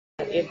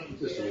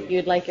If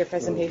you'd like your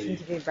presentation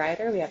to be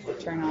brighter, we have to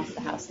turn off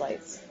the house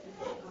lights.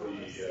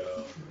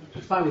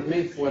 It's fine with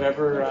me.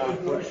 Whatever.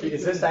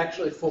 Is this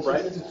actually full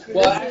brightness?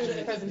 Well, actually,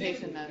 it's a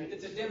presentation mode.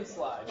 It's a dim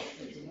slide.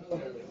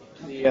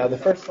 The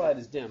first slide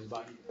is dim,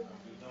 but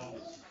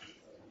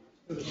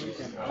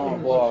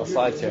well,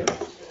 slides here.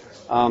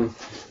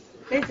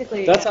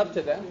 Basically, that's up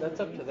to them. That's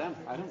up to them.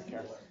 I don't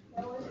care.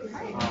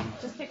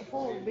 Just take a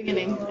poll at the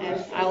beginning,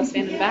 and I will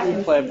stand in the back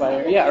and play it by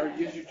ear. Yeah, or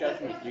use your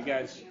judgment. You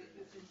guys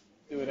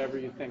do whatever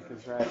you think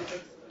is right.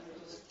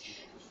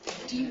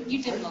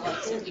 You dim the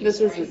lights. This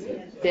is as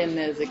dim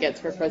as it gets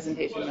for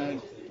presentation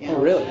mode. Oh,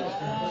 really?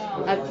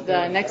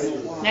 The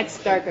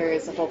next darker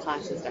is the whole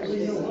class is dark.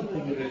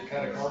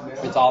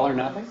 It's all or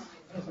nothing?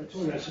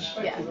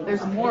 Yeah,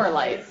 there's more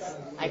lights.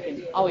 I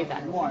can always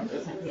add more.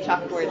 There's a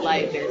chalkboard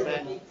light, there's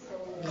a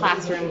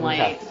classroom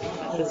light.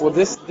 Okay. Well,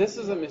 this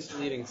is a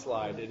misleading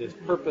slide. It is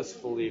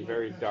purposefully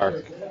very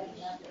dark.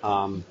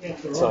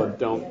 So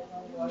don't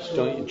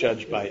you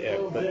judge by it.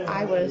 But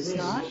I was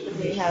not.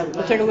 We have.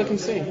 We'll take a look and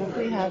see.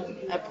 We have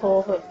a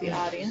poll of the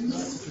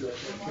audience.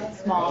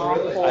 Small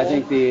poll. I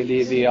think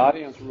the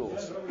audience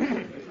rules.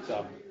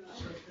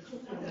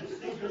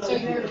 So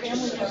your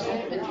family goes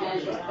home and then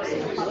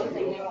something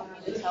they want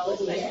me to tell us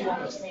that you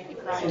almost made me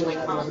cry in my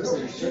comments.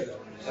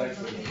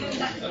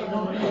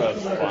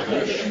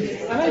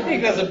 I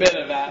think there's a bit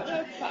of that.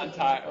 That's not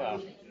time.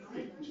 Well,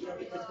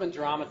 it's been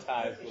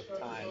dramatized with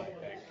time, I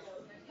think.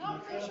 No, I'm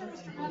pretty sure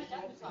it's dramatic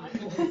at the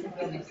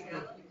time.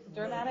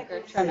 Dramatic or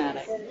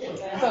traumatic?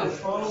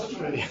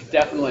 Both.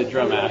 Definitely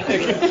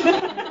dramatic.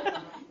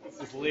 This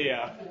is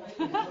Leah.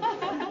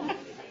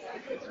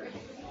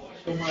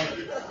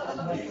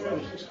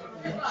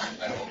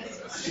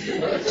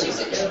 It's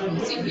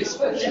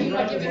useful to me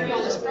by giving me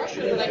all this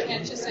pressure that I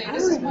can't just say,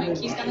 this is Mike,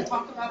 he's going to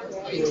talk about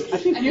earthquakes. I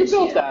think you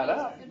built that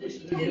up.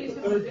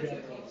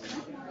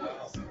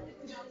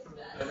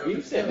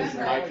 You said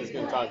Mike is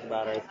going to talk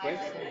about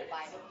earthquakes.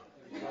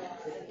 In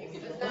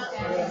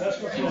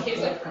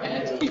case I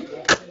forget.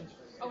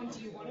 Oh, and do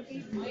you want to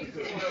be Mike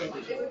or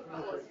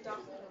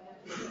Doctor?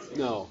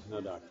 No,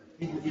 doctor.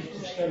 Can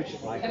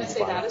I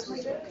say that as my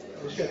joke?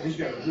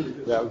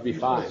 That would be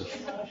fine.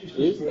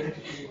 You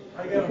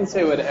can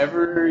say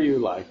whatever you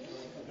like.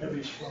 But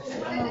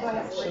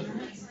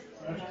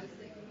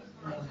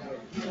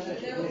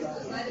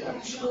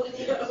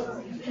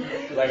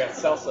I got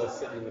Celso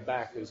sitting in the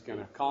back who's going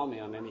to call me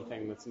on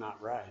anything that's not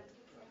right.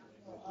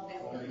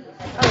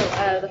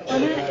 The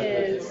format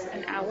is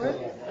an hour.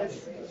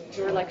 That's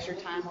your lecture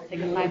time. We'll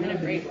take a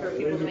 5-minute break for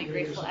people to make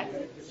graceful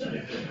exits.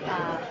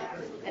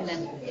 And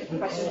then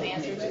questions and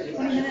answers for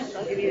 20 minutes.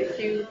 I'll give you a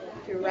cue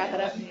to wrap it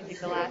up and you take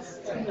the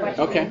last question.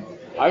 Okay.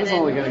 I was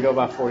only going to go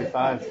about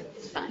 45.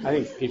 Fine.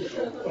 I think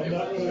people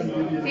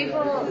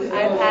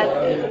I've had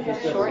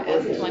as short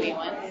as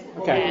 21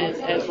 Okay. and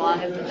as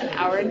long as an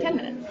hour and 10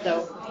 minutes.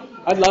 So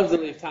I'd love to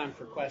leave time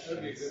for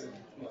questions.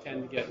 We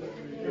tend to get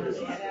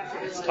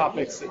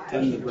topics that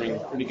tend to bring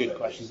pretty good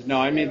questions.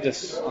 No, I made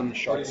this on the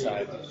short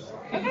side.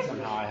 Okay.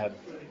 Somehow I had.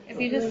 If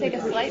you just take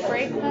a slight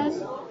break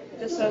then,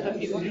 just so that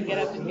people can get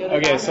up and go to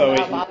Okay, the so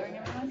without bothering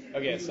everyone.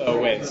 Okay, so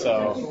wait,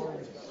 so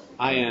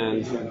I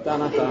end, and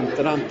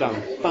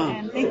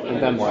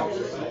then what?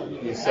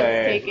 You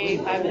say. Take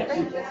a 5-minute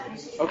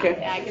break. Okay.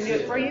 I can do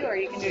it for you, or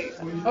you can do it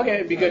yourself. Okay,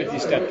 it'd be good if you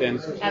stepped in.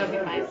 That'll be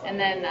fine. And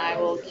then I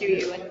will cue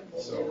you when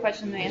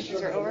questions and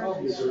answers are over.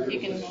 You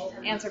can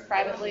answer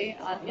privately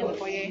in the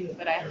foyer,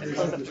 but I have to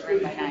close up the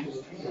room by 9.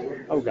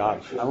 Oh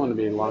gosh, I want to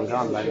be long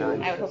gone by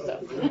 9. I would hope so.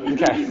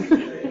 Okay.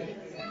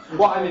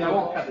 Well, I mean, I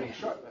won't cut things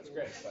short. That's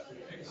great, but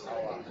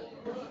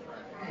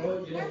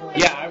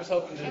yeah, I was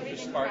hoping to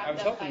just start. I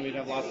was hoping we'd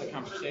have lots of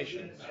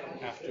conversation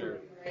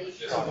after.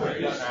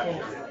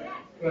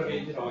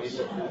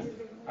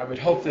 I would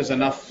hope there's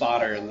enough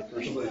fodder in the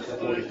first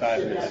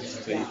 45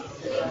 minutes to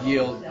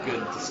yield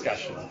good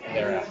discussion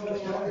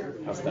thereafter.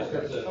 How's that?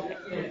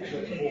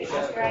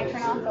 After I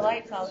turn off the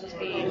lights, I'll just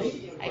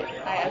be.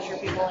 I usher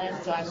people in,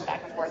 so I'm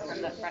back and forth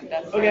from the front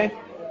desk. Okay.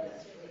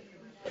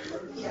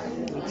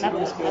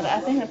 And I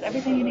think that's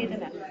everything you need to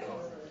know.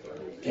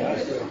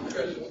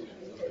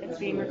 It's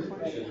being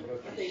recorded.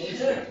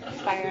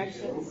 Fire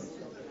exits.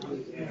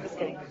 Just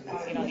kidding.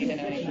 You don't need to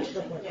know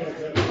anything.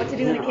 What to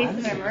do in a case of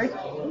an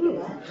emergency?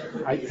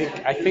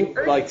 I think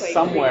like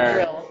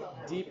somewhere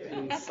deep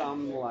in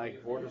some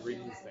like Board of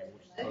Regents thing,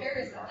 which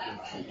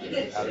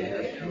is out of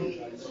here.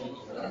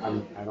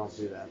 I don't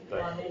do that,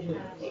 but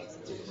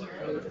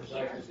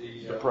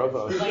the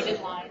provost.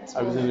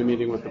 I was in a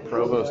meeting with the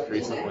provost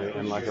recently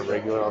in like a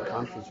regular old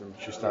conference room.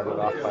 She started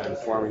off by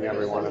informing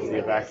everyone of the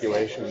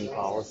evacuation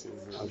policies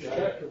and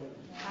shit.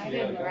 I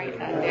didn't write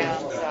that down,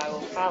 so I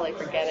will probably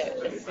forget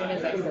it as soon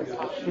as I start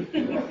talking.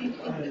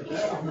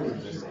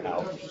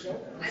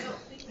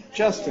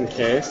 Just in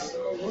case.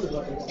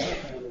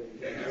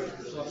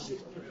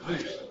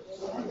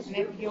 And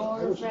if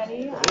you're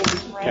ready,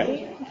 I'm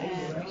ready,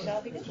 and we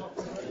shall begin.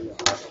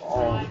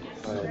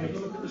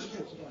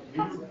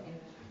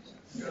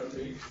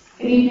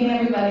 Good evening,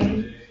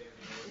 everybody.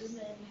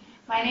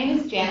 My name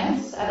is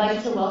Janice. I'd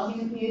like to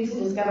welcome you to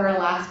Discover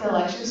Alaska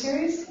Lecture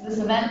Series. This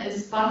event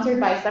is sponsored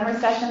by Summer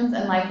Sessions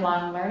and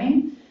Lifelong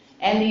Learning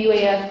and the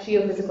UAF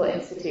Geophysical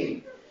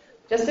Institute.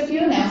 Just a few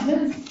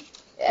announcements.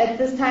 At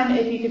this time,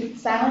 if you could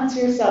silence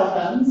your cell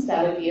phones,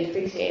 that would be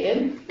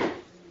appreciated.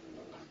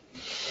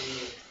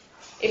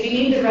 If you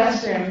need the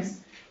restrooms,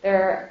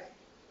 they're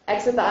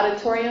exit the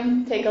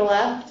auditorium, take a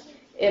left.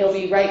 It'll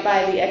be right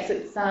by the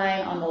exit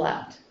sign on the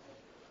left.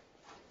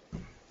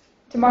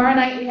 Tomorrow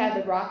night we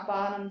have the Rock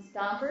Bottom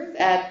Stompers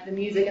at the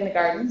Music in the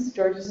Gardens,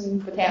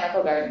 Georgeson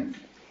Botanical Gardens.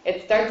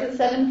 It starts at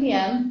 7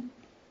 p.m.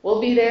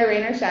 We'll be there,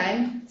 rain or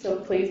shine, so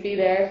please be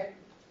there.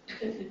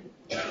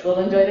 We'll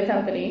enjoy the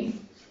company.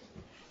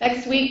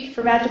 Next week,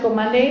 for Magical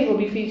Mondays, we'll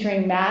be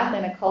featuring math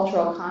in a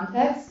cultural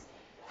context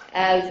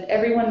as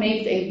everyone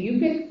makes a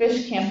Yupik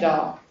fish camp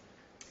doll.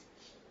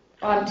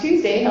 On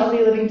Tuesday,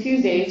 Healthy Living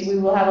Tuesdays, we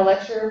will have a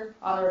lecture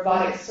on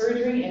robotic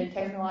surgery and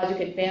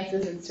technological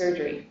advances in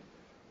surgery.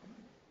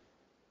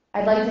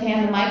 I'd like to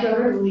hand the mic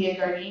over to Leah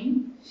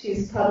Gardine.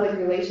 She's Public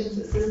Relations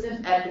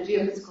Assistant at the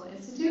Geophysical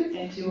Institute,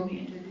 and she will be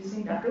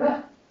introducing Dr.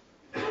 Webb.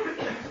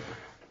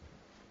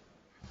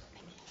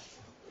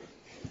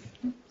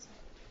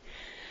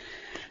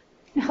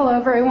 Hello,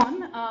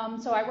 everyone.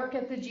 So I work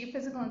at the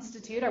Geophysical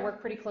Institute. I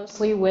work pretty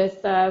closely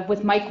with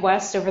Mike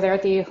West over there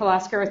at the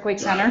Alaska Earthquake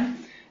Center.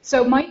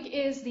 So Mike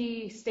is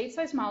the state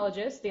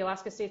seismologist, the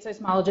Alaska state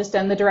seismologist,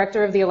 and the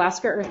director of the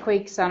Alaska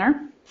Earthquake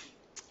Center,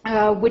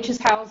 which is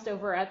housed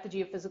over at the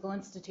Geophysical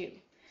Institute.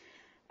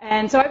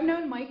 And so I've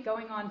known Mike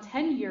going on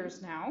 10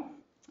 years now.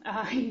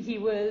 I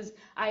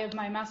have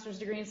my master's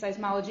degree in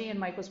seismology, and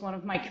Mike was one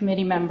of my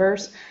committee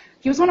members.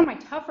 He was one of my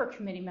tougher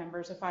committee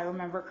members, if I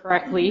remember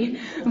correctly,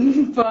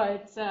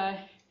 but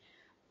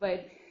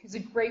he's a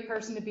great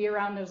person to be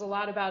around. Knows a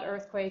lot about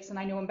earthquakes, and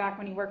I knew him back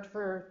when he worked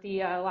for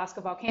the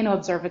Alaska Volcano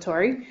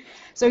Observatory.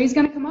 So he's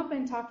going to come up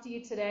and talk to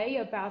you today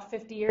about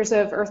 50 years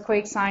of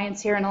earthquake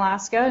science here in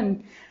Alaska.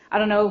 And I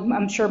don't know,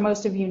 I'm sure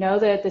most of you know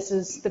that this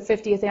is the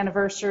 50th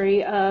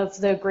anniversary of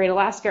the Great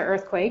Alaska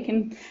Earthquake.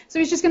 And so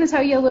he's just going to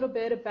tell you a little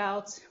bit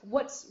about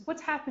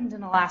what's happened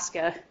in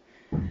Alaska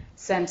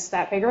since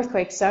that big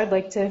earthquake. So I'd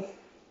like to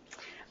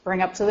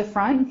bring up to the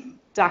front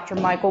Dr.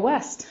 Michael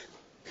West.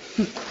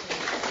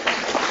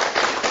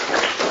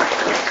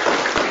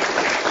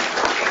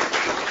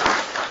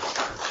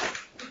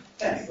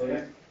 Thanks,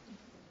 Leah.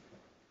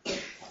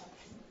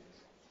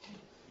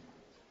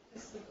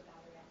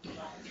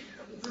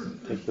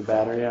 Take the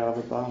battery out of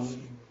the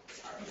bottom.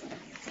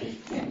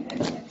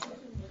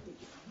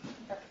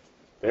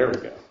 There we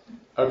go.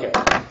 Okay,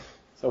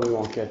 so we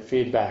won't get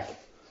feedback.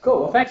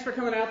 Cool, well, thanks for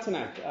coming out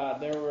tonight.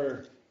 There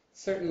were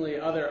certainly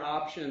other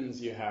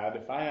options you had.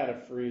 If I had a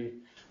free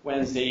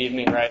Wednesday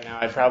evening right now,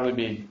 I'd probably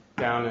be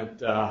down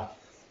at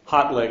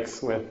Hot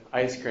Licks with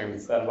ice cream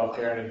instead of up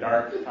here in a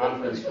dark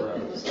conference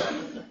room. So,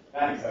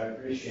 thanks, I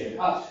appreciate it.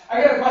 I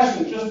got a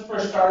question just for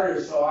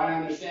starters, so I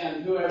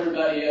understand who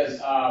everybody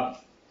is.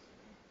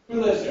 Who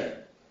lives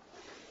here?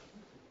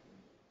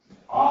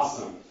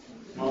 Awesome.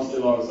 Mostly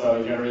local, so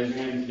you gotta raise your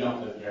hand if you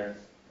don't live here.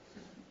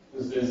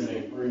 Who's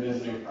visiting? Where are you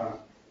visiting from?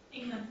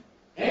 England.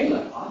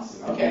 England.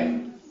 Awesome.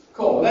 Okay.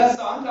 Cool. Well,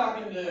 I'm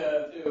talking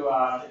to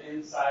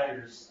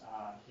insiders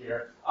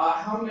here.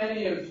 How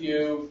many of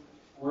you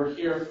were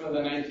here for the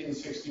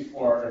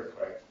 1964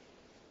 earthquake?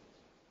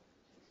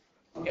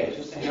 Okay,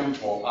 just a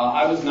handful.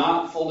 I was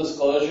not, full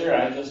disclosure,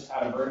 I just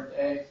had a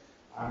birthday.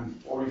 I'm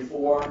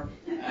 44,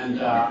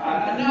 and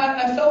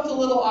I felt a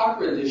little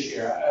awkward this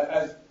year.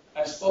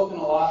 I've spoken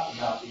a lot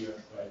about the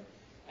earthquake,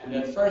 and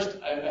at first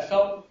I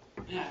felt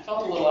a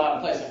little out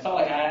of place. I felt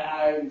like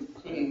I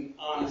couldn't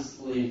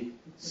honestly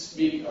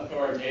speak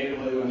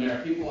authoritatively when there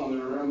are people in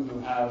the room who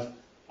have,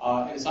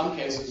 in some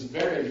cases,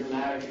 very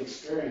dramatic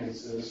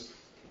experiences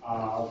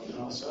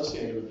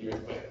associated with the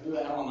earthquake. Who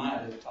the hell am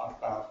I to talk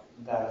about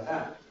that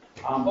event?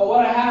 But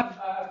what I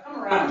have, I've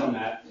come around on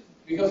that,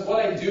 because what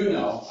I do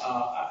know,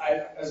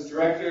 as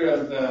director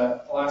of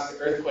the Alaska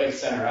Earthquake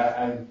Center,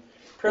 I'm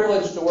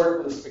privileged to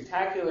work with a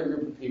spectacular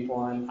group of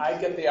people, and I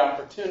get the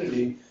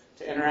opportunity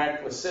to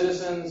interact with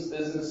citizens,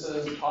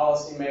 businesses,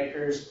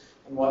 policymakers,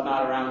 and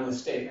whatnot around the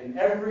state. And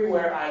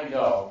everywhere I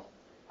go,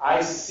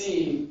 I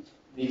see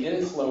the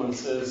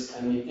influences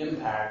and the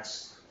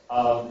impacts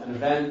of an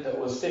event that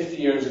was 50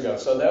 years ago.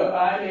 So though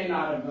I may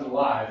not have been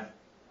alive,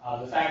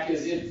 the fact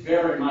is it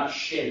very much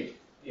shaped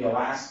the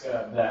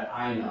Alaska that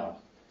I know.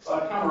 So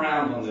I've come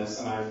around on this,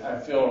 and I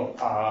feel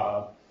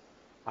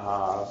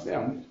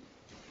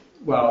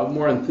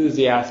more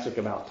enthusiastic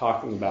about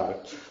talking about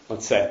it,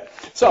 let's say.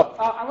 So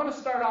I want to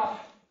start off.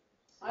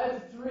 I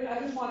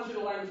just want you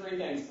to learn 3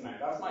 things tonight.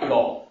 That's my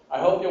goal. I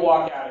hope you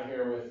walk out of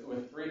here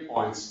with 3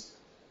 points.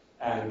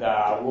 And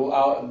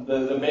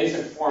the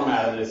basic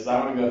format of this is I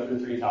want to go through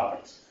 3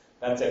 topics.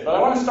 That's it. But I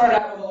want to start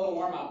out with a little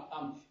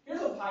warm-up.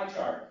 Here's a pie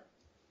chart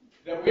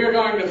that we are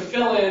going to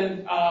fill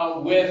in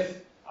with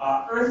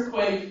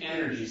earthquake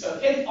energy. So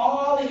take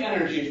all the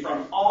energy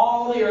from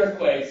all the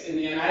earthquakes in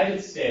the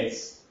United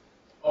States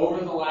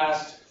over the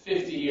last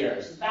 50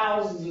 years.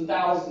 Thousands and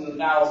thousands and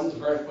thousands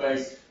of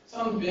earthquakes,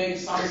 some big,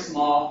 some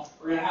small.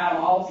 We're going to add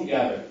them all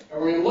together.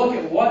 And we're going to look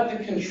at what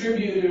the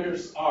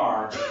contributors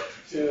are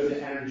to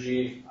the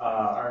energy,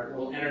 our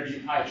little energy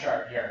pie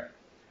chart here.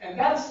 And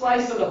that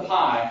slice of the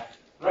pie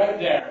right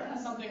there,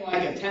 something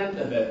like a tenth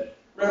of it,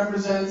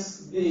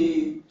 represents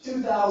the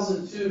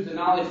 2002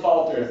 Denali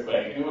Fault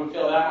earthquake. Anyone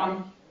feel that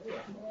one?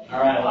 All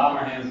right, a lot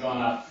more hands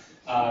going up.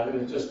 It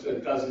was just a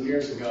dozen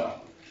years ago.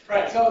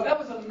 Right, so that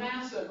was a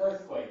massive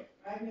earthquake.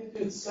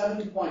 Magnitude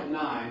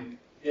 7.9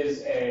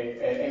 is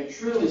a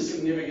truly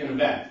significant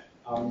event.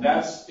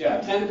 That's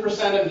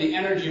 10% of the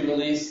energy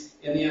release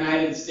in the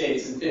United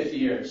States in 50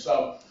 years.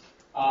 So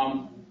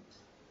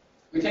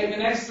we take the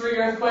next 3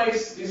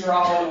 earthquakes. These are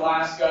all in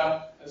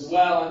Alaska as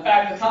well. In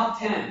fact, the top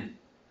 10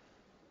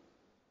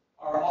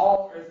 are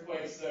all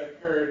earthquakes that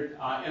occurred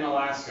in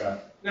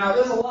Alaska. Now,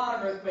 there's a lot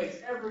of earthquakes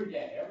every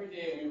day. Every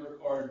day we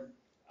record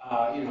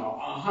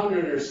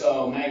 100 or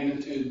so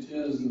magnitude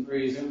 2s and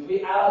 3s, and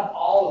we add up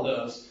all of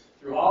those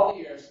through all the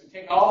years. We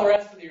take all the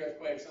rest of the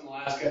earthquakes in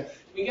Alaska.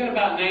 We get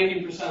about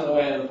 90% of the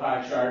way to the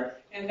pie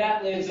chart, and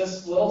that leaves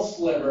us a little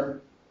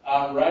sliver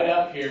right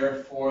up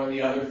here for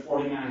the other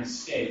 49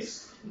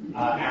 states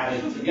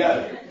added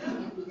together.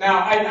 Now,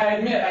 I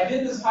admit, I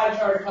did this pie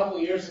chart a couple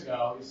of years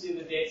ago. You see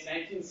the dates,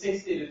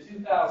 1960 to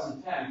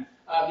 2010.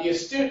 The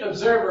astute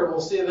observer will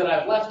see that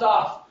I've left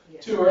off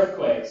 2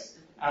 earthquakes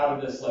out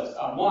of this list.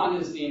 One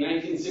is the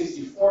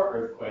 1964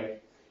 earthquake,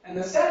 and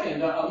the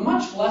second, a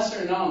much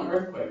lesser known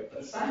earthquake,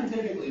 but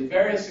scientifically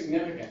very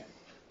significant.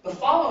 The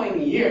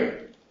following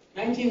year,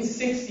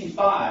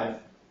 1965,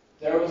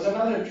 there was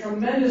another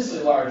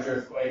tremendously large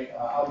earthquake,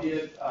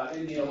 albeit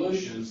in the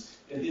Aleutians.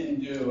 It didn't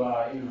do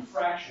even a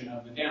fraction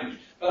of the damage.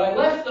 But I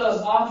left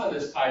those off of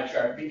this pie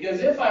chart because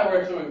if I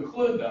were to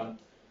include them,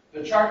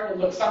 the chart would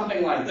look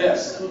something like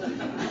this.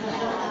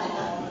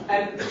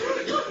 And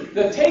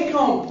the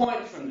take-home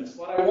point from this,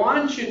 what I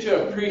want you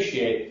to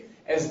appreciate,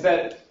 is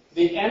that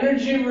the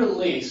energy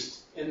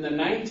released in the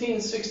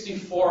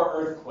 1964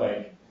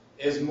 earthquake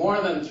is more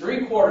than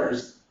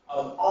 3/4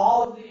 of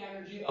all of the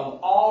energy of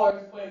all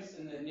earthquakes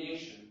in the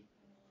nation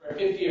for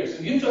 50 years.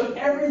 If you took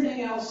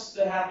everything else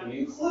that happened,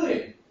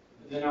 including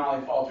the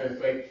Denali Fault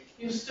earthquake,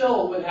 you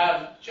still would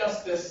have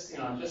just this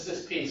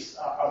piece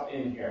up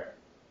in here.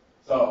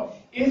 So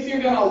if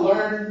you're going to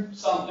learn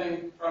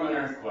something from an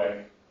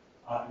earthquake,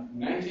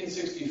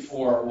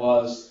 1964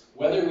 was,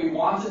 whether we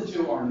wanted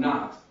to or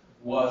not,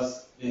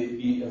 was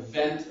the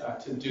event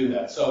to do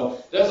that.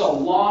 So there's a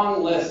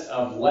long list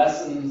of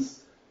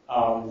lessons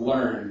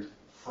learned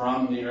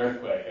from the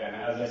earthquake. And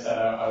as I said,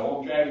 I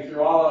won't drag you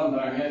through all of them,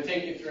 but I'm going to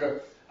take you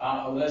through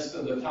a list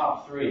of the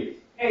top 3.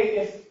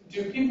 Hey,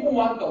 do people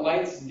want the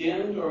lights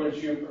dimmed, or would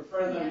you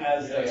prefer them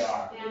as they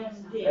are?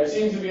 There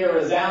seems to be a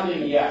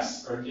resounding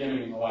yes for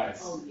dimming the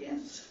lights. Oh,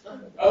 yes.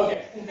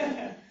 Okay.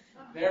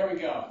 There we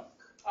go.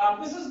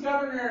 This is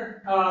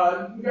Governor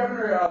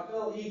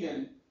Bill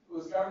Egan, who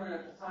was governor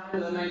at the time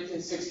of the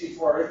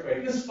 1964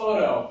 earthquake. This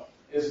photo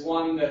is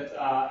one that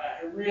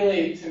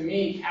really, to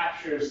me,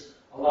 captures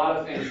a lot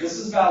of things. This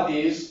is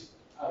Valdez.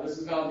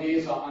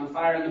 On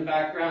fire in the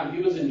background.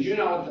 He was in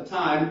Juneau at the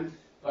time,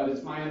 but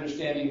it's my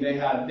understanding they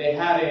had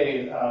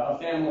a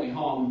family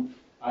home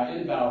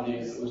in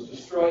Valdez that was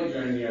destroyed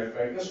during the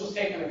earthquake. This was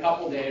taken a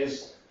couple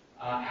days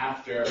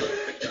after.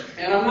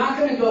 And I'm not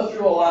going to go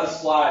through a lot of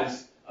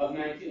slides of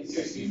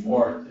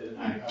 1964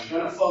 tonight. I'm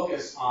going to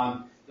focus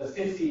on the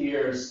 50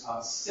 years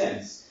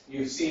since.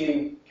 You've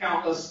seen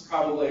countless,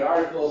 probably,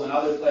 articles and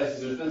other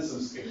places. There's been some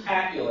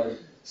spectacular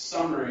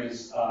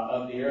summaries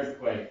of the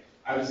earthquake.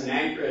 I was in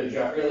Anchorage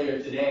earlier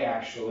today,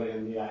 actually,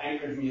 and the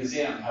Anchorage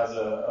Museum has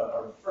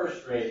a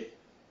first-rate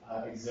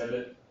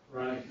exhibit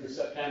running through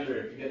September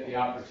if you get the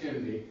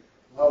opportunity.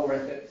 Well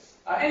worth it.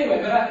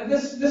 Anyway, but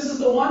this is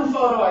the one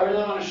photo I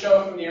really want to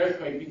show from the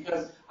earthquake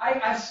because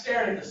I've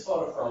stared at this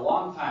photo for a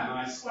long time, and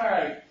I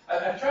swear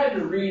I've tried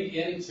to read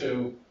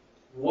into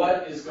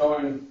what is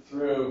going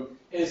through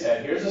his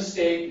head. Here's a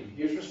state.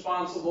 He's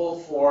responsible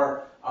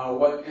for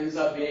what ends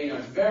up being a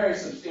very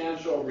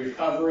substantial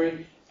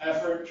recovery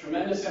effort,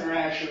 tremendous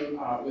interaction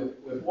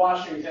with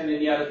Washington,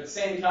 and yet at the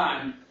same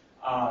time,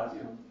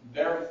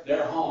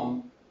 their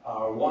home,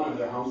 one of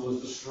their homes, was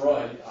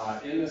destroyed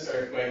in this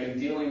earthquake, and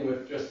dealing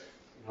with just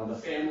the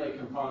family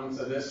components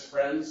of this.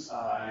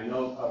 I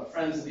know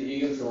friends of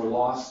the Egans who were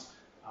lost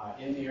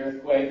in the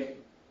earthquake.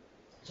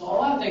 So a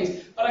lot of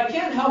things, but I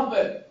can't help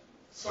but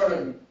sort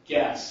of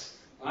guess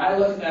when I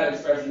look at that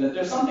expression that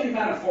there's something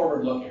kind of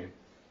forward-looking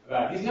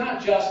about it. He's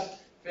not just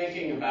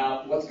thinking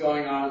about what's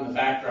going on in the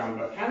background,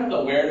 but kind of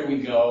the where do we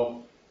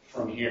go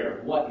from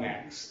here? What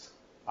next?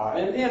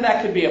 And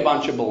that could be a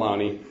bunch of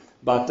baloney,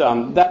 but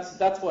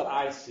that's what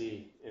I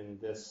see in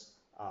this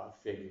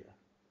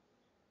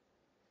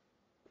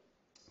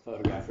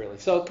photograph, really.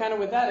 So kind of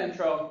with that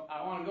intro,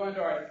 I want to go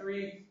into our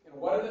 3,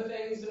 what are the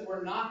things that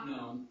were not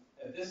known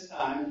at this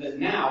time that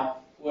now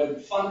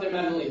would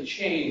fundamentally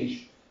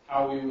change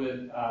how we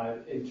would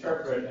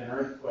interpret an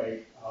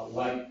earthquake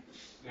like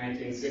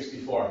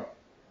 1964.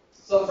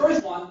 So the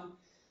first one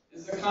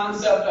is the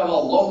concept of a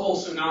local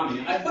tsunami.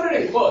 And I put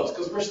it in quotes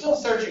because we're still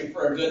searching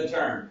for a good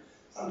term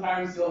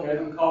Sometimes you'll hear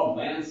them called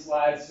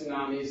landslide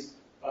tsunamis.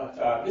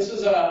 But this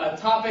was a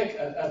topic,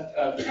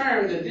 a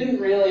term that didn't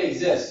really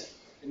exist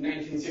in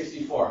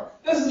 1964.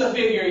 This is a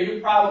figure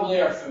you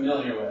probably are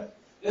familiar with.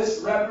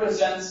 This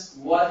represents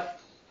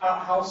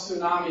how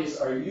tsunamis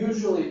are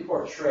usually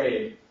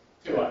portrayed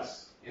to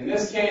us. In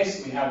this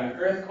case, we have an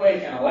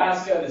earthquake in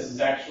Alaska. This is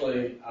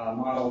actually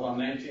modeled on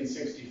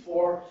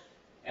 1964.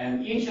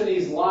 And each of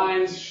these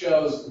lines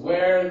shows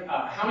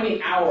how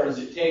many hours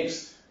it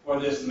takes for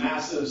this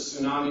massive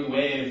tsunami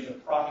wave to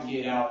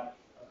propagate out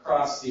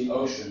across the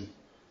ocean.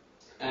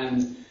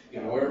 And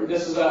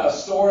this is a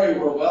story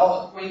we're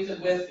well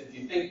acquainted with. If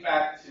you think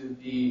back to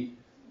the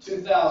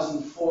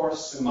 2004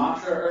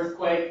 Sumatra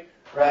earthquake,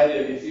 right?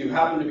 If you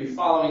happen to be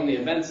following the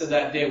events of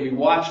that day, we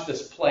watched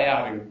this play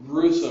out in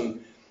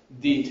gruesome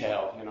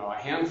detail. A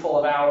handful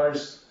of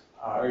hours,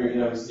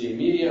 it was the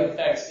immediate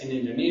effects in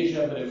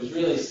Indonesia, but it was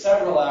really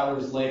several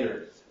hours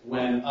later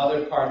when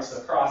other parts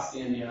across the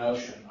Indian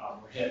Ocean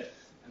were hit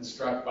and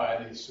struck by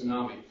the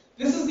tsunami.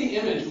 This is the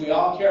image we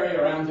all carry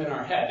around in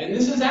our head, and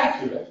this is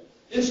accurate.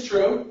 It's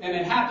true, and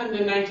it happened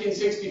in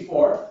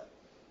 1964.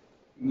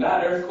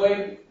 That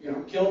earthquake,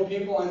 killed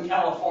people in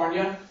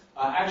California.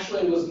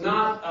 Actually was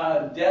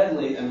not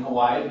deadly in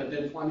Hawaii, but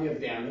did plenty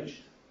of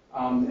damage.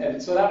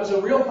 And so that was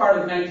a real part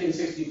of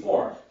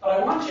 1964. But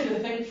I want you to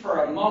think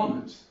for a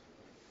moment,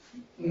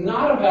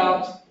 not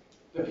about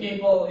the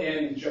people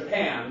in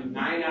Japan,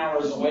 9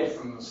 hours away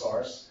from the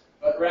source,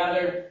 but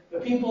rather the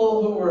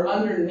people who were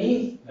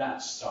underneath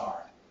that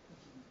star.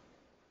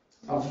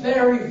 A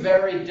very,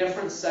 very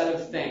different set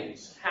of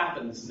things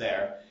happens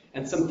there.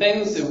 And some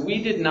things that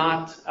we did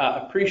not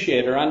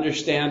appreciate or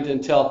understand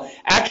until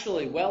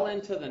actually well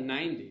into the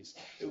 90s.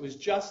 It was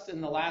just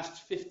in the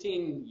last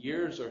 15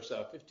 years or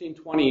so, 15,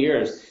 20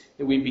 years,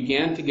 that we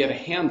began to get a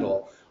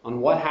handle on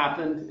what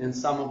happened in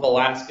some of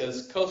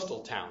Alaska's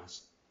coastal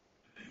towns.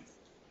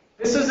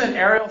 This is an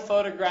aerial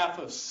photograph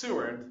of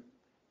Seward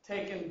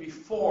taken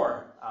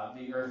before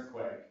the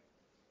earthquake.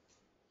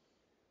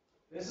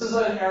 This is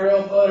an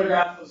aerial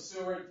photograph of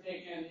Seward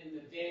taken in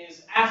the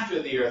days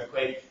after the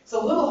earthquake. It's a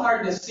little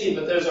hard to see,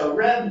 but there's a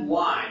red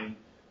line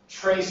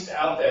traced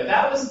out there.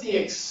 That was the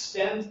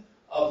extent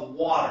of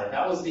water.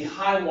 That was the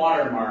high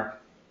water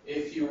mark,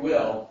 if you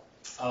will,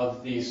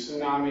 of the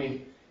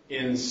tsunami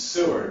in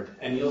Seward.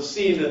 And you'll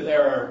see that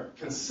there are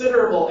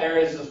considerable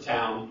areas of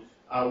town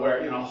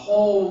where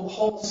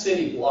whole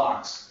city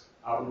blocks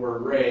were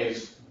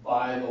raised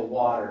by the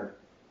water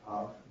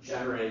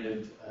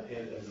generated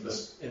in the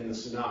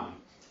tsunami.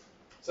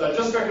 So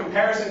just for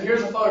comparison,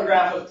 here's a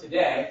photograph of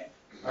today,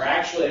 or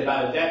actually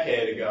about a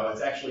decade ago.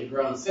 It's actually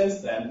grown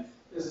since then.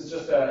 This is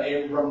just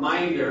a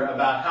reminder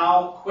about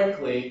how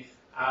quickly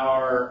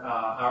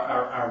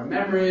our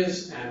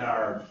memories and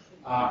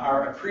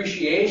our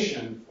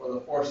appreciation for the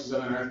forces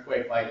of an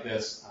earthquake like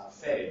this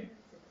fade.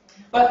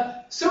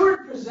 But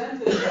Seward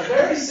presented a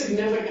very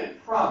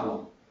significant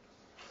problem.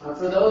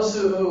 For those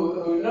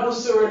who know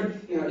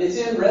Seward, it's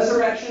in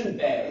Resurrection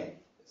Bay.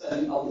 It's a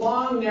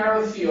long,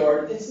 narrow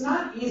fjord. It's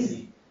not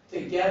easy to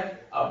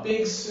get a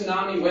big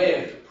tsunami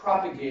wave to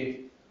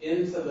propagate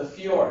into the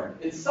fjord.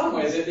 In some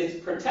ways,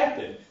 it's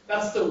protected.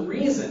 That's the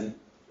reason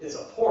it's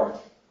a port.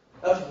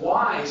 That's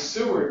why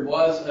Seward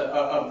was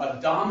a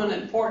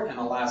dominant port in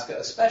Alaska,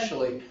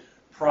 especially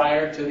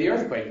prior to the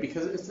earthquake,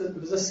 because it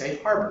was a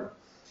safe harbor.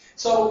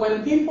 So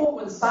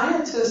when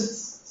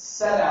scientists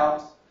set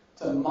out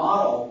to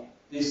model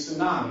the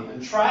tsunami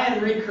and try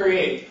and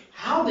recreate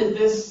how did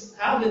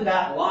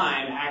that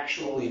line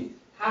actually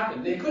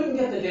happen, they couldn't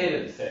get the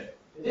data to fit.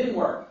 It didn't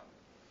work.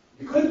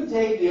 You couldn't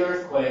take the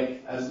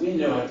earthquake as we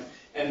knew it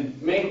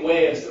and make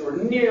waves that were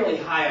nearly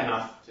high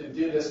enough to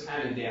do this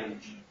kind of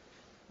damage.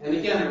 And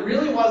again, it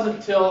really wasn't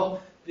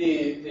until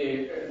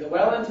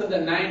well into the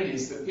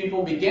 90s that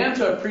people began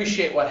to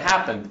appreciate what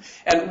happened.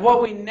 And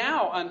what we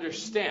now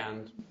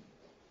understand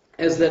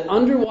is that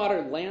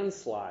underwater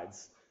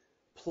landslides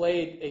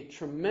played a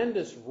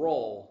tremendous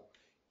role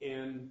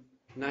in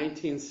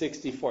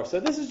 1964. So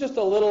this is just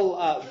a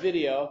little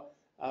video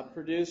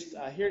produced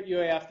here at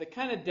UAF that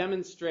kind of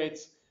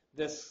demonstrates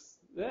this,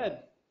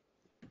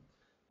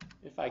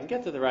 if I can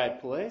get to the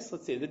right place,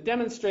 let's see, that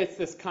demonstrates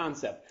this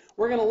concept.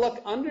 We're going to look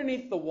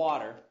underneath the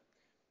water,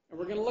 and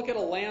we're going to look at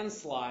a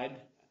landslide.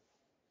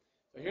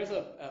 So here's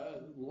a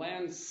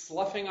land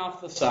sloughing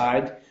off the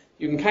side.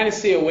 You can kind of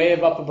see a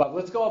wave up above.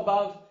 Let's go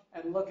above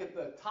and look at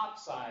the top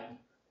side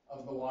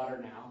of the water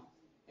now.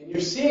 And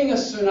you're seeing a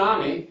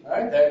tsunami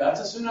right there. That's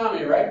a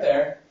tsunami right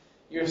there.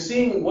 You're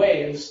seeing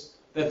waves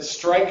that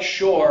strike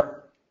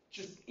shore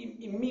just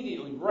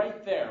immediately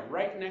right there,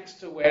 right next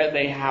to where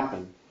they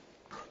happen.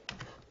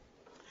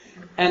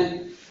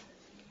 And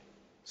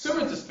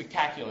Seward's a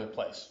spectacular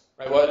place,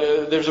 right? Well,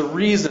 there's a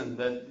reason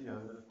that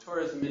the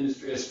tourism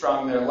industry is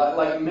strong there.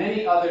 Like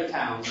many other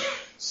towns,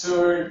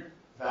 Seward,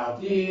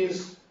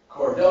 Valdez,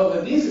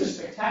 Cordova, these are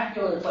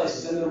spectacular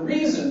places. And the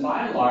reason,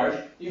 by and large,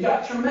 you've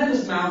got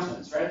tremendous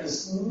mountains, right?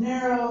 This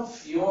narrow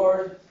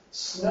fjord,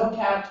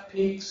 snow-capped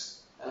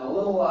peaks, and a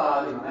little,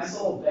 nice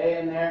little bay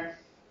in there.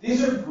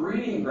 These are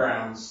breeding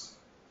grounds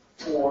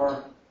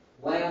for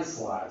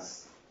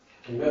landslides.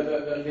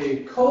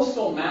 The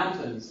coastal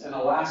mountains in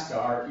Alaska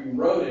are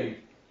eroding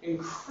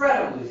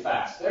incredibly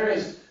fast. There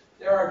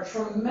are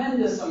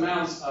tremendous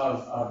amounts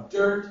of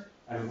dirt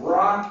and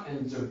rock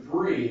and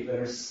debris that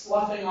are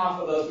sloughing off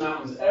of those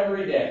mountains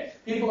every day.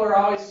 People are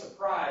always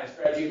surprised,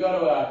 right? You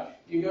go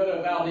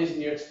to Valdez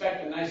and you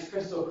expect a nice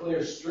crystal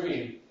clear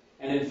stream,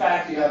 and in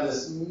fact you have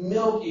this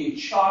milky,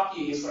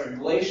 chalky, sort of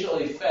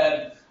glacially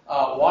fed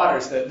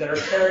waters that are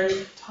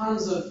carrying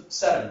tons of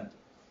sediment.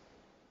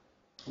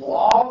 Well,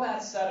 all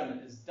that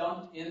sediment is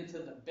dumped into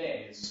the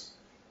bays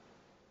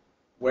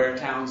where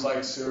towns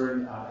like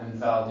Seward and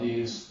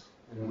Valdez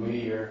and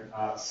Whittier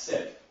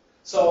sit.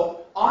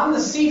 So on the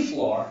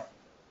seafloor,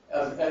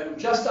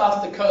 just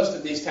off the coast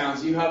of these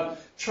towns, you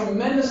have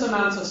tremendous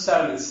amounts of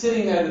sediment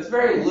sitting there that's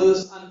very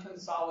loose,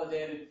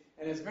 unconsolidated,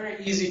 and it's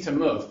very easy to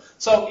move.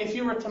 So if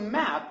you were to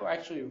map, or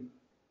actually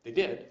they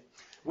did,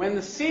 when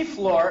the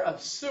seafloor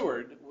of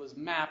Seward was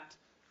mapped,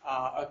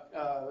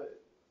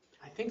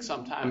 I think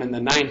sometime in the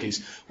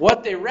 90s,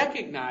 what they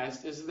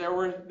recognized is there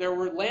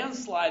were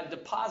landslide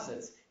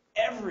deposits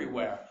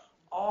everywhere,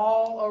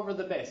 all over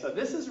the bay. So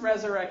this is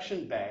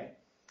Resurrection Bay.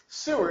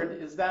 Seward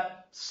is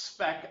that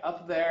speck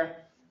up there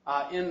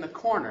in the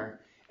corner.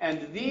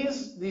 And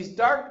these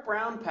dark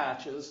brown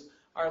patches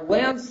are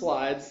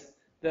landslides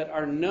that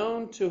are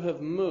known to have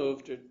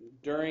moved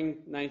during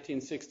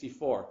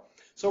 1964.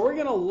 So we're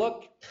going to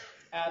look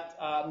at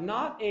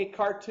not a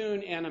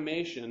cartoon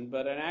animation,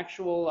 but an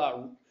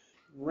actual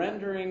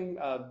rendering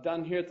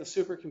done here at the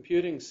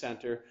Supercomputing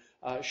Center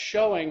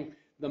showing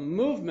the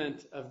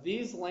movement of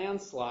these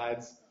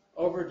landslides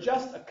over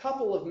just a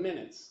couple of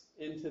minutes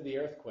into the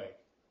earthquake.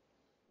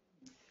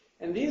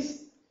 And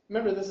these,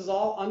 remember, this is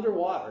all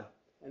underwater,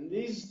 and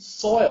these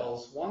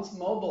soils, once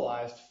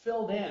mobilized,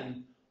 filled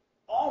in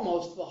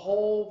almost the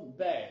whole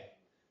bay.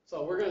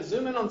 So we're going to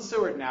zoom in on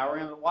Seward now. We're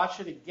going to watch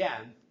it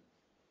again.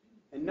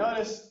 And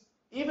notice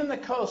even the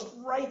coast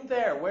right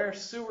there where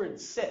Seward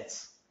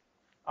sits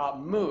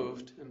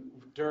moved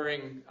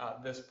during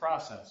this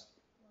process.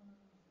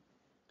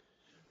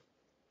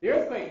 The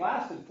earthquake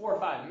lasted 4 or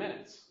 5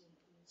 minutes.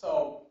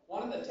 So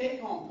one of the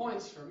take-home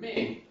points for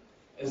me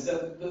is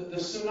that the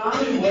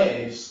tsunami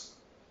waves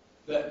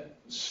that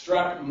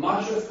struck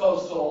much of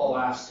coastal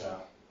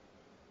Alaska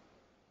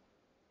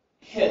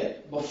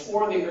hit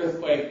before the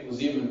earthquake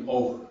was even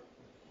over.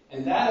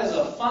 And that is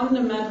a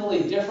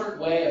fundamentally different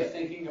way of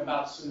thinking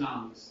about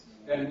tsunamis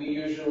than we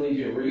usually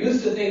do. We're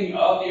used to thinking,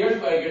 oh, the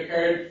earthquake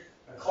occurred,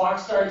 the clock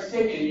starts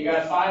ticking, you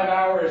got 5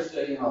 hours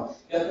to,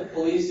 get the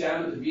police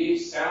down to the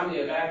beach, sound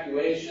the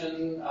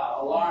evacuation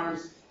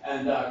alarms,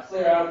 and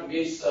clear out the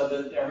beach so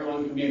that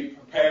everyone can be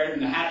prepared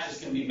and the hatches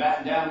can be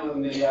battened down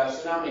when the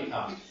tsunami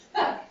comes.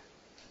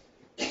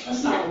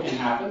 That's not what can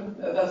happen.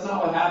 That's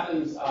not what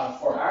happens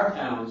for our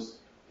towns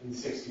in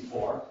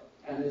 '64,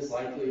 and it's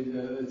likely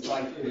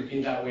to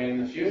be that way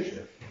in the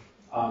future.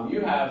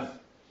 You have,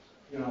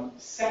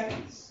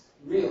 seconds,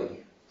 really.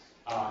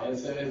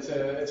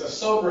 It's a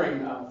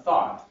sobering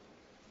thought.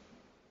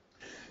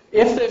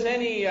 If there's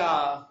any,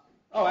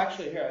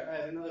 actually, here, I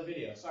have another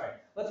video, sorry.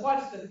 Let's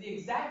watch the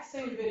exact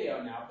same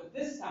video now, but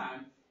this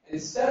time,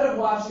 instead of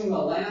watching the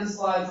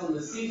landslides on the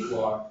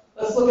seafloor,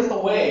 let's look at the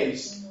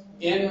waves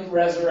in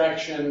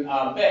Resurrection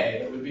Bay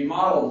that would be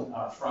modeled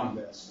from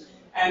this.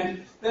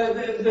 And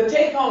the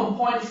take-home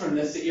point from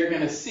this that you're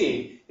going to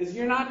see is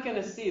you're not going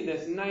to see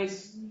this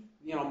nice,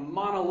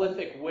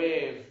 monolithic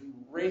wave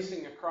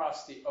racing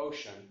across the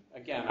ocean.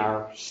 Again,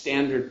 our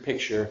standard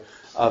picture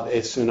of a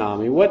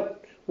tsunami.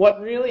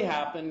 What really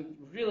happened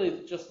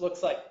really just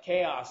looks like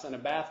chaos in a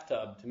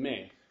bathtub to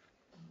me.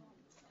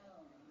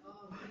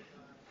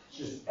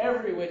 Just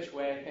every which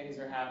way things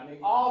are happening,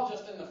 all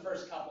just in the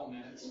first couple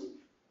minutes.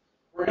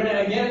 We're going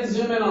to again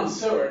zoom in on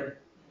Seward,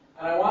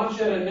 and I want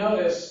you to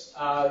notice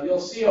you'll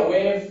see a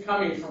wave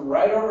coming from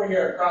right over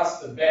here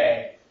across the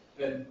bay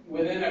that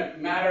within a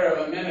matter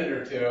of a minute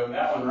or two,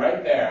 that one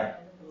right there,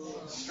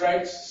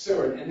 strikes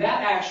Seward. And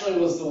that actually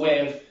was the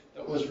wave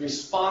that was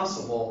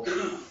responsible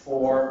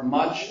for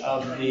much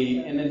of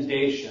the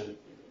inundation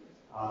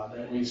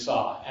that we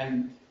saw.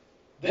 And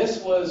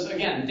this was,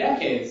 again,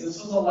 decades. This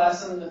was a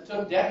lesson that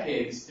took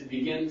decades to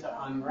begin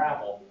to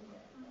unravel.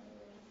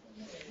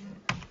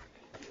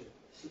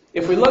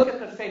 If we look at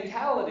the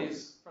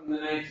fatalities from the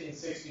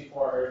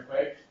 1964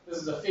 earthquake, this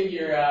is a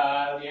figure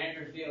the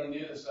Anchorage Daily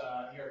News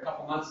here a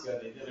couple months ago.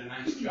 They did a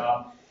nice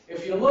job.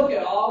 If you look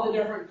at all the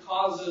different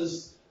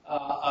causes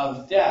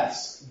of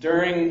deaths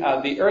during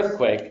the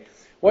earthquake,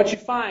 what you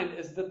find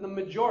is that the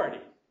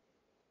majority,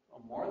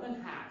 more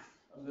than half,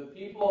 of the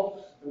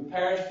people who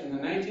perished in the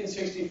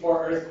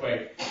 1964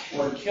 earthquake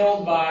were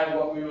killed by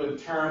what we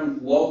would term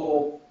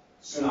local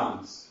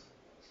tsunamis.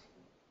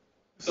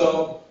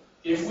 So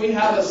if we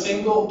have a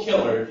single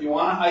killer, if you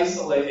want to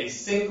isolate a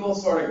single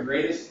sort of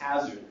greatest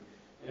hazard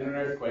in an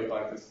earthquake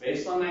like this,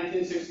 based on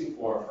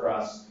 1964 for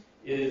us,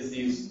 it is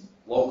these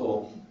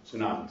local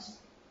tsunamis.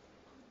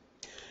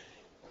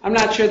 I'm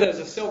not sure there's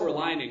a silver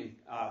lining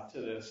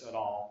to this at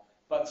all,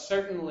 but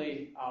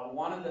certainly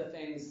one of the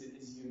things that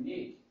is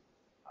unique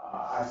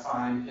I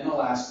find in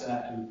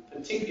Alaska, and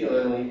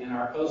particularly in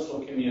our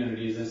coastal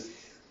communities, is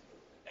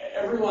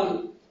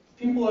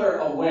people are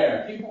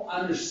aware, people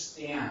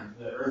understand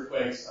that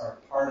earthquakes are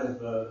part of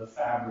the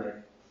fabric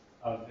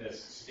of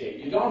this state.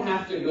 You don't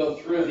have to go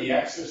through the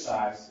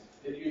exercise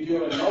that you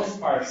do in most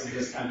parts of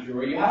this country,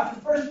 where you have to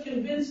first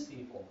convince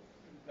people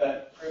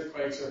that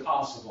earthquakes are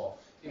possible.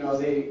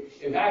 The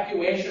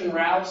evacuation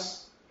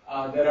routes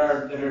that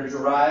are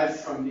derived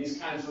from these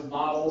kinds of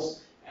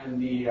models,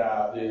 and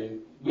the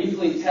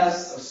weekly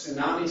tests of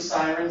tsunami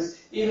sirens,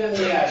 even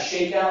the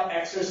shakeout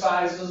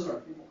exercises where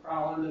people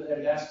crawl under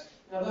their desks,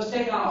 those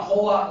take on a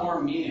whole lot more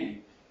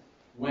meaning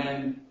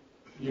when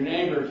your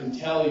neighbor can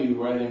tell you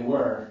where they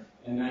were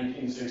in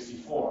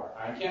 1964.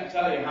 I can't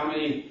tell you how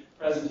many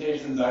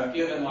presentations I've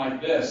given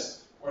like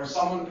this, where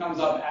someone comes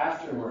up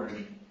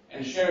afterward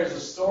and shares a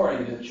story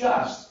that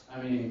just,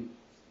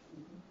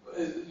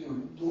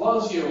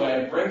 blows you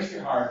away, breaks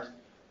your heart,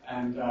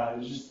 and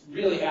just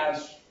really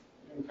adds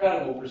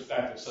incredible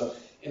perspective. So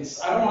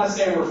I don't want to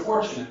say we're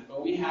fortunate,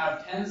 but we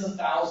have tens of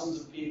thousands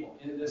of people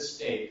in this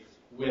state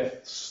with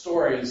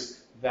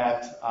stories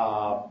that,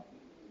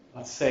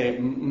 let's say,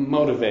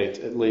 motivate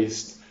at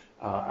least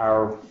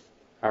our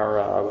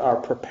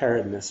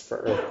preparedness for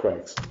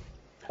earthquakes.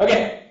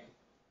 Okay,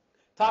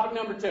 topic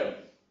number 2.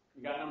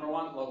 You got number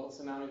 1, local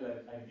tsunamis.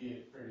 I beat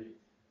it pretty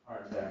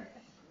hard there.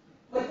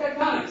 Plate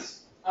tectonics.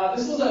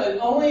 This was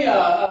only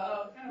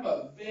a kind of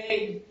a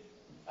vague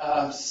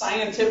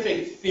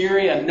scientific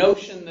theory, a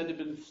notion that had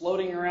been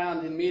floating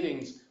around in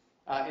meetings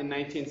in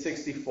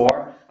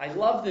 1964. I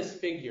love this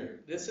figure.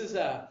 This is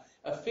a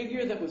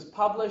figure that was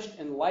published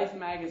in Life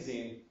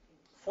magazine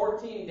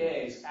 14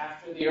 days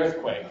after the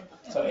earthquake.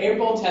 So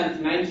April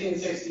 10th,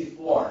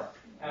 1964.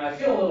 And I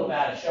feel a little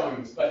bad at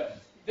showing this, but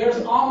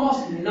there's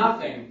almost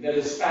nothing that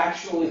is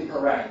factually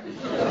correct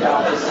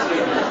about this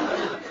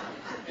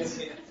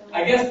figure.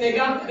 I guess they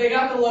got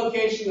the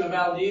location of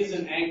Valdez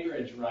and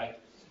Anchorage right.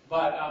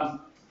 But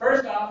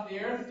first off, the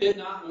Earth did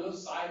not move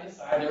side to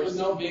side. There was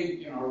no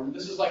big,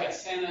 this was like a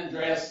San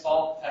Andreas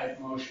fault type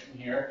motion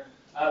here.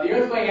 The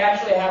earthquake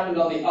actually happened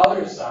on the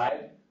other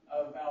side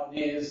of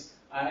Valdez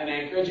and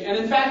Anchorage. And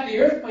in fact, the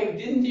earthquake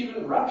didn't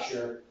even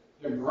rupture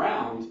the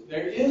ground.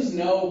 There is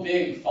no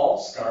big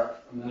fault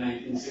scarp from the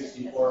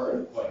 1964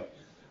 earthquake.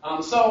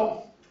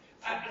 So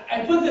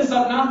I put this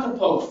up not to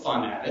poke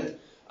fun at it,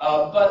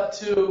 but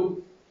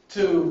to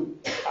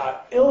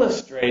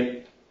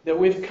illustrate that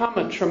we've come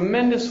a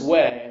tremendous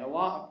way,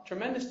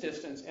 tremendous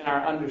distance in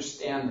our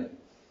understanding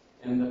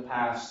in the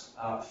past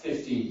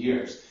 50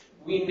 years.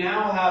 We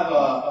now have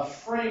a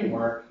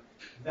framework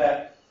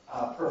that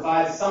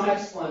provides some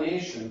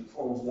explanation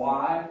for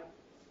why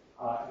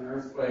an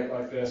earthquake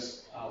like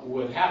this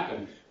would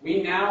happen.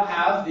 We now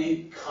have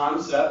the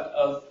concept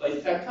of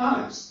plate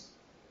tectonics.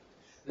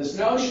 This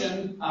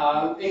notion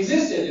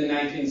existed in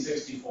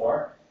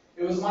 1964.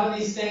 It was one of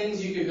these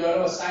things you could go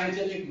to a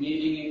scientific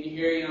meeting and you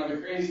hear, the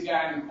crazy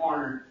guy in the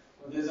corner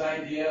with his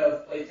idea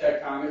of plate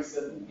tectonics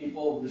that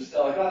people were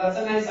still like, oh, that's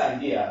a nice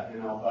idea,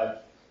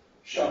 but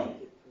show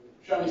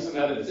me some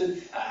evidence.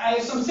 And I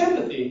have some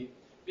sympathy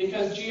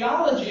because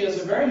geology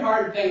is a very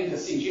hard thing to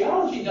see.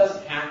 Geology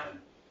doesn't happen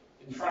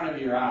in front of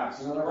your eyes.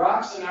 The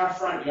rocks in our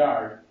front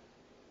yard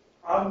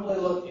probably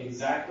look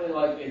exactly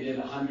like they did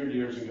 100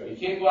 years ago. You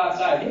can't go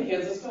outside. Hey,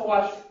 kids, let's go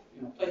watch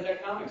plate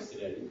tectonics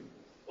today.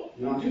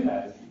 You don't do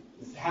that.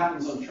 It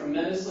happens on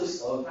tremendously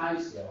slow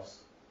timescales.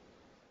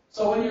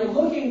 So when you're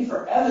looking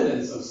for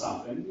evidence of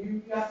something,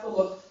 you have to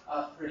look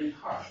pretty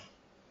hard.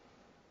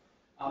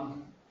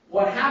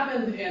 What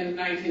happened in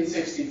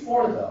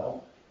 1964,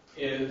 though,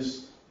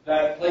 is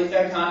that plate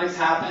tectonics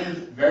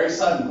happened very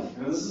suddenly.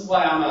 And this is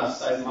why I'm a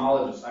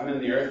seismologist. I'm in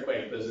the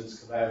earthquake business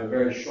because I have a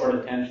very short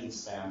attention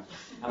span.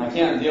 And I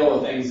can't deal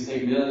with things that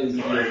take millions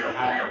of years to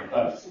happen.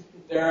 But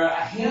there are a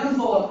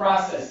handful of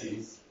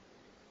processes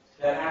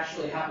that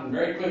actually happen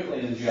very quickly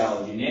in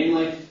geology,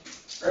 namely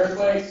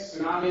earthquakes,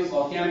 tsunamis,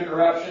 volcanic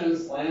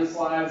eruptions,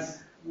 landslides.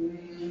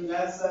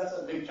 That's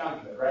a big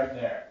chunk of it right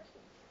there.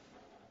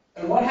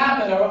 And what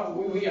happened,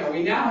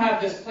 we now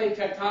have this plate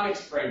tectonics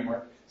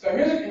framework. So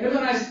here's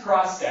a nice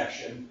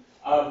cross-section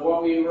of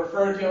what we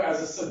refer to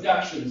as a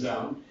subduction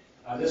zone.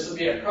 This would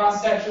be a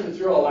cross-section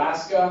through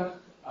Alaska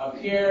up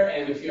here,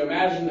 and if you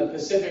imagine the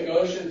Pacific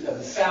Ocean to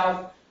the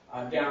south,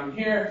 down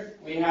here,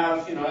 we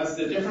have, as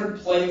the different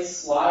plates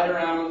slide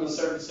around on the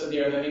surface of the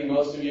Earth, I think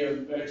most of you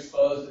have been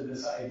exposed to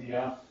this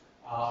idea.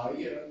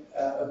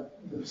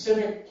 The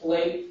Pacific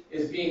plate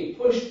is being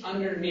pushed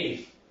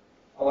underneath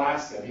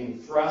Alaska, being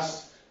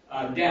thrust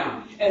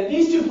down. And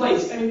these two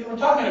plates, we're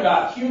talking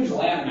about huge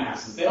land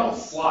masses. They don't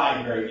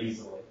slide very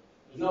easily.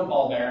 There's no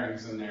ball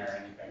bearings in there or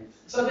anything.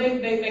 So they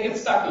get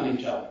stuck on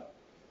each other.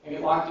 They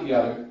get locked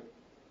together.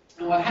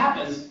 And what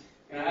happens,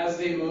 as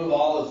they move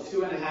all of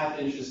 2.5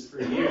 inches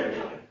per year,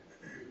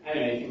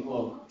 anyway, you think,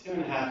 well,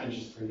 2.5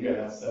 inches per year,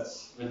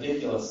 that's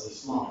ridiculously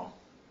small.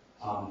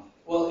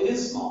 Well, it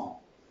is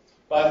small.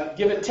 But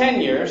give it 10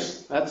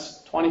 years,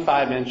 that's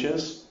 25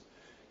 inches.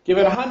 Give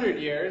it 100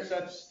 years,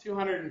 that's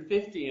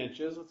 250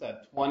 inches. What's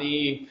that,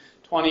 20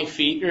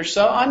 feet or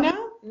so?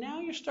 Now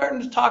you're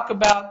starting to talk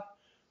about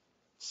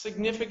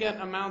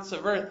significant amounts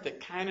of earth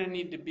that kind of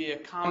need to be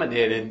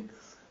accommodated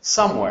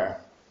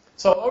somewhere.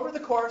 So over the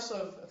course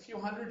of a few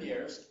hundred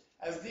years,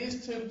 as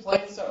these two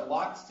plates are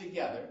locked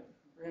together,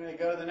 we're going to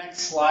go to the next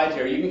slide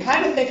here. You can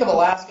kind of think of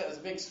Alaska as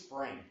a big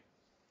spring.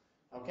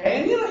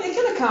 Okay, and you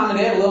can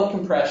accommodate a little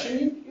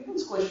compression. You can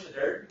squish the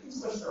dirt, you can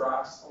squish the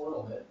rocks a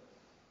little bit.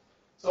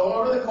 So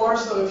over the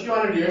course of a few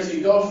hundred years,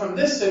 you go from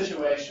this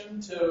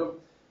situation to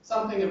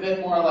something a bit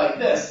more like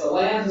this. The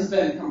land has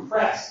been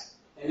compressed,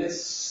 and it's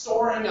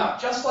storing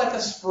up, just like a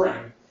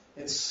spring.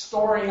 It's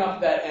storing up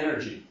that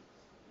energy.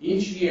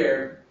 Each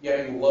year,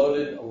 getting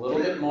loaded a little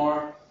bit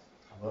more,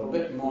 a little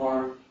bit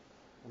more,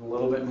 and a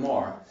little bit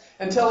more.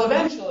 Until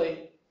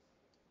eventually,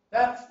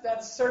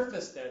 that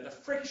surface there, the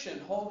friction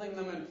holding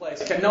them in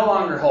place, can no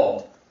longer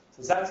hold.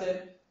 So that's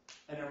it.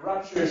 And it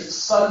ruptures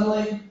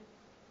suddenly,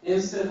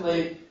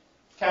 instantly,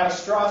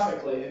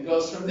 catastrophically, and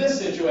goes from this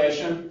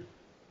situation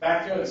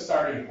back to its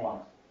starting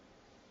point.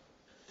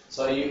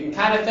 So you can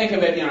kind of think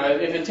of it,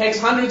 if it takes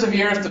hundreds of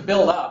years to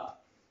build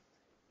up,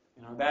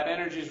 that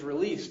energy is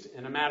released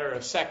in a matter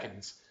of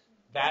seconds.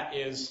 That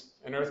is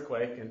an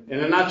earthquake. And in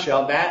a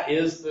nutshell, that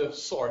is the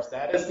source,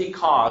 that is the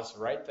cause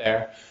right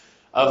there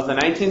of the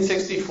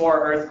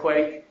 1964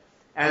 earthquake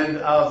and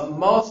of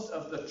most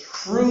of the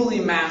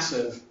truly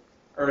massive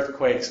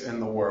earthquakes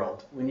in the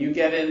world. When you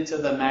get into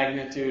the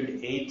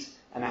magnitude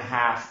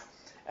 8.5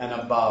 and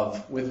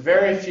above, with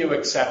very few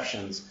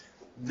exceptions,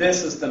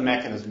 this is the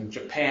mechanism.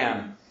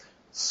 Japan,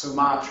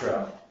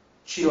 Sumatra,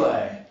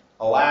 Chile,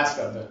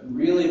 Alaska, the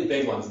really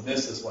big ones,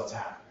 this is what's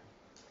happening.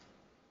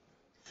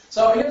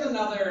 So here's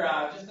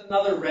just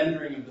another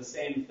rendering of the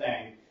same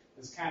thing,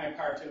 this kind of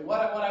cartoon. What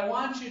I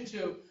want you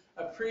to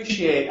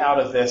appreciate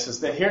out of this is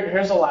that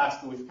here's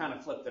Alaska. We've kind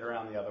of flipped it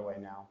around the other way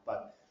now,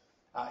 but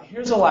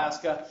here's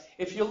Alaska.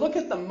 If you look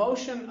at the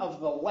motion of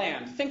the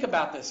land, think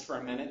about this for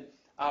a minute.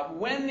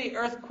 When the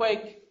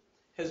earthquake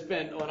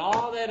when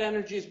all that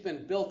energy has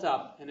been built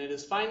up and it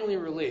is finally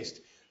released,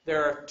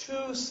 there are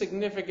two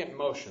significant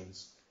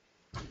motions.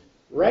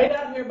 Right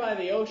out here by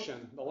the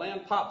ocean, the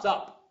land pops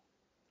up.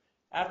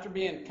 After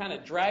being kind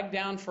of dragged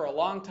down for a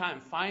long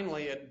time,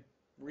 finally it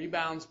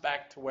rebounds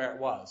back to where it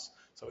was.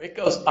 So it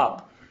goes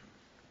up.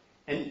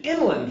 And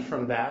inland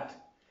from that,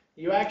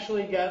 you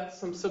actually get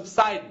some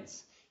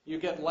subsidence. You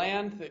get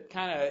land that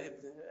kind of,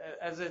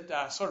 as it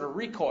sort of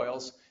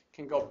recoils,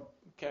 can go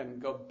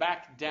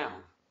back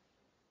down.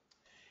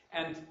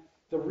 And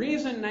the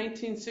reason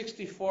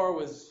 1964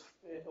 was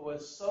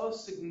so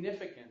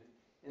significant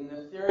in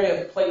the theory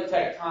of plate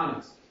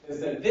tectonics is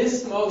that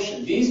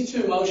these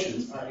two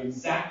motions are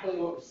exactly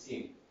what we're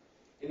seeing.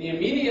 In the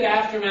immediate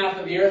aftermath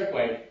of the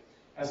earthquake,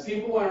 as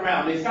people went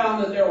around, they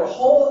found that there were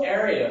whole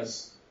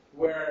areas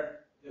where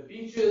the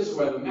beaches,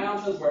 where the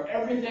mountains, where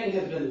everything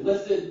had been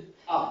lifted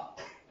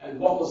up. And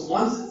what was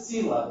once at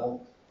sea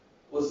level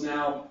was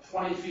now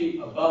 20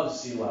 feet above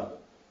sea level.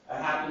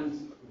 That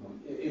happened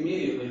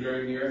immediately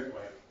during the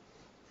earthquake.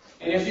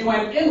 And if you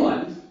went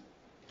inland,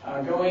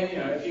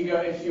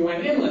 if you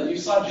went inland, you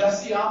saw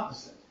just the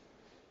opposite.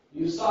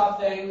 You saw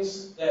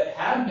things that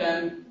had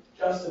been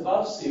just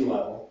above sea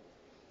level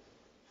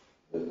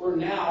that were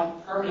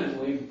now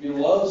permanently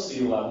below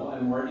sea level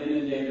and were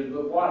inundated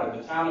with water.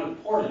 The town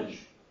of Portage,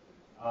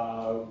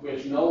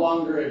 which no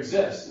longer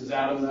exists, is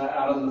out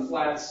on the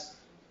flats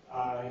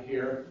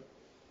here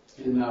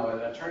in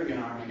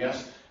Turnagain Arm, I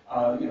guess.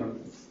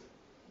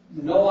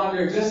 No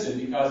longer existed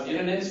because in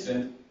an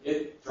instant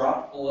it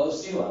dropped below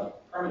sea level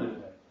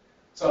permanently.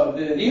 So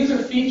these are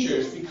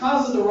features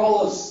because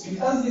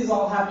these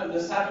all happened.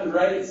 This happened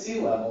right at sea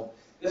level.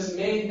 This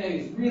made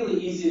things really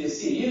easy to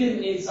see. You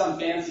didn't need some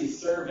fancy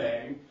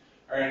surveying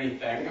or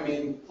anything. I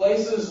mean,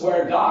 places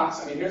where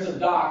docks. I mean, here's a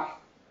dock.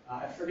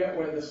 I forget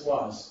where this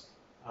was.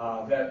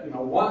 That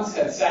once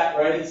had sat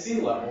right at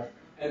sea level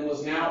and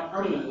was now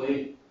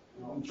permanently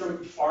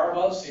far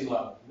above sea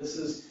level. This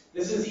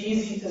is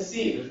easy to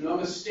see. There's no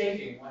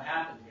mistaking what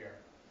happened here.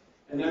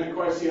 And then, of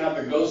course, you have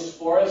the ghost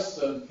forests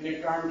of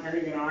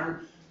Turnagain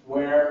Arm,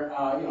 where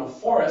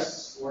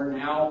forests were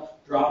now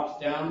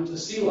dropped down to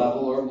sea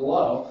level or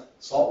below.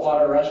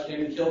 Saltwater rushed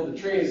in and killed the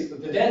trees,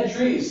 but the dead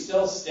trees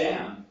still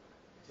stand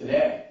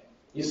today.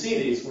 You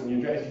see these if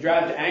you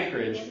drive to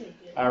Anchorage,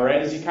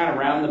 right as you kind of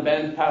round the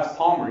bend past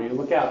Palmer, you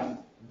look out.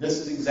 This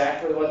is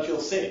exactly what you'll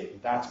see.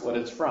 That's what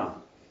it's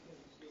from.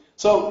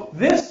 So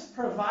this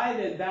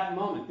provided that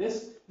moment.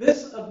 This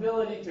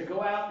ability to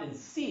go out and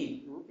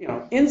see,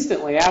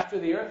 instantly after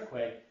the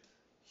earthquake,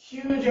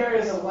 huge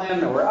areas of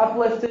land that were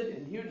uplifted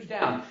and huge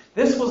down.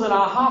 This was an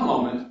aha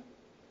moment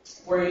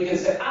where you can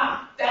say,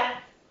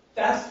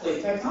 that's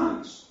plate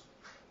tectonics.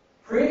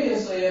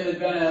 Previously, it had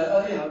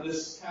been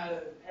this kind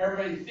of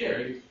harebrained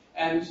theory,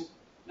 and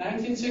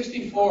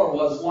 1964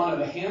 was one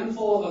of a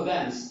handful of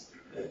events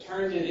that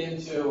turned it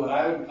into what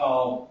I would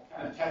call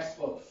kind of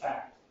textbook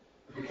fact.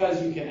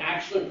 Because you can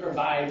actually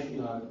provide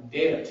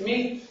data. To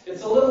me,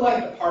 it's a little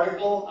like the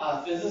particle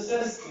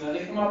physicists.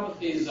 They come up with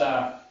these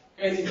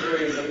crazy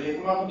theories that they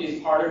come up with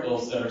these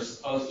particles that are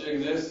supposed to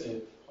exist.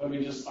 What did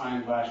we just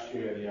find last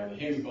year? The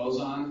Higgs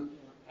boson,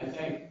 I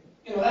think.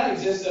 That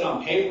existed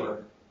on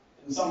paper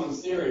in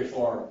someone's theory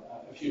for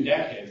a few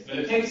decades, but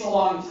it takes a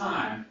long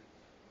time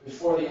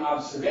before the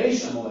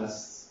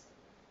observationalists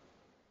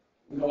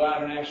go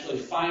out and actually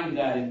find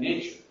that in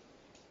nature.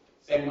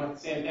 Same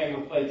thing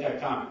with plate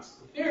tectonics.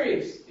 The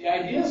theories, the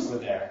ideas were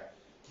there,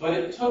 but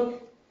it took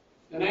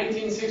the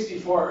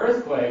 1964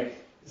 earthquake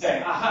to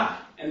say,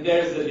 aha, and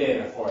there's the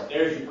data for it.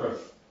 There's your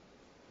proof.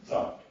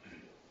 So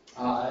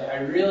I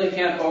really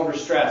can't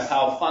overstress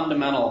how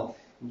fundamental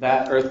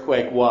that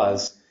earthquake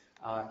was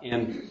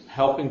in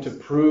helping to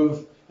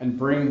prove and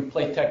bring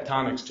plate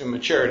tectonics to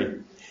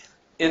maturity.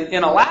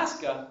 In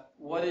Alaska,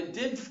 what it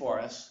did for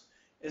us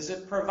is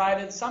it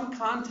provided some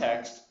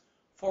context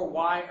for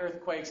why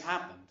earthquakes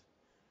happened.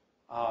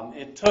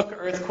 It took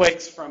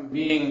earthquakes from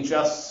being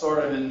just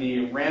sort of in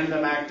the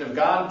random act of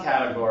God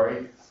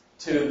category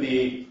to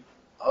the,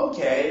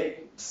 okay,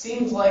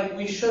 seems like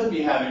we should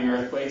be having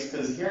earthquakes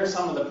because here are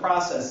some of the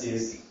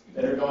processes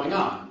that are going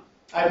on.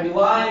 I'd be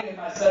lying if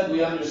I said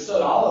we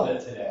understood all of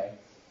it today,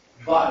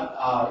 but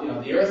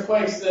the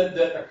earthquakes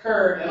that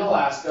occur in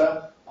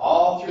Alaska,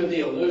 all through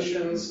the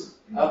Aleutians,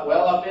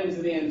 well up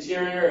into the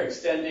interior,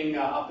 extending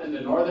up into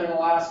northern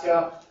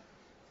Alaska,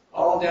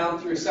 all down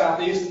through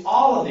southeast,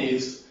 all of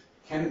these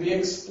can be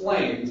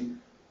explained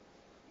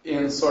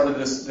in sort of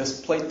this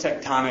plate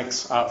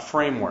tectonics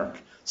framework.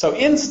 So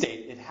in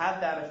state, it had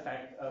that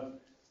effect of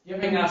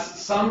giving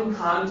us some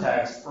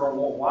context for,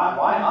 well,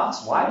 why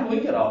us? Why do we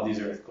get all these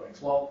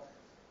earthquakes? Well,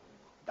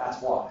 that's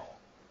why.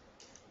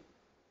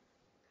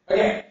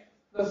 Okay,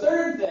 the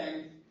third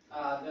thing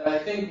that I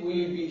think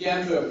we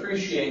began to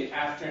appreciate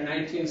after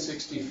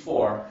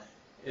 1964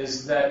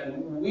 is that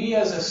we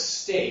as a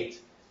state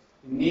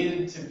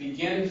needed to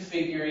begin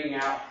figuring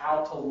out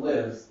how to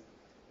live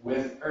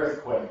with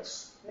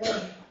earthquakes.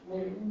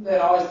 They'd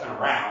always been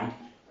around.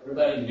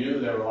 Everybody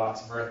knew there were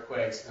lots of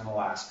earthquakes in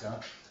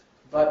Alaska.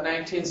 But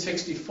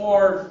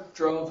 1964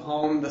 drove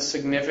home the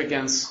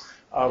significance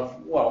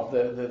of, well,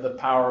 the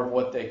power of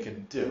what they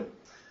could do.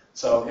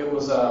 So it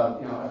was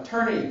a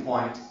turning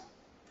point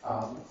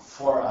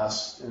for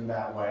us in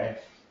that way.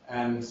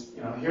 And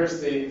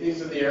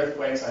these are the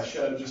earthquakes I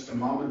showed just a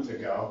moment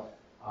ago.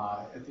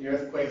 At the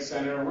Earthquake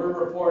Center, we're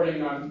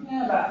reporting on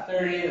about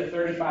 30 to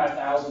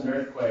 35,000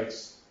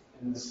 earthquakes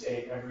in the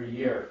state every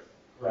year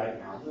right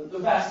now. The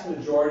vast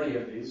majority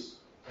of these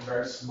are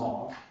very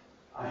small.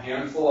 A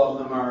handful of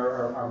them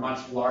are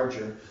much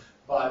larger.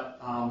 But,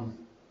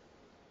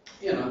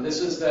 this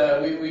is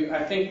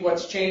I think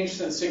what's changed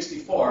since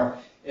 '64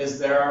 is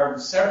there are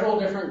several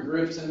different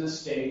groups in the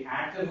state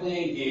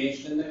actively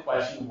engaged in the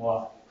question,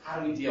 well, how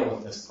do we deal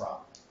with this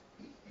problem?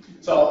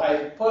 So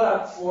I put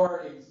up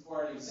for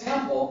an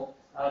example,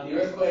 the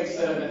earthquakes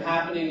that have been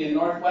happening in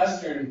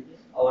northwestern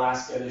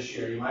Alaska this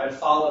year. You might have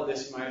followed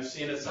this, you might have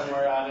seen it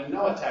somewhere out in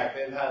NOAATAC.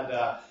 They've had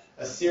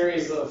a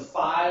series of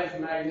 5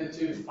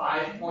 magnitude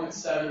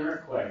 5.7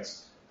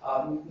 earthquakes.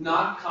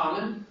 Not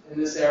common in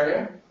this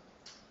area,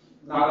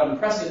 not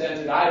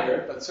unprecedented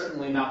either, but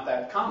certainly not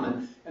that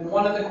common. And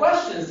one of the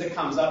questions that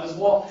comes up is,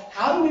 well,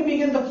 how do we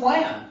begin to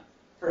plan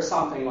for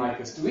something like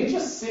this? Do we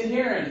just sit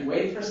here and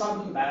wait for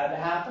something bad to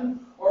happen?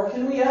 Or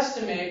can we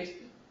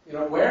estimate,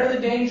 where are the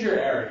danger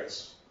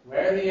areas?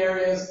 Where are the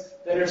areas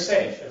that are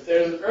safe? If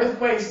there's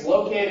earthquakes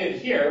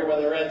located here where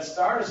the red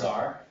stars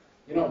are,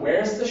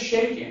 where's the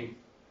shaking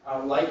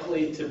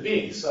likely to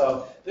be?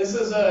 So this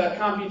is a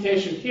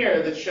computation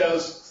here that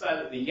shows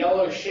the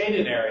yellow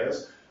shaded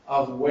areas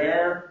of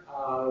where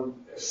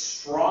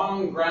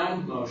strong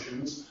ground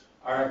motions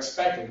are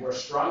expected, where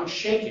strong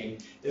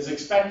shaking is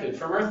expected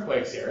from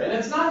earthquakes here. And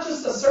it's not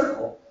just a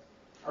circle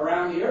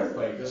around the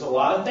earthquake. There's a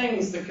lot of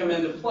things that come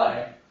into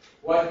play.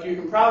 What you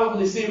can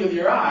probably see with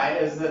your eye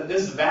is that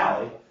this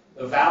valley,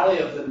 the valley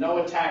of the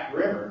NOAATAC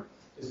River,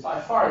 is by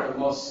far the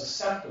most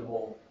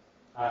susceptible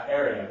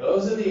area.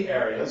 Those are the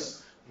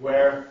areas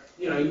where,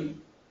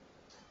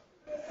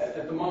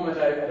 at the moment,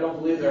 I don't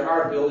believe there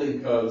are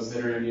building codes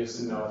that are in use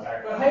in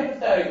NOAATAC, but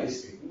hypothetically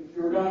speaking, if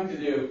you were going to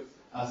do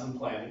some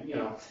planning,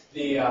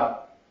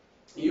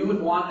 you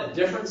would want a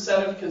different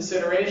set of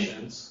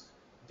considerations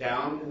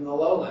down in the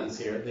lowlands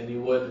here than you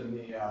would in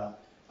the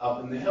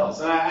up in the hills.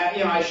 And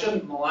I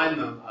shouldn't malign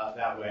them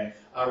that way.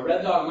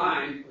 Red Dog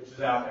Mine, which is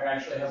out there,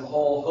 actually has a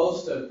whole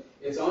host of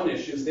its own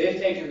issues. They've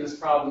taken this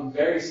problem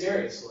very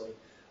seriously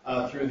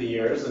through the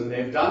years, and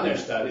they've done their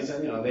studies,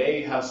 and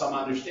they have some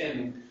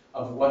understanding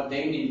of what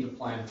they need to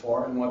plan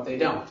for and what they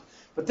don't.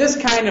 But this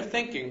kind of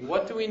thinking,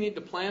 what do we need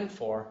to plan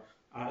for,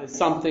 is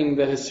something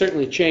that has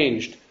certainly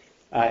changed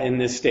in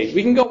this state.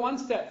 We can go one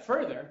step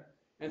further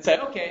and say,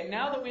 okay,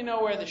 now that we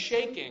know where the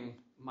shaking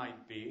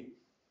might be,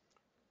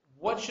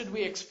 what should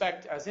we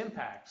expect as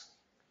impacts?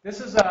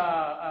 This is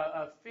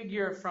a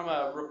figure from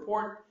a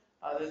report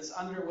that's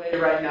underway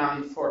right now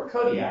in Fort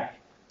Kodiak.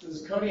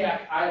 This is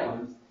Kodiak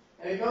Island,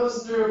 and it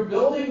goes through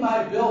building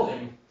by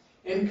building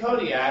in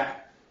Kodiak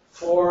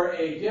for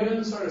a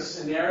given sort of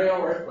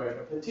scenario earthquake,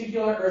 a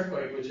particular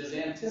earthquake which is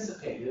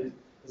anticipated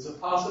There's a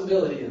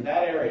possibility in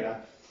that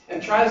area,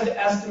 and tries to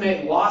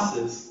estimate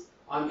losses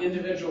on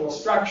individual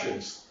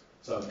structures.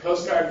 So the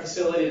Coast Guard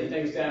facility and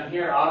things down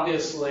here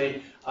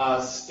obviously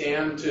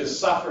stand to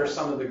suffer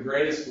some of the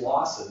greatest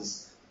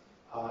losses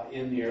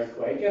in the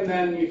earthquake. And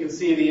then you can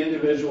see the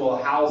individual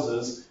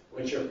houses,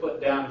 which are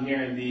put down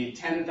here in the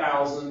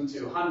 $10,000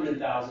 to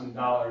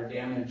 $100,000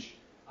 damage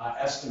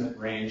estimate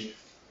range.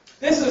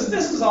 This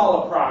is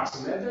all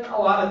approximate. A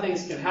lot of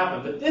things can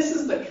happen, but this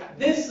is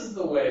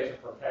the way to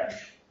prepare.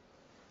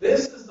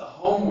 This is the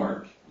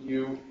homework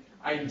you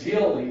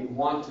ideally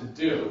want to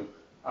do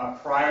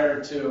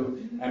prior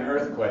to an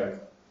earthquake.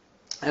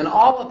 And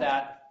all of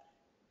that,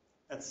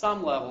 at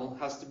some level,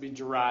 has to be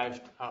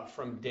derived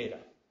from data.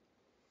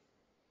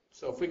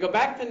 So if we go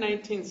back to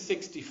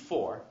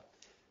 1964,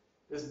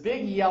 this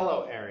big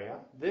yellow area,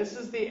 this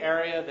is the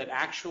area that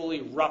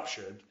actually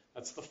ruptured.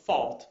 That's the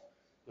fault,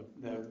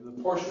 the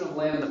portion of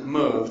land that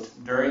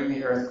moved during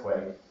the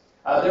earthquake.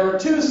 There were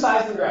two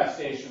seismograph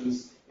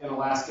stations in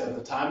Alaska at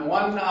the time,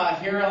 one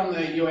here on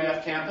the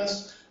UAF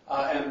campus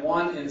and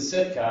one in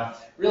Sitka.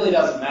 Really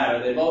doesn't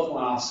matter. They both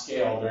went off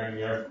scale during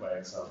the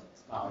earthquake, so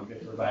it's not like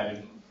they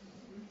provided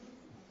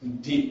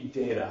deep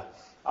data.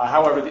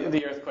 However,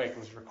 the earthquake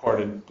was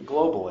recorded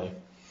globally.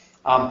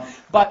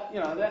 But,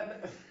 you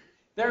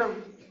know,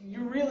 you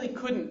really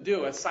couldn't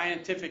do a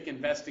scientific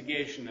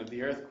investigation of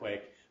the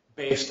earthquake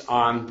based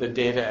on the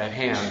data at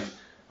hand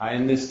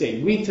in this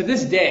state. To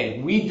this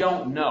day, we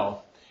don't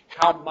know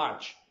how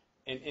much,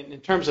 in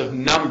terms of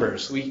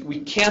numbers, we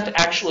can't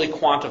actually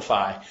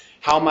quantify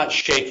how much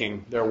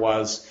shaking there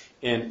was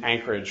in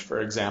Anchorage,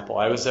 for example.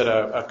 I was at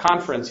a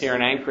conference here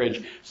in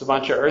Anchorage. There's a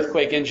bunch of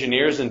earthquake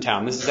engineers in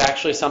town. This is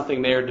actually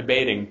something they are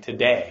debating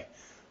today.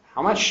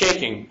 How much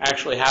shaking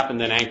actually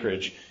happened in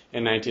Anchorage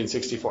in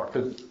 1964?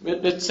 Because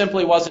it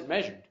simply wasn't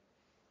measured.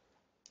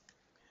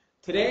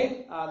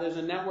 Today, there's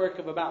a network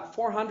of about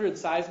 400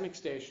 seismic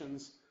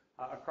stations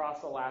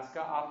across Alaska,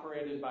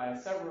 operated by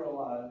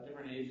several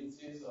different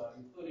agencies,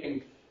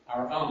 including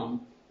our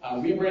own.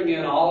 We bring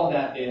in all of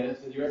that data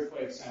to the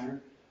Earthquake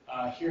Center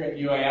here at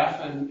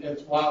UAF,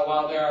 and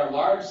while there are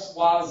large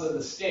swaths of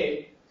the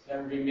state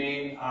that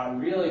remain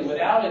really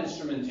without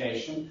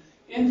instrumentation,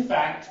 in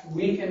fact,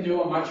 we can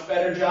do a much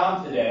better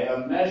job today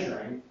of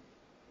measuring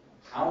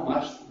how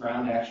much the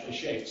ground actually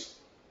shakes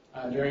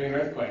during an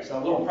earthquake. So a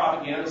little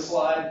propaganda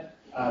slide.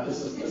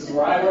 This is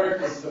where I work.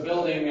 This is the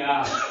building.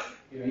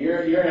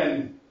 You're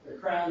in the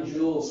crown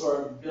jewel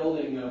sort of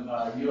building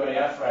of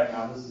UAF right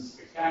now. This is a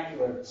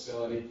spectacular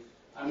facility.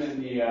 I'm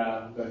in the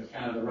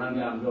kind of the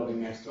rundown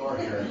building next door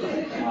here.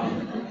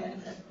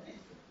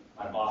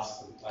 My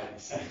boss would like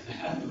to say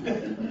that.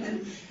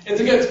 It's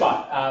a good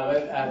spot,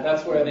 but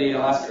that's where the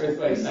Alaska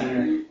Earthquake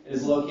Center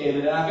is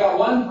located. And I've got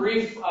one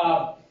brief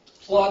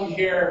plug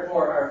here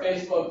for our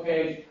Facebook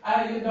page.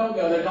 Don't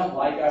go there, don't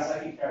like us. I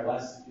can care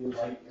less if you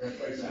like the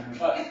Earthquake Center.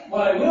 But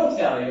what I will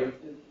tell you,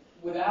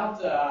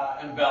 without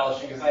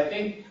embellishing, is I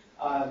think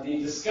the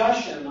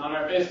discussion on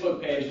our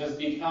Facebook page has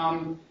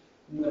become,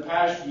 in the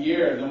past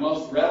year, the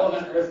most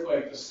relevant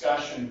earthquake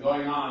discussion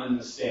going on in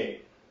the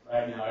state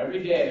right now.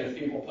 Every day there's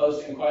people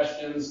posting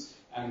questions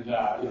and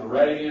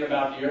writing in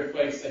about the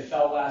earthquakes they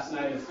felt last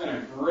night. It's been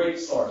a great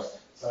source.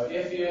 So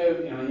if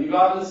you've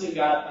obviously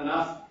got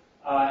enough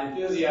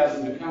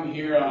enthusiasm to come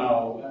here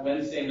on a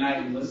Wednesday night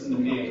and listen to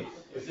me,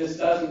 if this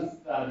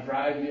doesn't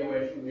drive you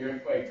away from the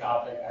earthquake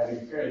topic, I'd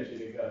encourage you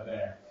to go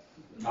there.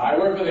 I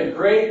work with a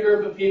great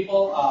group of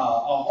people, a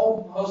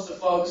whole host of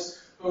folks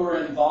who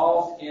are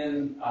involved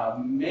in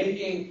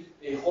making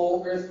the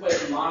whole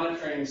earthquake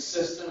monitoring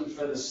system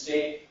for the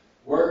state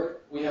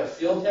work. We have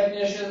field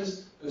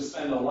technicians who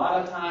spend a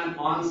lot of time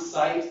on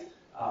site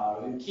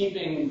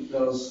keeping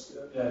those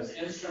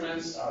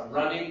instruments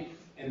running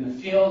in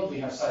the field. We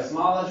have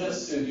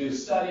seismologists who do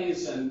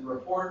studies and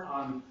report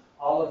on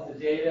all of the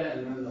data,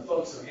 and then the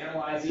folks who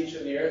analyze each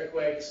of the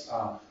earthquakes,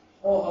 a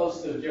whole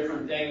host of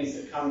different things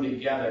that come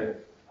together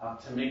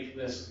to make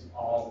this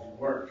all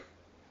work.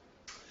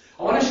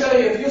 I want to show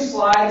you a few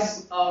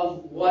slides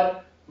of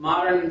what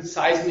modern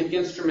seismic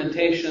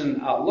instrumentation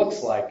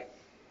looks like.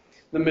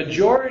 The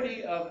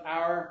majority of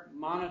our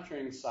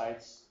monitoring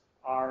sites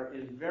are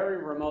in very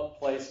remote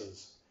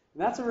places.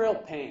 And that's a real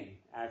pain,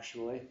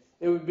 actually.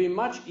 It would be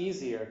much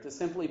easier to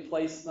simply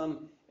place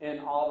them in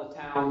all the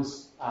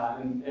towns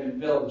and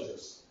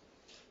villages.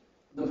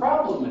 The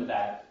problem with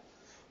that,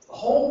 the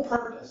whole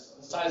purpose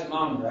of a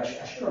seismometer,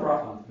 I should have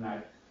brought one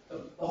tonight.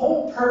 The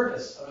whole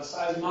purpose of a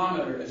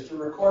seismometer is to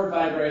record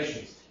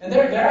vibrations. And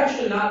they're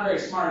actually not very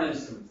smart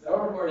instruments. They'll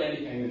record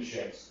anything that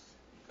shakes.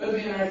 Could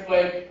be an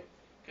earthquake,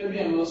 could be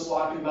a moose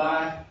walking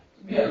by,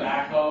 could be a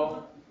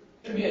backhoe,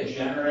 could be a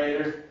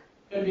generator,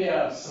 could be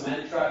a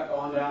cement truck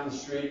going down the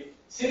street.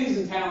 Cities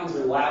and towns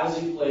are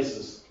lousy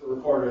places to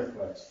record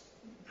earthquakes.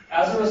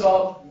 As a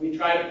result, we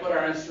try to put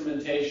our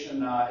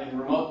instrumentation in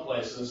remote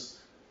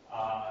places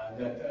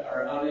that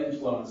are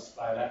uninfluenced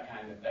by that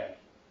kind of thing.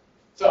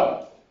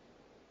 So,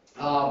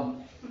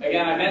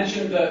 again, I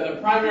mentioned the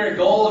primary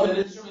goal of an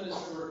instrument is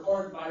to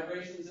record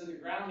vibrations in the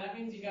ground. That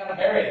means you got to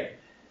bury it.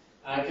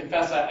 I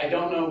confess I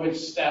don't know which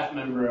staff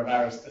member of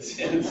ours this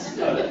is.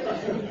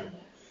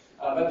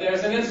 But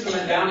there's an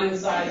instrument down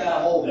inside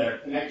that hole there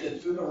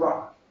connected to the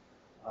rock.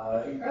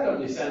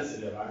 Incredibly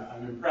sensitive.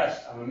 I'm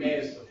impressed. I'm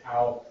amazed with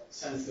how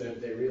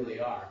sensitive they really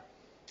are.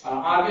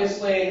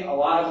 Obviously, a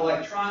lot of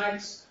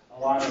electronics, a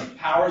lot of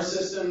power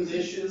systems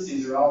issues.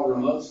 These are all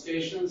remote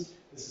stations.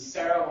 This is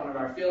Sarah, one of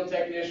our field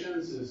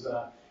technicians, who's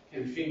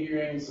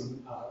configuring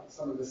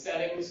some of the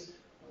settings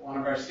at one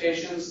of our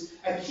stations.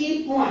 A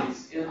key point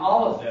in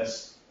all of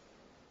this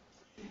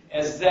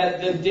is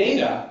that the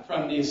data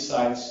from these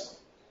sites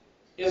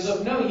is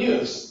of no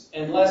use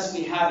unless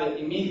we have it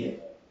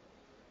immediately.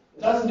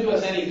 It doesn't do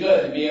us any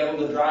good to be able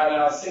to drive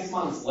out 6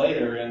 months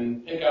later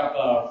and pick up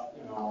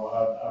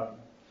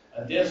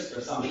a disk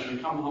or something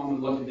and come home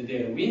and look at the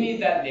data. We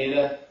need that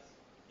data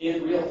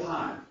in real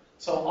time.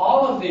 So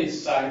all of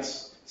these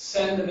sites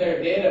send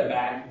their data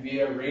back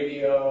via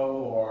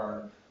radio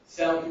or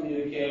cell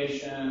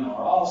communication or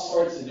all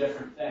sorts of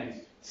different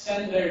things.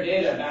 Send their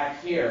data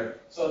back here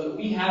so that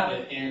we have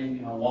it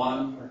in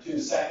 1 or 2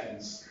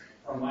 seconds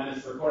from when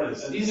it's recorded.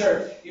 So these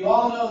are, you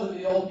all know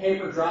the old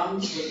paper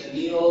drums with the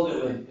needle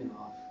that would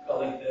go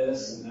like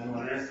this, and then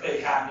when an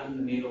earthquake happened,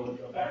 the needle would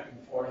go back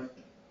and forth.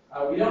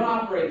 We don't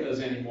operate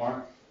those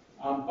anymore,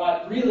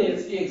 but really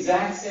it's the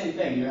exact same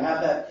thing. You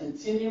have that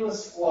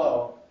continuous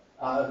flow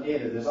of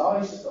data. There's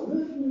always just a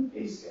little new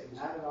piece getting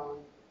added on,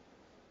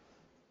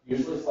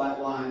 usually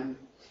flat line,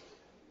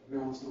 every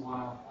once in a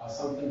while,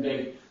 something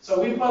big.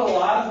 So we put a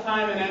lot of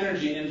time and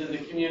energy into the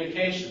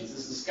communications.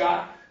 This is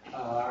Scott,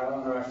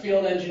 one of our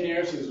field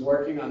engineers who's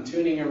working on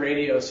tuning a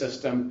radio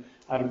system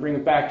to bring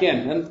it back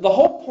in. And the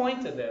whole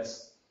point of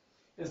this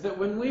is that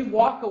when we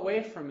walk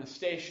away from a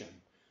station,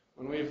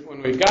 when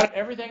we've got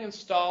everything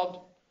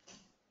installed,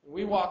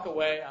 we walk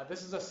away.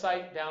 This is a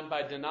site down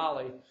by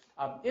Denali.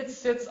 It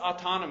sits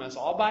autonomous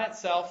all by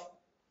itself.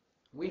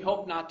 We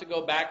hope not to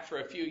go back for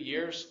a few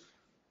years.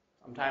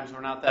 Sometimes we're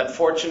not that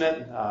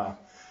fortunate.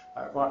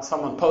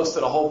 Someone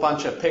posted a whole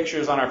bunch of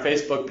pictures on our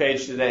Facebook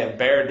page today of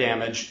bear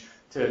damage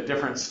to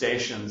different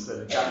stations that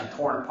have gotten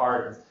torn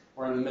apart.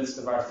 We're in the midst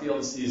of our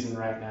field season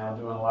right now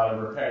doing a lot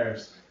of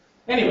repairs.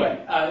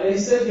 Anyway, they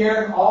sit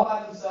here all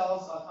by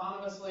themselves,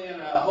 autonomously in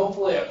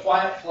hopefully a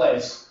quiet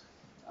place.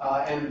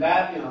 And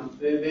that,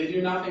 they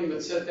do nothing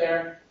but sit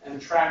there and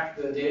track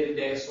the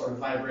day-to-day sort of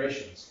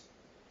vibrations.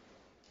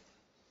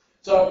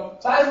 So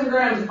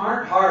seismograms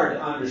aren't hard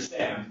to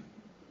understand.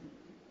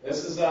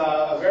 This is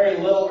a very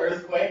little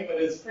earthquake, but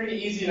it's pretty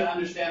easy to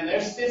understand.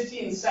 There's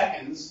 15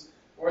 seconds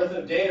worth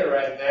of data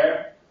right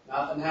there.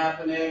 Nothing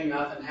happening,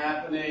 nothing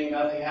happening,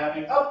 nothing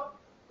happening. Oh,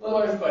 little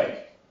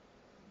earthquake.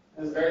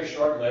 It's very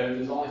short-lived.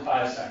 There's only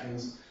 5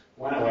 seconds.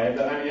 Went away.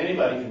 But,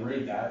 anybody can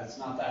read that. It's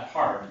not that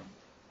hard.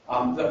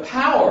 The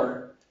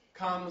power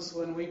comes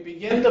when we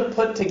begin to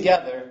put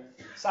together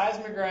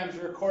seismograms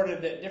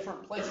recorded at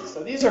different places.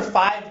 So these are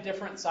 5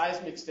 different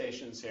seismic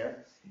stations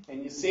here.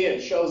 And you see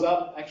it shows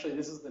up. Actually,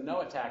 this is the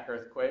Noatak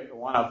earthquake, or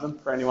one of them,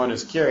 for anyone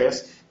who's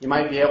curious. You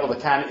might be able to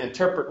kind of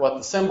interpret what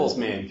the symbols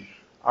mean.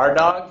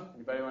 R-dog?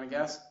 Anybody want to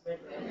guess?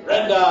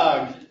 Red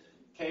dog.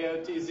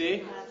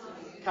 K-O-T-Z?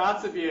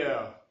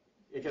 Kotzebue.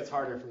 It gets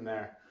harder from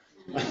there.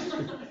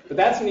 But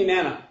that's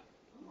Ninana.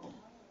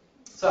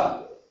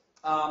 So,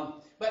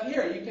 but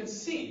here you can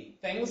see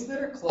things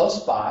that are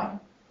close by.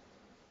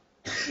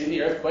 See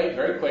the earthquake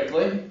very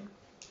quickly.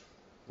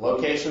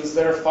 Locations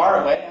that are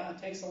far away,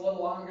 it takes a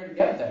little longer to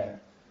get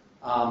there.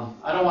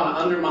 I don't want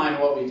to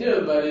undermine what we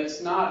do, but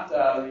it's not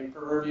the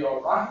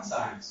proverbial rocket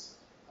science.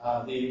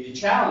 The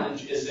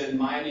challenge is in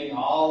mining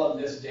all of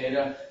this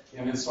data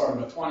in sort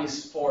of a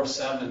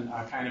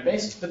 24/7 kind of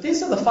basis. But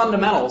these are the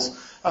fundamentals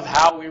of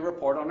how we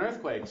report on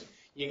earthquakes.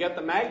 You get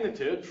the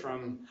magnitude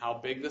from how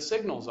big the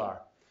signals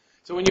are.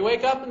 So when you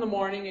wake up in the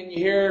morning and you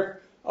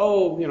hear,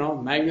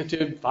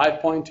 magnitude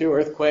 5.2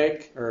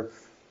 earthquake, or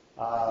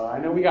I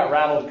know we got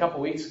rattled a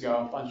couple weeks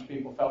ago. A bunch of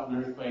people felt an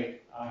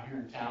earthquake here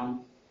in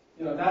town.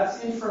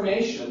 That's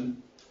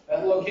information,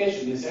 that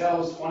location. They say, it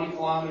was 20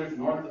 kilometers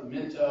north of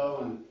Minto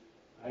and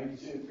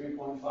magnitude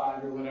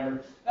 3.5 or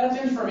whatever. That's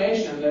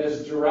information that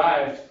is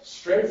derived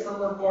straight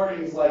from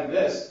recordings like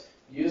this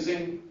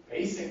using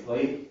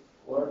basically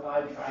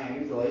glorified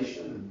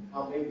triangulation and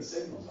how big the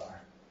signals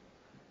are.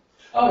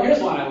 Oh,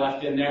 here's one I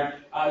left in there.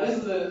 This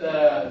is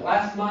the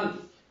last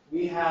month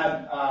we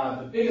had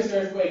the biggest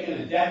earthquake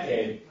in a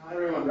decade. Not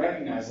everyone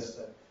recognizes this,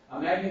 but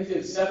a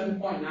magnitude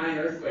 7.9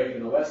 earthquake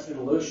in the Western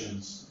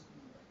Aleutians.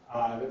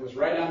 That was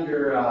right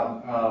under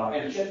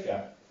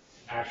Antietam,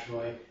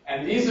 actually.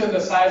 And these are the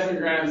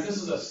seismograms.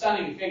 This is a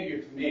stunning figure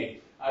to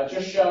me,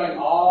 just showing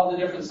all the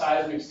different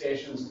seismic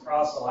stations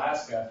across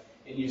Alaska.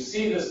 And you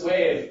see this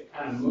wave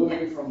kind of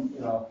moving from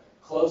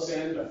close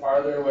in to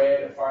farther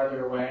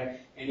away.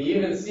 And you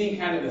even see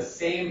kind of the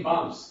same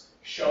bumps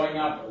showing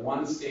up at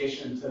one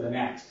station to the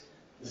next.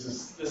 This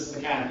is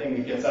the kind of thing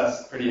that gets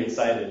us pretty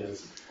excited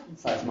as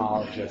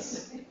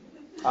seismologists.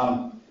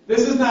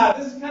 This is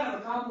kind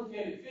of a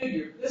complicated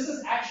figure. This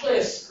is actually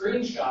a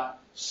screenshot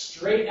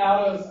straight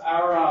out of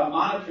our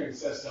monitoring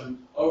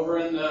system over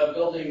in the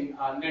building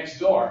next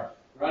door.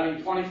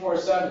 running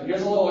 24/7.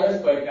 Here's a little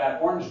earthquake,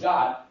 that orange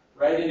dot,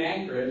 right in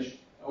Anchorage,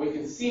 and we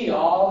can see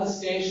all the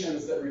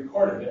stations that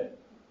recorded it,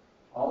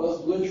 all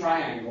those blue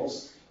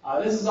triangles.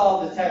 This is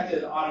all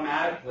detected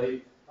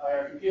automatically by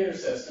our computer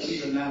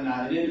systems, and then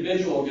an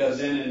individual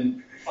goes in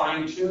and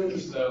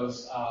fine-tunes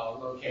those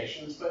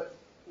locations. But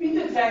we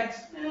detect,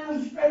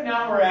 right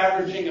now we're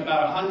averaging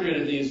about 100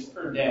 of these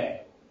per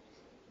day.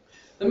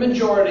 The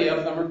majority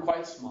of them are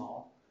quite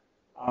small,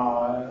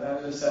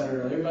 as I said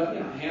earlier, but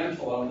a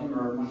handful of them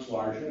are much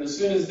larger. And as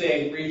soon as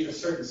they reach a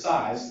certain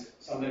size,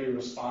 somebody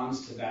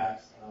responds to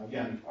that,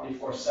 again,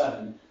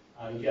 24/7,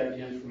 you get the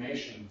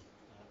information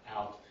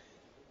out.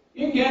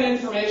 You can get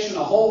information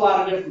a whole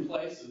lot of different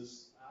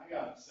places. I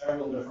got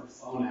several different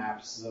phone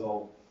apps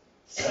that'll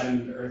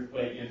send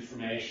earthquake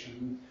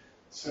information.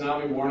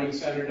 Tsunami Warning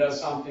Center does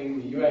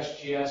something, the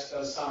USGS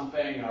does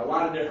something, a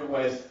lot of different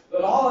ways.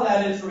 But all of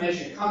that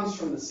information comes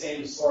from the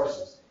same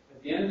sources.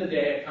 At the end of the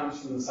day, it comes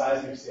from the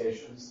seismic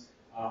stations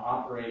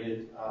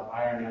operated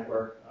by our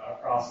network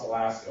across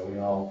Alaska.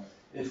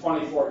 In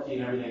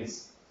 2014,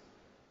 everything's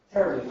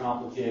terribly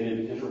complicated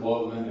and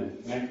interwoven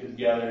and connected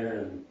together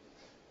and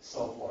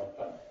so forth.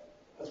 But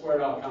that's where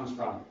it all comes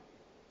from.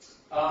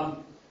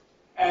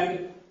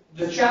 And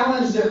the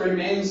challenge that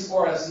remains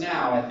for us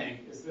now, I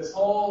think, is this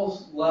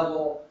whole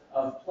level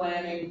of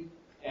planning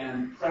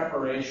and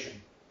preparation.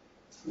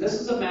 This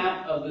is a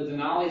map of the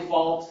Denali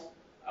Fault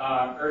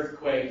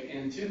earthquake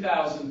in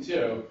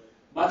 2002,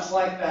 much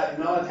like that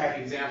Noatak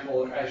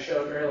example I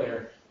showed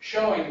earlier,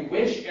 showing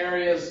which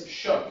areas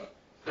shook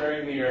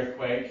during the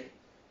earthquake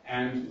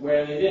and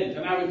where they didn't.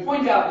 And I would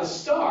point out the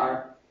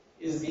star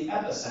is the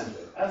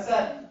epicenter. That's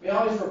that. We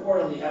always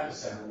report on the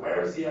epicenter.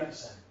 Where is the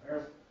epicenter?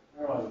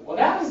 Where was it? Well,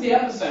 that was the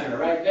epicenter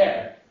right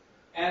there.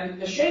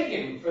 And the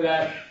shaking for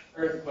that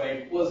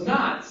earthquake was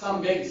not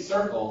some big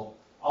circle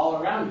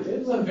all around it. It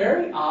was a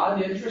very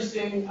odd,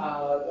 interesting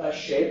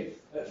shape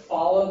that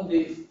followed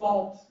the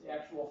fault, the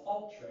actual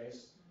fault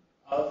trace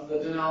of the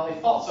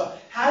Denali Fault. So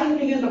how do you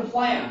begin to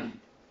plan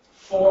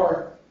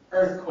for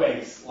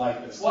earthquakes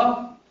like this?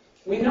 Well,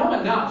 we know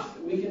enough.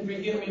 We've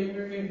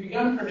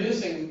begun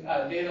producing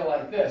data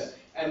like this.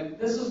 And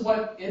this is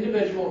what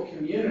individual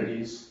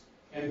communities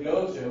can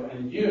go to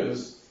and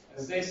use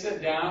as they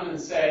sit down and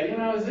say,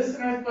 is this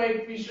an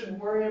earthquake we should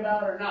worry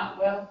about or not?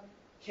 Well,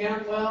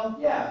 Cantwell,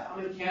 yeah. If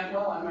I'm in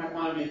Cantwell, I might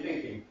want to be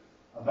thinking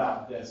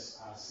about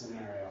this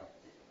scenario.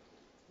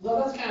 So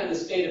that's kind of the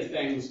state of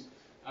things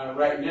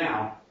right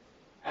now.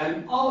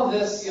 And all of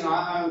this,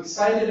 I'm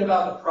excited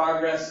about the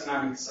progress and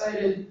I'm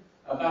excited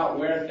about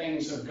where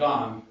things have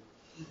gone.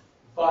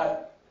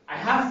 But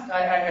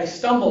I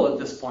stumble at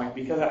this point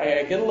because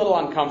I get a little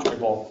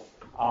uncomfortable.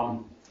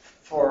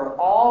 For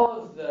all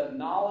of the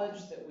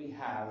knowledge that we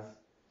have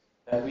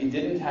that we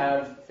didn't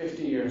have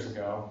 50 years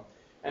ago,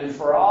 and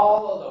for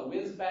all of the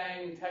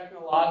whiz-bang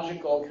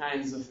technological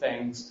kinds of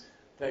things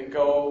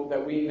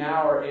that we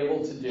now are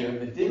able to do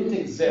that didn't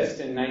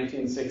exist in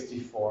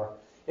 1964,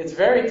 it's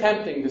very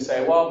tempting to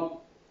say,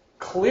 well,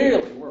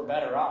 clearly we're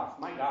better off.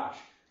 My gosh,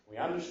 we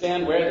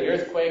understand where the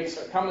earthquakes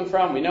are coming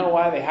from. We know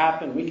why they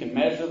happen. We can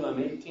measure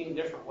them 18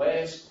 different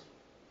ways.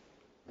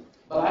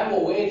 But I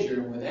will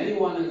wager with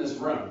anyone in this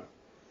room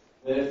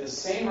that if the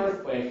same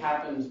earthquake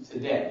happened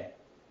today,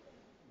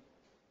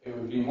 it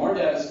would be more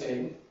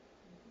devastating,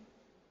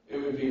 it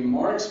would be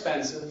more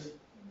expensive,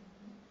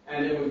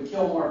 and it would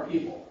kill more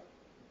people.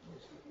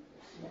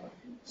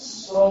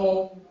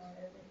 So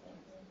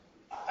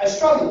I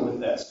struggle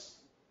with this.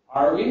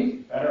 Are we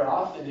better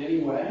off in any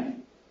way?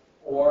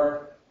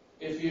 Or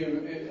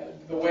the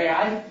way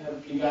I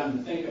have begun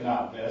to think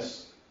about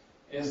this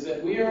is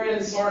that we are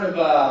in sort of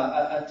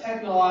a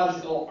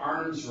technological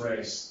arms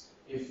race,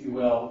 if you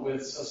will,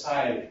 with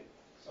society.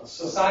 So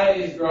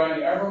society is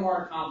growing ever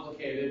more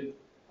complicated,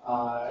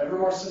 ever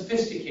more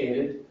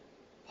sophisticated.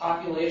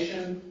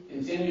 Population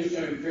continues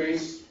to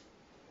increase,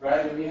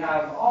 right? We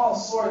have all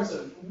sorts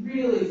of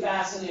really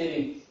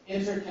fascinating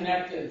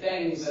interconnected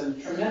things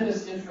and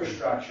tremendous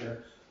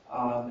infrastructure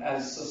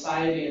as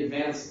society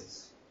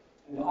advances.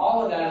 And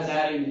all of that is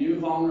adding new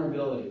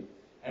vulnerability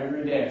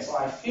every day. So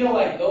I feel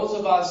like those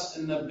of us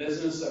in the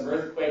business of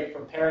earthquake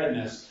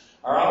preparedness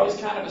are always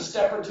kind of a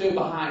step or two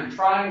behind,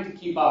 trying to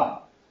keep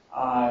up,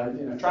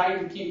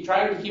 trying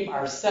to keep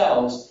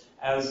ourselves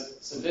as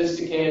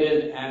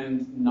sophisticated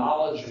and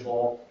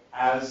knowledgeable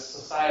as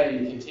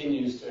society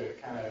continues to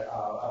kind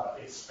of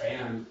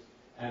expand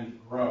and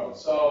grow.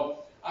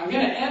 So I'm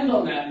going to end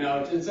on that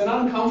note. It's an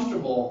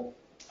uncomfortable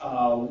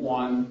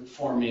one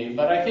for me,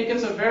 but I think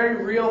it's a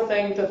very real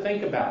thing to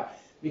think about,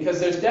 because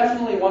there's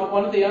definitely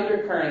one of the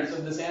undercurrents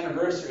of this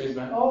anniversary has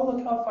been, oh,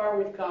 look how far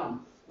we've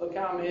come. Look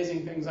how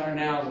amazing things are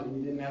now that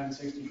we didn't have in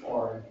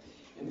 '64.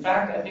 And in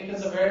fact, I think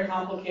it's a very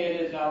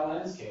complicated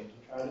landscape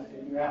to try to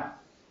figure out.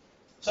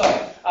 So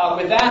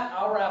with that,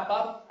 I'll wrap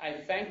up. I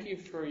thank you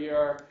for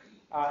your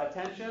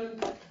attention.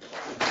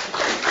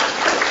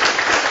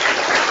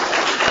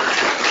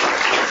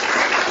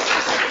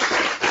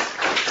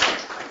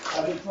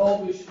 I've been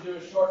told we should do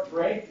a short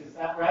break. Is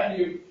that right?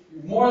 You're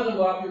more than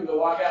welcome to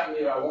walk out and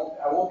leave. I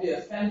won't be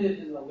offended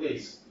in the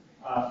least.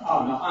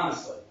 Oh no,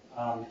 honestly.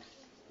 And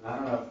I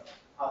don't know if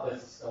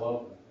outlets are still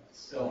open. It's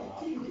still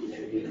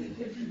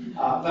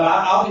not. But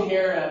I'll be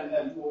here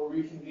and we'll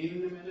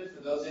reconvene in a minute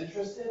for those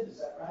interested. Is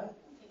that right?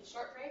 We'll take a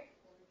short break.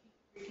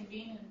 We'll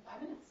reconvene in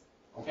 5 minutes.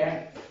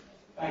 Okay.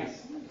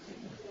 Thanks.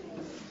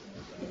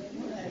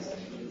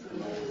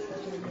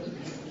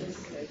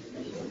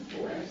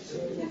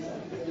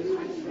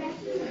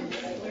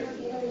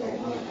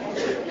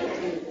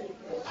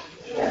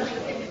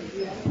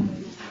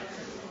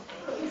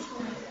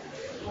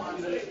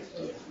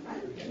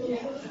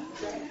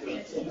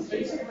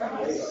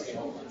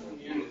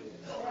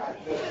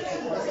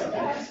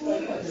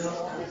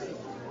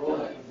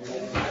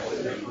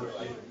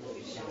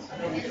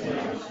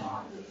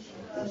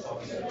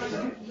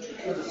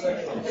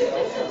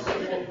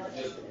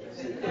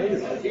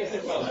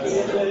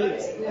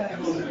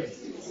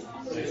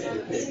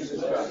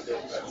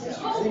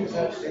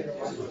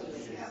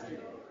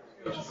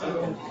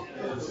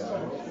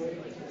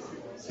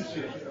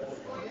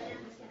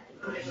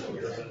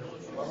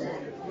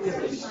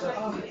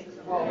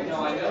 Well, no,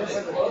 I know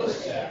they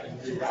closed that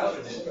and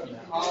rerouted it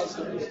because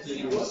it was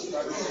dealing with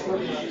structural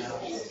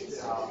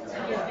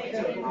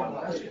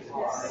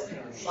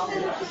I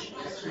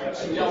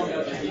don't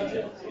know the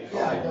details.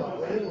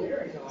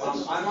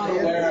 I'm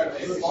unaware of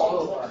a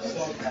fault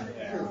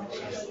there.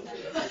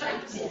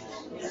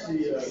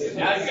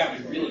 Now you got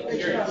me really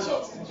curious. So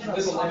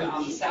this is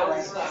on the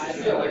south side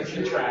of the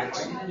election track.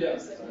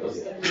 Yes.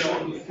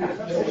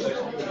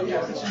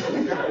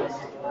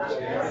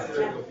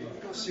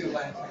 See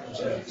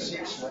lanterns,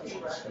 6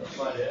 lectures.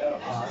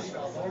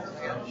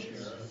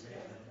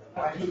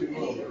 I do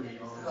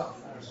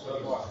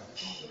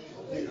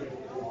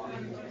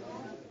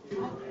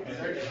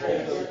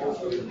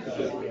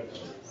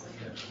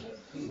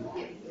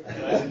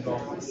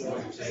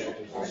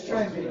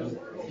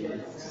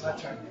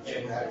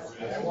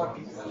I want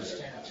people to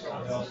understand it's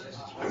going on.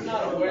 I'm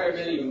not aware of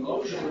any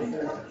motion.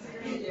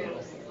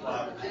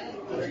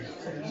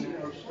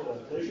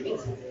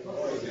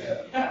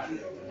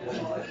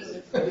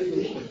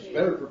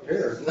 Better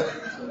prepared.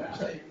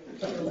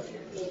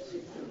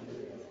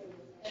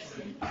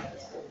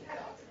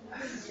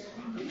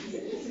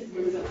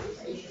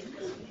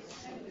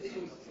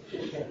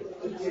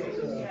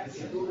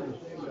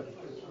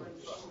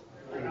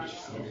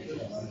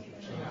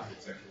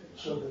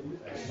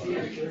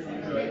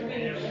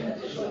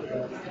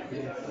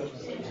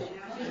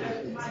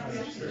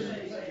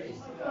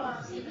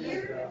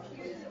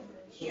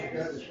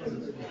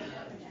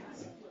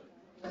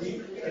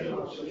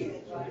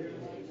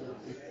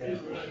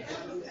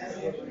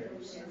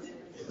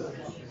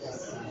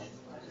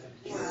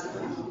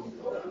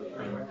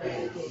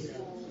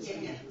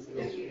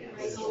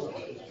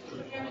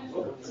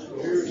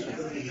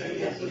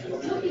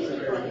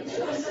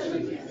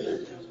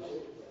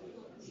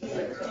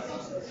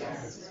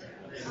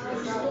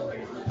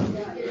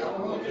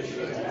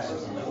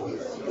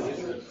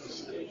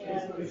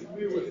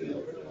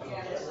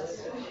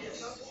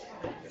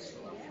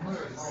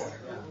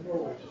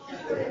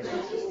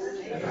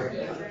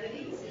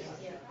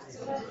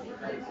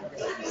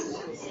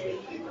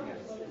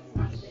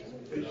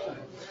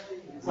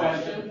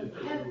 Question?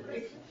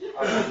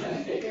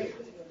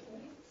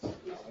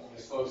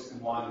 These folks can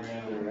wander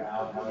in or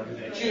out however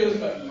they choose,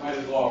 but you might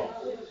as well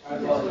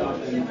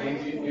jump in.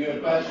 You have a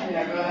question?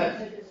 Yeah, go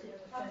ahead.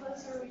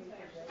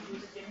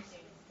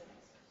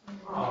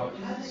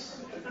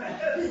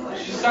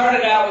 She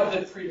started out with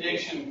the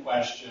prediction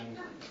question.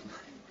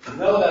 I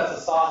know that's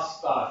a soft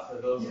spot for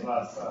those of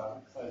us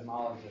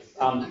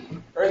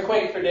seismologists.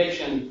 Earthquake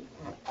prediction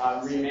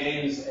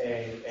remains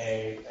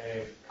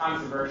a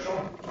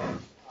controversial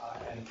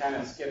and kind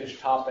of skittish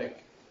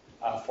topic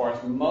for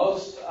us.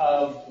 Most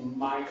of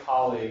my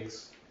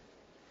colleagues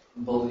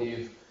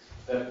believe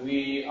that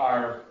we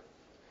are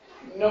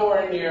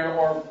nowhere near,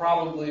 or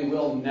probably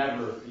will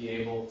never be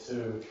able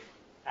to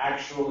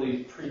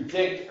actually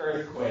predict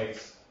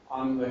earthquakes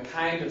on the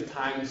kind of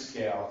time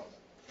scale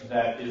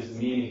that is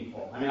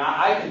meaningful. I mean,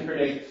 I can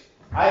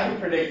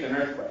predict an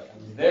earthquake. I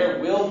mean, there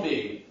will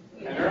be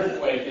an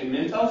earthquake in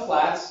Minto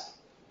Flats,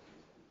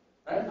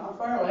 right? Not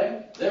far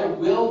away. There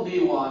will be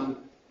one,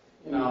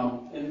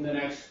 in the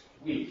next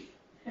week.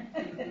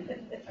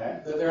 Okay?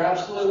 There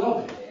absolutely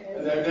will be.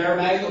 There are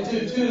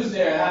magnitude 2s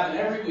there happen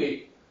every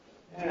week.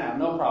 Yeah,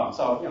 no problem.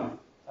 So,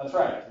 that's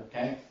right.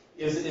 Okay?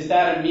 Is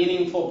that a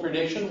meaningful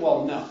prediction?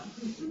 Well, no.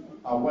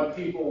 What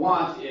people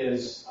want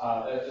is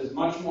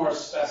much more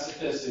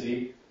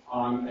specificity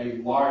on a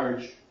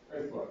large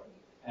earthquake,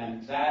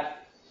 and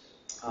that,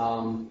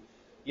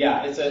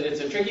 it's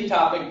a tricky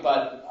topic,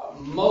 but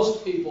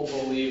most people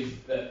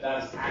believe that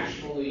that's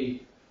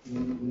actually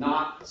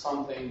not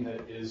something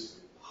that is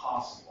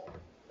possible.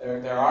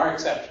 There are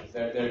exceptions.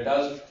 There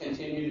does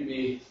continue to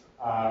be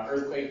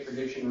earthquake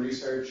prediction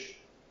research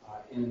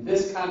in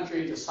this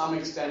country to some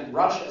extent.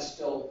 Russia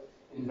still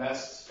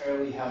invests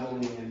fairly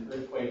heavily in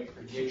earthquake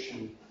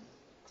prediction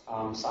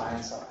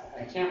science.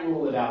 I can't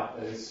rule it out,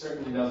 but it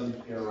certainly doesn't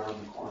appear around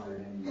the corner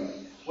anyway.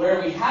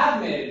 Where we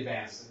have made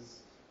advances,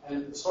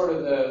 and sort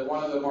of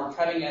one of the more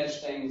cutting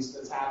edge things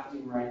that's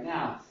happening right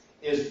now,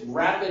 is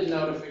rapid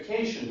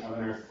notification of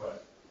an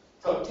earthquake.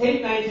 So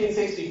take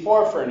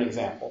 1964 for an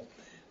example.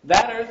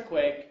 That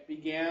earthquake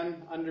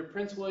began under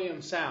Prince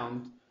William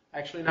Sound,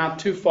 actually not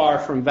too far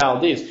from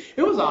Valdez.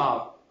 It was,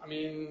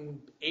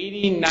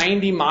 80,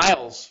 90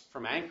 miles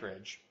from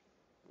Anchorage.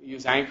 We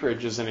use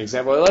Anchorage as an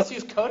example. Let's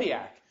use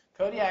Kodiak.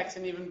 Kodiak's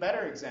an even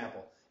better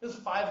example. It was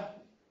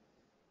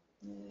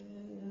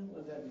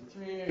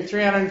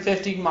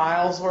 350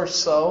 miles or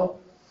so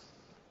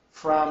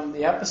from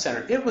the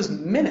epicenter. It was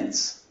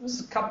minutes. It was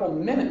a couple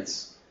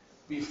minutes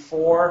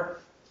before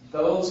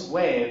those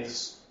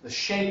waves, the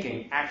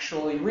shaking,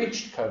 actually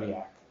reached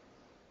Kodiak.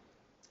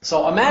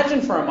 So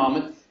imagine for a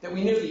moment that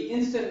we knew the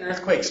instant an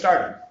earthquake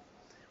started.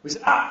 We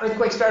said,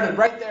 earthquake started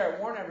right there,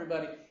 warn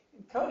everybody.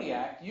 In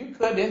Kodiak, you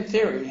could, in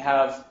theory,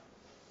 have,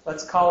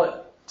 let's call it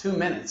 2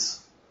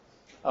 minutes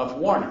of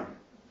warning.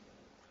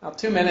 Now,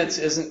 2 minutes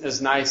isn't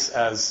as nice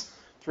as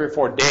 3 or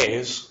 4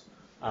 days.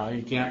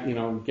 You can't,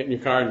 get in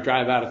your car and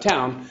drive out of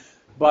town,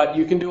 but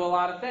you can do a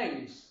lot of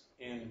things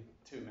in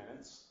 2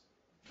 minutes.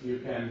 You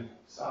can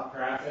stop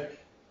traffic.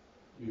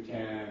 You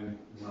can,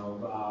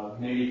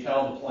 maybe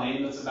tell the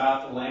plane that's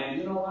about to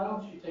land, why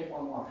don't you take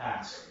one more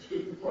pass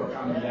before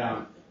coming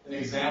down? An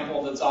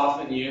example that's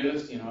often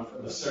used,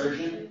 for the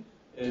surgeon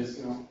is,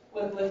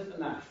 lift the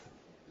knife.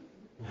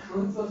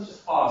 Let's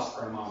just pause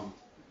for a moment.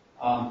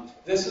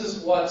 This is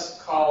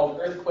what's called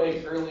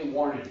earthquake early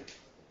warning,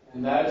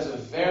 and that is a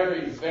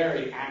very,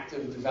 very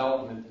active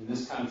development in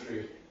this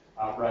country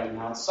right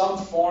now. Some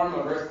form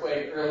of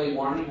earthquake early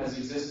warning has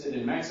existed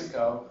in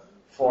Mexico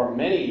for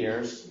many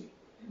years.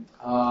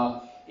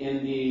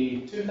 In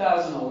the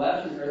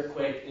 2011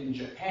 earthquake in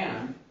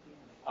Japan,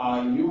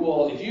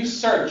 if you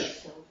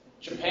search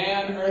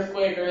Japan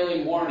earthquake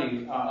early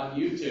warning on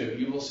YouTube,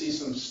 you will see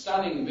some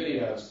stunning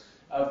videos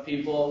of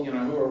people,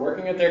 who are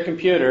working at their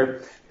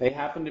computer. They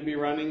happen to be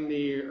running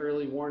the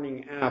early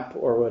warning app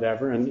or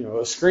whatever, and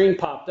a screen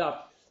popped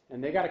up,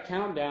 and they got a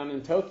countdown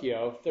in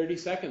Tokyo, 30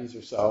 seconds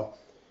or so,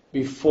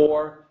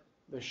 before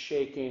the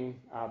shaking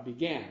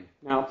began.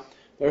 Now,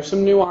 there are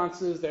some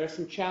nuances, there are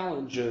some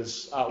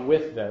challenges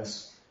with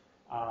this,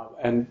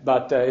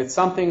 but it's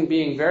something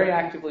being very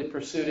actively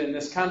pursued in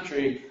this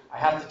country. I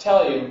have to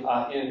tell you,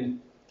 in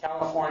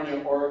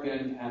California,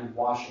 Oregon, and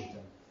Washington.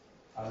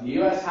 The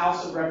U.S.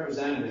 House of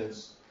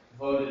Representatives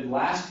voted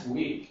last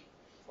week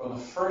for the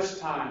first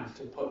time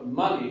to put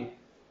money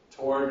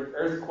toward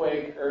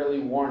earthquake early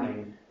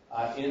warning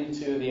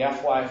into the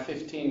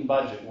FY15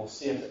 budget. We'll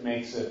see if it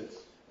makes it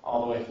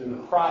all the way through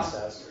the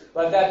process.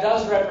 But that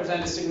does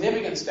represent a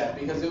significant step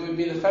because it would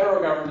be the federal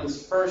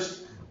government's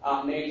first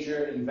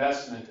major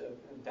investment,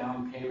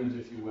 down payment,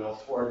 if you will,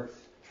 toward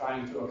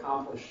trying to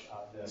accomplish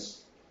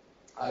this.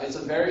 It's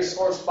a very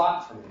sore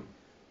spot for me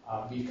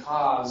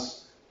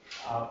because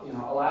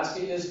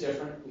Alaska is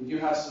different. We do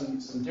have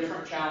some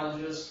different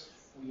challenges.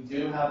 We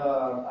do have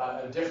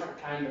a different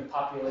kind of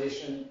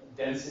population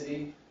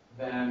density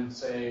than,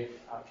 say,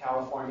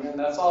 California, and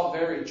that's all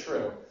very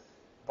true.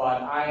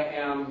 But I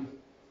am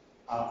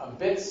a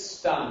bit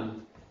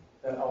stunned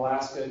that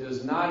Alaska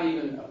does not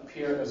even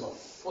appear as a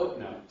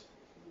footnote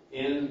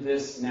in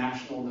this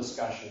national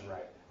discussion right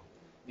now.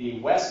 The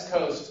West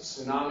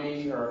Coast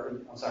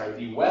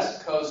the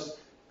West Coast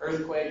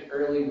earthquake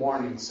early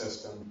warning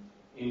system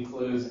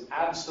includes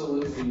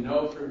absolutely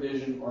no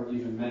provision or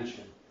even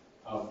mention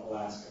of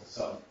Alaska.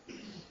 So,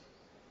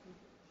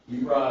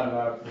 you brought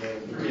up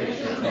the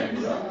prediction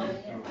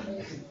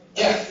thing.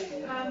 Yes?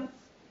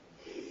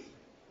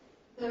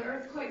 The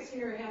earthquakes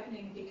here are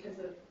happening because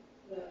of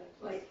the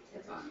plate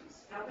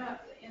tectonics. How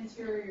about the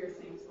interior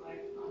things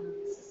like on the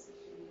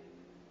Mississippi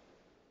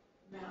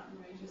and mountain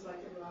ranges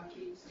like the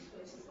Rockies and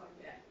places like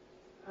that?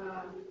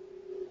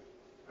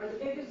 Are the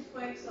biggest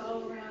quakes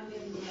all around in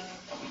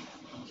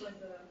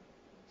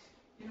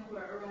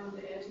where around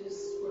the edges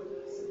where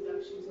the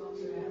subduction zones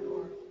are at,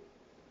 or?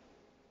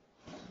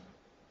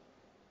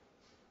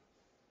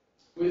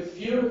 With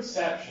few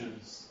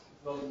exceptions,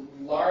 the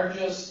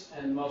largest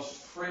and most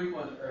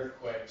frequent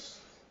earthquakes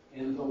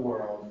in the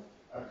world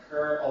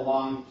occur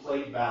along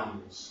plate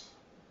boundaries.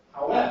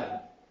 However,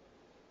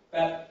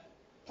 that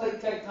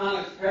plate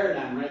tectonic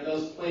paradigm, right,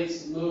 those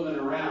plates moving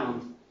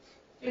around,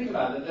 think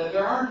about it,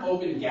 there aren't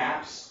open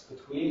gaps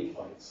between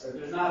plates. Right?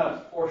 There's not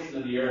a portion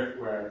of the earth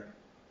where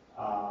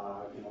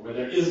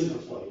there isn't a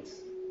plate.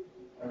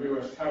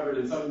 Everywhere's covered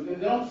in something. They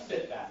don't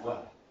fit that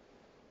well.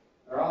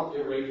 They're all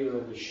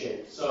irregularly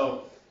shaped.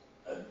 So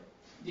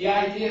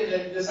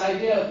this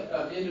idea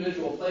of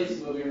individual plates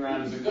moving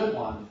around is a good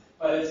one,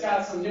 but it's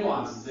got some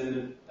nuances in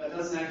it that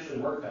doesn't actually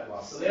work that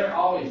well. So they're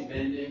always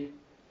bending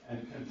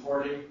and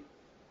contorting.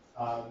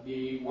 A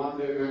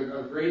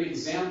great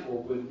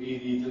example would be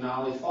the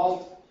Denali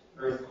Fault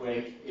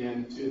earthquake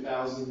in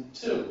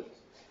 2002.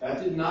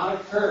 That did not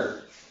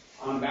occur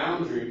on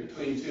boundary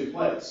between two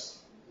plates.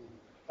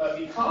 But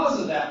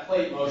because of that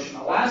plate motion,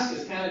 Alaska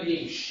is kind of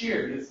being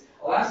sheared.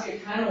 Alaska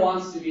kind of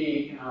wants to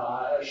be,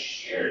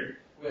 shared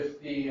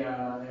with the,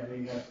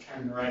 we got to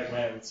turn the right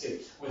way, let's see,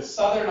 with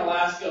southern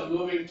Alaska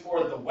moving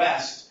toward the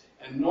west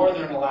and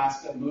northern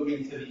Alaska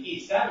moving to the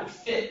east. That would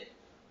fit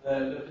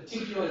the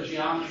particular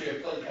geometry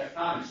of plate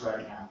tectonics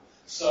right now.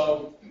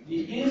 So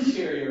the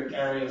interior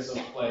areas of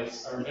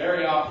plates are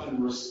very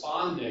often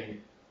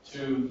responding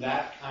to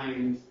that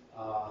kind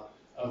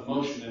of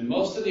motion. And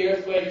most of the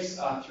earthquakes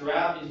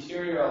throughout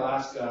interior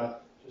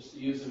Alaska, just to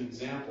use an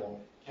example,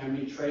 can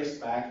be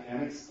traced back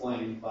and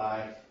explained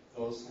by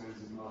those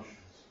kinds of motions.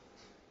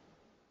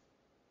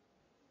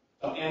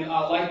 And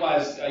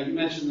likewise, you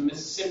mentioned the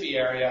Mississippi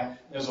area.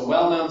 There's a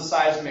well-known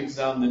seismic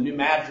zone, the New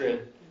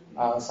Madrid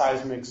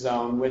seismic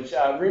zone, which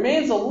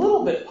remains a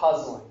little bit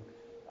puzzling,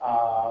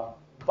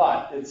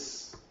 but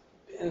it's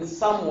in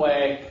some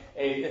way,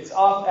 it's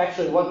off.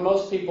 Actually, what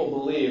most people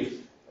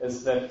believe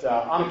is that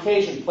on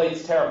occasion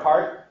plates tear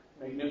apart,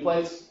 make new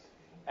plates,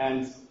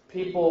 and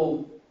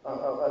people,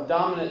 a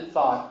dominant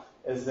thought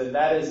is that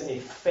that is a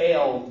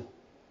failed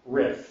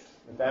rift.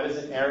 That is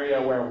an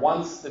area where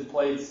once the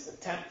plates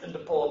attempted to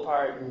pull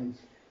apart and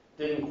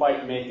didn't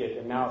quite make it,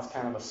 and now it's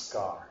kind of a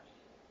scar.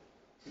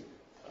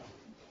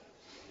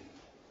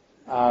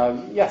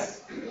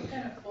 Yes? What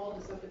kind of fault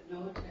is up at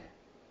NOAA?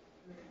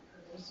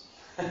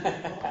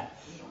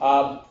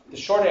 The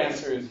short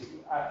answer is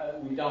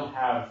we don't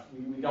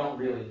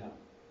really know.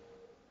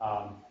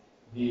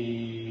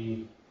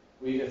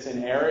 It's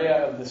an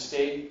area of the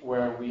state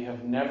where we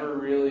have never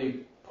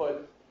really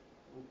put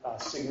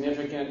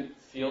significant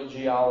field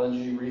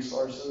geology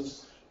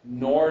resources,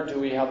 nor do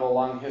we have a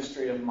long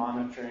history of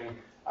monitoring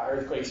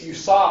earthquakes. You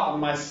saw on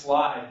my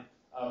slide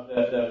of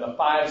the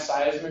 5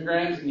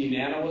 seismograms, and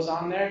Nenana was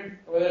on there.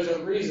 Well, there's a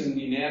reason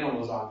Nenana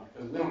was on there,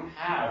 because we don't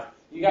have,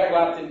 you got to go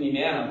out to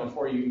Nenana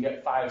before you can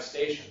get 5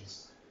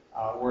 stations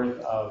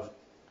worth of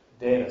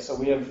data. So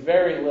we have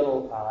very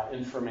little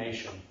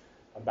information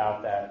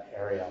about that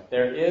area.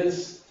 There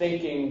is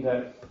thinking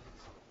that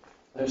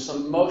there's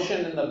some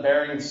motion in the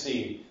Bering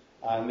Sea.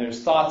 And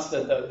there's thoughts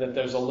that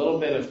there's a little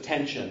bit of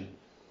tension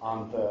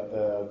on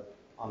the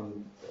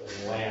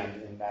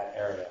land in that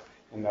area,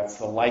 and that's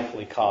the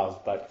likely cause,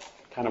 but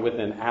kind of with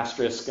an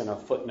asterisk and a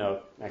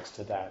footnote next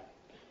to that.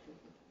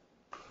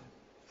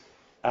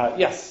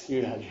 Yes,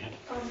 you had your hand.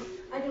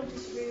 I don't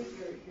disagree with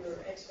your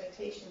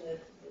expectation that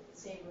the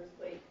same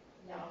earthquake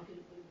now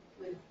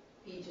would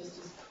be just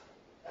as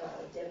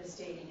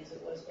devastating as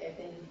it was back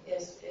then,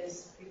 as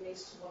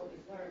relates to what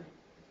we've learned.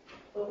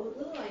 But what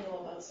little I know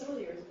about some of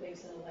the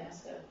earthquakes in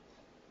Alaska,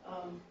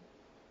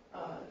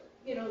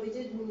 they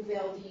did move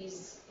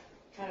Valdez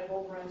kind of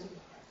over onto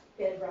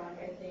bedrock,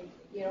 I think,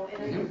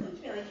 and it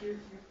looked to me like your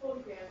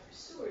photograph for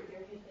Seward, there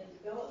had been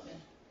development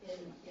in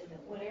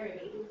that one area,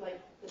 but it looked like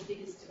the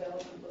biggest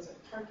development was a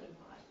parking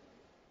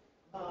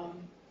lot.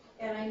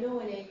 And I know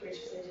in Anchorage,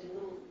 because I did a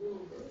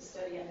little bit of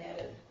study on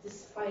that,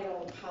 despite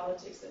all the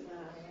politics that went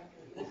on after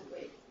the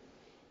earthquake,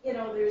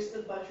 there's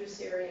the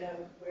buttress area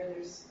where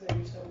there's no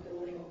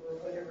building over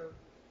whatever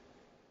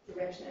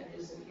direction it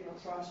is,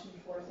 across from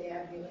 4th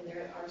Avenue, and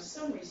there are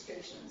some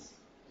restrictions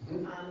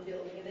on the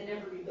building, and they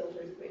never rebuilt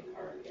Earthquake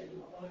Park, and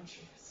although I'm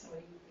sure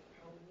somebody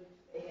probably would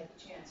if they had the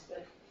chance,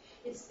 but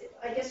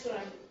I guess what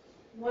I'm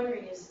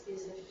wondering is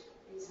if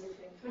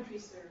in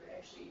countries that are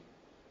actually,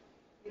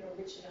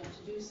 rich enough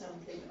to do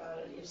something about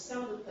it, if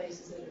some of the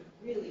places that have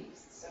really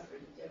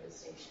suffered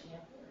devastation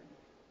have learned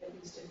at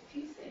least a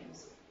few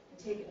things and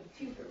taken a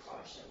few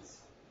precautions.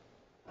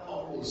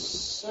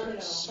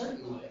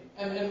 Certainly.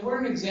 And we're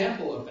an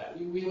example of that.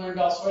 We learned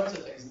all sorts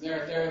of things.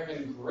 There have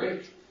been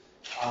great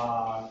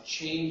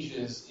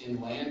changes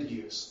in land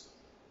use,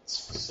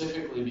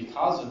 specifically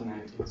because of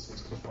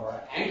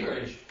 1964.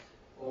 Anchorage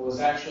was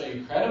actually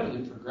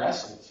incredibly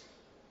progressive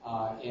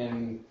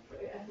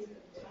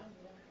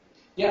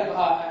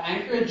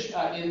Anchorage,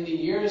 in the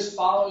years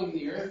following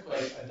the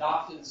earthquake,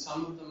 adopted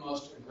some of the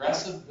most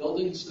aggressive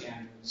building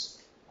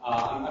standards.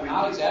 I'm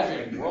not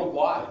exaggerating,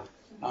 worldwide.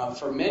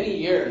 For many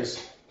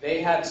years,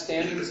 they had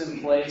standards in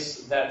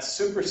place that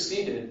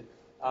superseded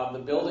the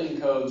building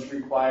codes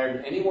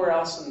required anywhere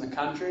else in the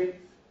country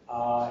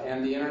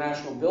and the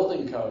International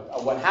Building Code.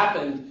 What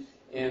happened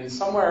in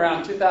somewhere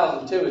around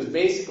 2002 is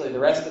basically the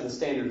rest of the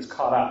standards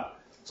caught up.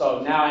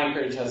 So now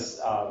Anchorage has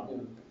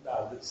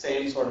the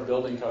same sort of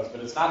building codes,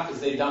 but it's not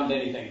because they dumbed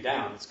anything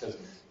down. It's because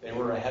they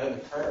were ahead of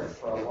the curve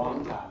for a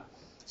long time.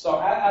 So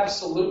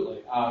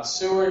absolutely.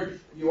 Seward,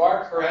 you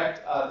are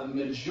correct. The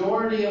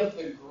majority of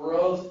the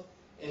growth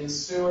in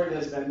Seward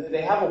has been,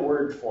 they have a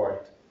word for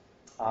it.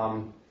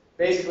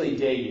 Basically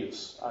day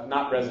use,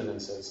 not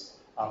residences.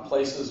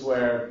 Places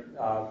where,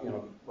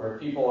 where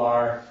people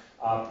are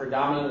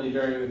predominantly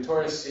during the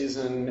tourist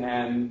season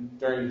and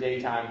during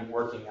daytime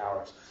working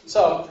hours.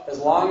 So as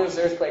long as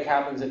the earthquake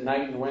happens at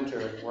night in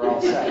winter, we're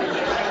all set.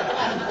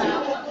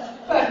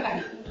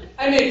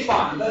 I make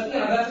fun, but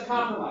that's a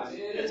compromise.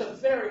 It's a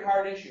very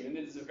hard issue, and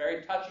it's a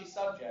very touchy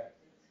subject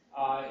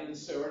in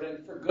Seward,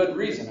 and for good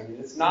reason. I mean,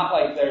 it's not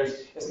like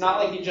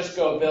you just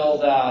go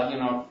build,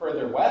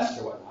 further west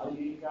or whatnot.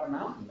 You got a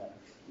mountain there.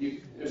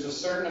 There's a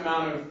certain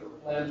amount of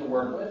plan to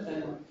work with,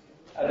 and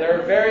there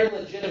are very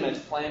legitimate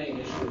planning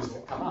issues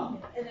that come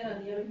up. And then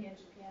on the other hand,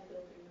 Japan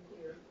built their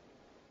nuclear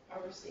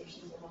power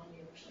stations along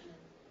the ocean.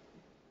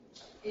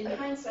 In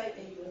hindsight,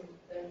 maybe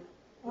the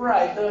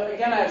Right.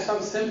 Again, I have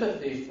some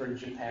sympathy for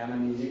Japan. I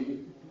mean,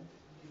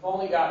 you've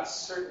only got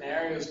certain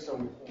areas to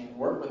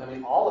work with. I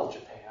mean, all of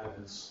Japan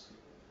is.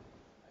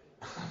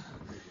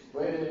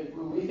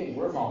 We think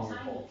we're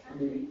vulnerable. I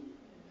mean,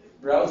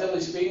 relatively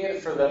speaking,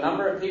 for the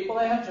number of people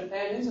they have,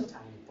 Japan is a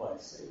tiny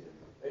place.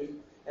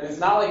 And it's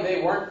not like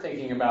they weren't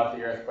thinking about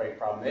the earthquake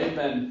problem. They've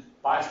been,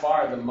 by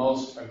far, the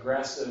most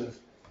aggressive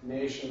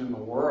nation in the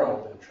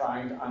world in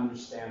trying to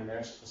understand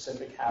their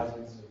specific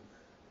hazards and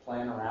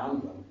plan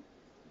around them.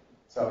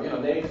 So, the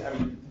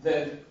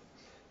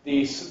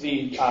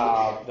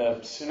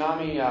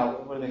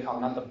tsunami, what do they call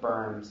it? Not the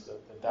berms, the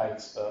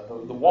dikes, the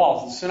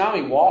walls, the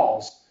tsunami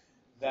walls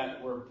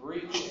that were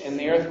breached in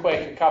the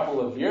earthquake a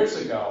couple of years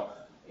ago.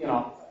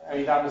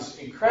 That was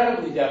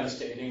incredibly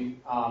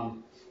devastating.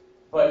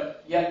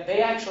 But yet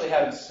they actually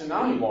had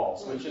tsunami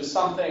walls, which is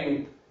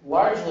something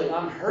largely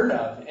unheard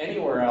of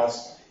anywhere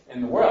else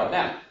in the world.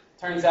 Now,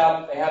 turns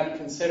out they hadn't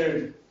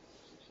considered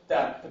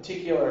that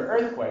particular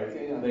earthquake.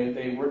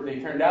 They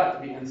turned out to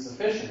be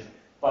insufficient,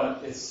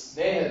 but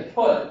they had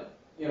put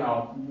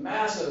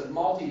massive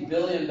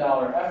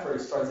multi-billion-dollar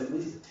efforts towards at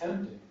least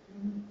attempting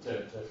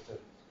to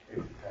be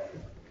prepared.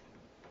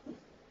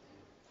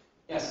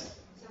 Yes.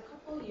 So a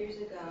couple of years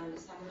ago in the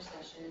summer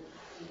session,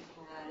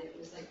 it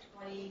was like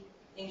 20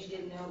 things you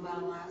didn't know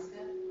about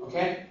Alaska.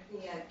 Okay.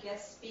 The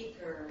guest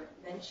speaker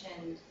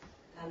mentioned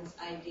this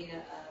idea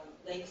of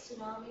lake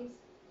tsunamis,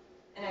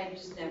 and I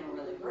just never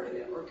really heard of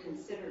it or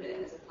considered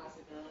it as a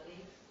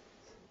possibility.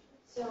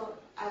 So,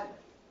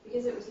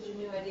 because it was such a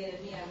new idea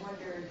to me, I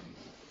wondered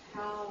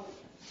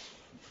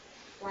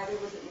why there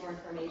wasn't more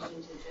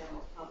information to the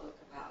general public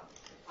about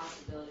the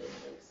possibility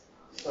of lake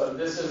tsunamis. So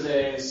this is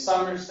a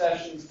summer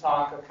sessions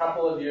talk a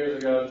couple of years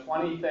ago,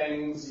 20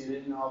 things you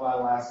didn't know about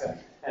Alaska,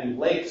 and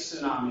lake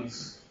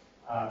tsunamis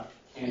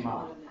came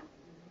up.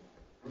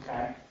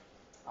 Okay.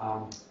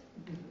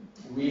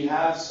 We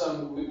have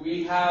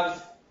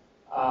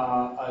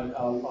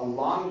a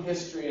long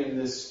history in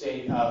this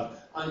state of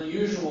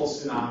unusual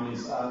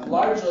tsunamis.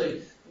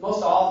 Largely,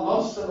 most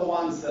of the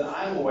ones that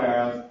I'm aware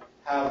of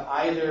have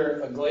either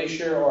a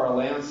glacier or a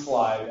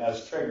landslide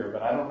as trigger,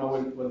 but I don't know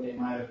what they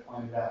might have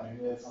pointed out.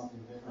 Maybe they had something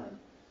different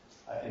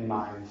in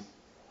mind.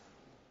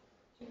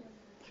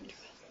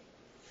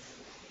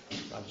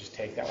 I'll just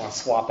take that one,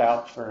 swap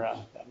out for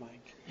that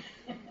mic.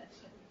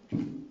 So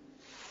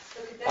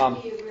could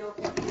that be a real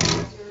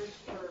hazard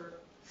for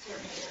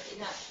certain areas,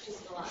 not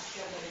just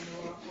Alaska, but in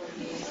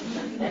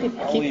the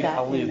Lower 48?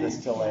 I'll leave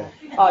this till later.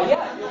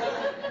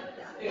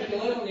 If you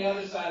live on the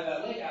other side of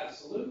that lake,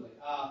 absolutely.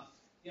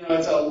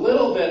 It's a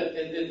little bit.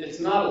 It's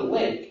not a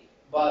lake,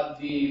 but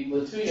the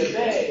Lituya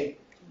Bay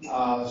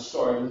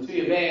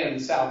Lituya Bay in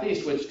the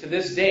southeast, which to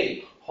this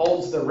date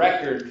holds the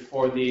record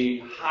for the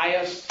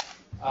highest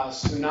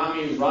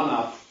tsunami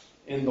run-up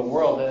in the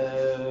world.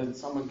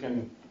 Someone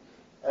can,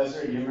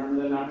 Ezra, do you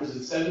remember the numbers?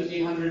 It's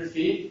 1,700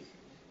 feet.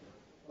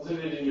 Wasn't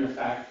it in your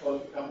fact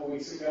book a couple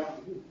weeks ago?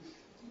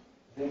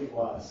 I think it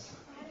was.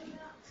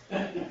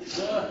 I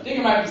think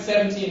it might be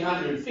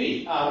 1,700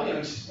 feet.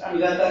 That's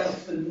a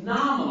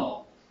phenomenal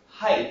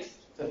height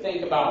to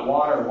think about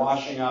water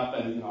washing up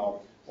and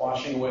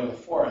washing away the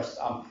forest.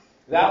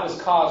 That was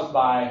caused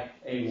by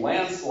a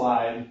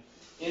landslide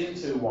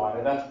into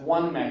water. That's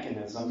one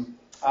mechanism.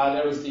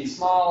 There was the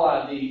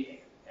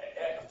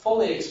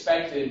fully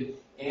expected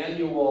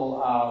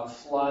annual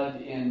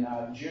flood in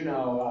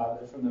Juneau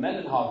from the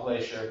Mendenhall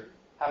Glacier.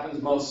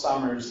 Happens most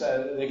summers.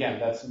 Again,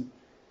 that's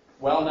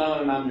well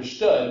known and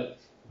understood,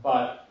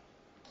 but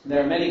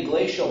there are many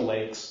glacial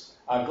lakes.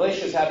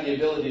 Glaciers have the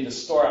ability to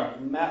store up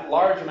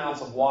large amounts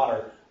of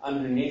water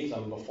underneath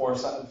them before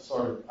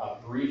sort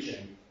of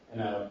breaching in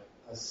a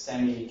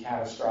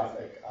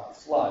semi-catastrophic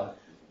flood.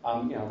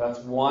 That's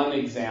one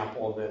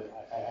example that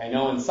I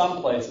know in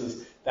some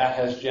places that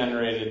has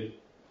generated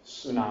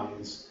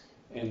tsunamis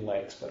in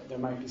lakes, but there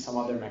might be some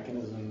other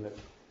mechanism that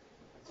the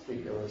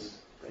speaker was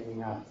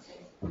bringing up.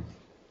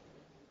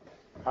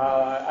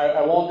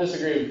 I won't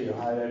disagree with you.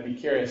 I'd be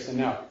curious to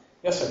know.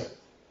 Yes, sir.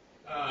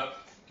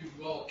 Do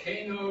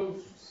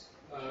volcanoes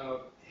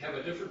have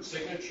a different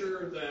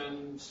signature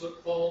than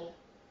slip fault?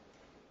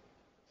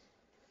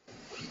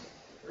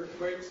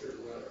 Earthquakes or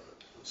whatever?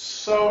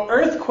 So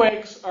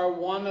earthquakes are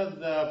one of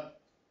the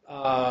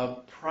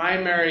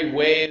primary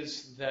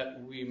ways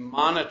that we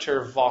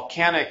monitor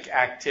volcanic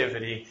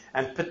activity,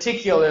 and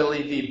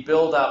particularly the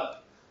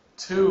buildup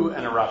to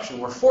an eruption.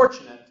 We're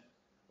fortunate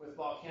with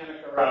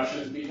volcanic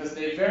eruptions because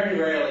they very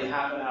rarely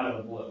happen out of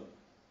the blue.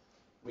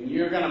 When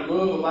you're going to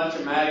move a bunch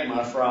of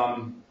magma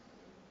from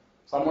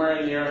somewhere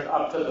in the earth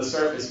up to the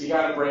surface, you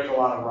got to break a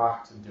lot of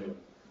rock to do it.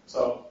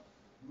 So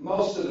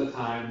most of the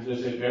time,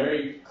 there's a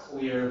very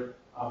clear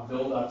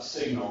build-up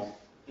signal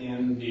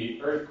in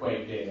the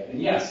earthquake data.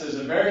 And yes, there's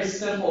a very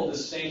simple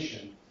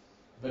distinction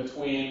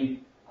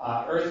between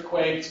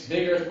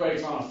big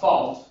earthquakes on a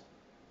fault,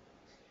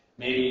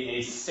 maybe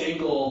a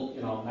single,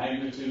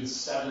 magnitude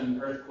 7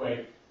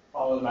 earthquake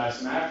followed by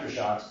some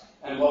aftershocks,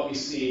 and what we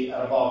see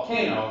at a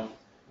volcano,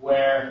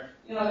 where,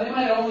 they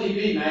might only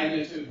be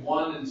magnitude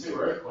 1 and 2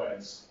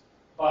 earthquakes,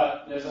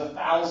 but there's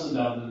 1,000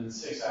 of them in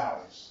 6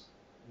 hours.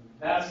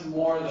 That's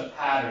more the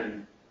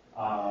pattern.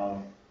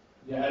 At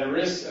the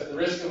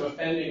risk of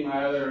offending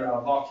my other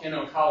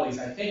volcano colleagues,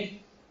 I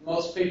think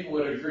most people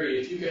would agree,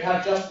 if you could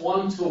have just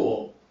one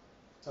tool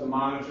to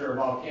monitor a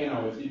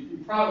volcano with,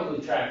 you'd probably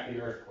track the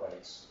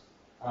earthquakes.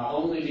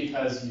 Only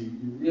because you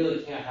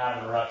really can't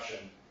have an eruption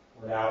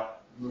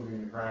without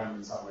moving the ground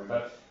in some way.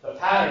 But the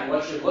pattern,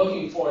 what you're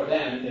looking for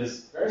then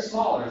is very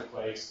small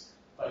earthquakes,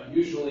 but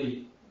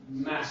usually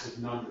massive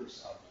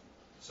numbers of them.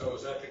 So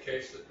is that the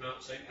case at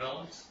Mount St.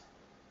 Helens?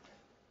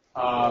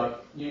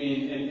 You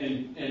mean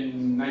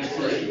in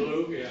 1980?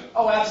 Blue, yeah.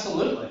 Oh,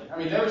 absolutely. I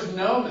mean, there was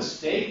no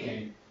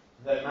mistaking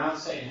that Mount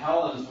St.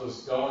 Helens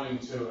was going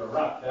to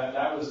erupt.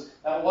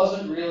 That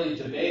wasn't really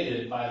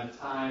debated by the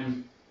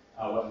time,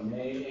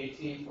 May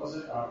 18th was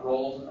it,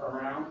 rolled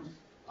around.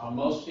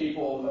 Most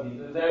people,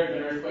 there had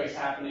been earthquakes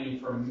happening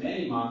for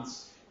many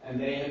months, and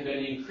they had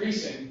been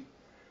increasing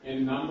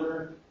in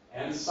number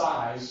and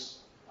size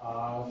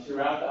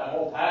throughout that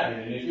whole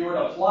pattern. And if you were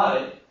to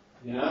plot it,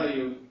 you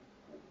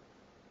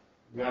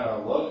got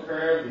a low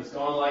curve that's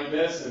going like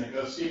this, and it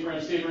goes steeper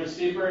and steeper and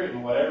steeper,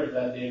 and whatever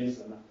that is,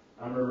 the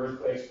number of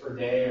earthquakes per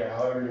day, or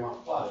however you want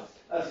to plot it.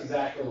 That's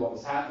exactly what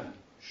was happening.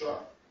 Sure.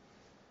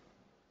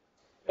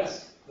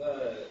 Yes?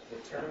 The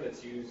term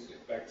that's used,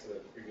 back to the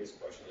previous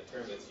question, the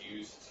term that's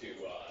used to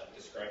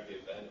describe the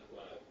event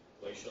when a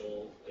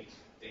glacial lake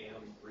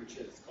dam breaches,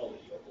 it's called a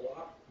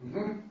UAF.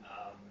 Mm-hmm.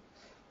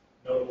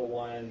 Notable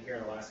one here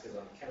in Alaska is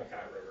on the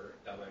Kennecott River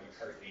down by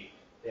McCarthy.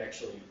 They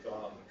actually go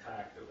out and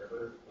kayak the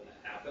river when it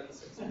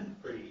happens. It's a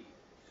pretty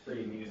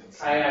amusing.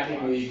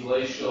 Kayaking the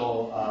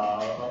glacial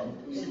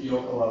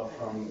Yokola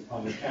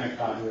from the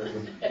Kennecott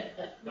River.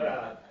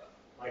 But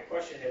my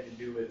question had to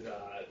do with the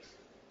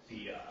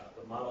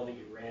model that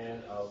you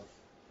ran of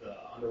the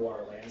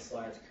underwater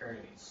landslides occurring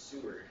in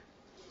Seward.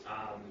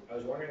 I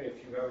was wondering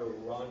if you've ever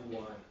run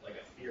one, like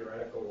a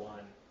theoretical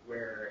one,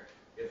 where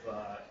if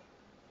a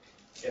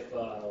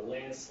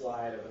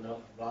landslide of enough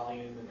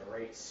volume in the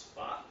right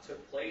spot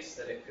took place,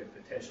 that it could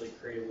potentially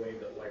create a wave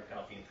that wiped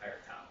out the entire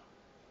town.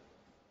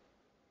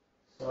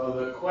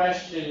 So the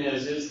question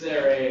is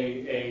there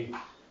a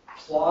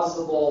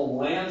plausible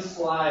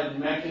landslide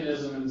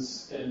mechanism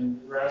in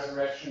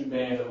Resurrection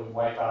Bay that would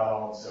wipe out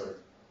all of Seward?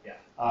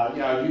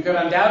 Yeah. You could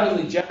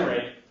undoubtedly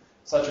generate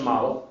such a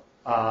model.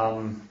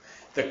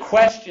 The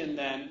question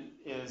then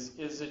is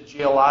it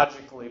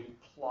geologically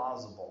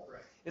plausible?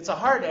 Right. It's a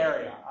hard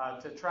area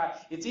to try.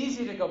 It's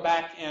easy to go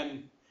back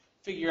and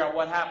figure out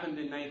what happened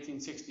in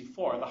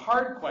 1964. The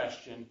hard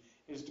question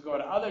is to go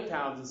to other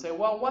towns and say,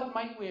 well, what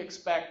might we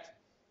expect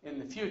in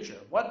the future?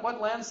 What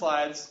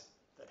landslides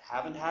that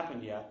haven't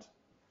happened yet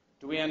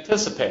do we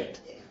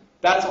anticipate?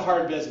 That's a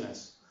hard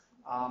business.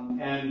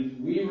 And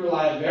we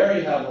rely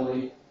very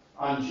heavily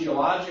on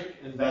geologic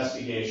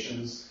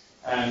investigations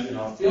and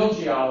field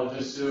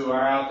geologists who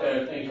are out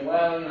there thinking,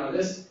 well,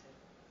 this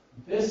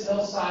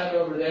hillside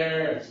over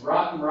there, it's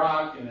rotten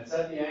rock and it's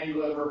at the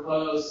angle of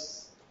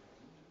repose.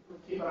 We're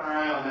keeping our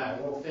eye on that,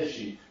 a little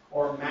fishy.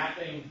 Or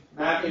mapping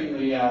the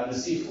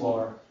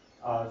seafloor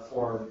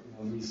for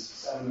these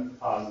sediment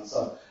deposits.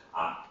 So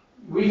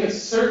we could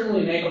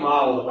certainly make a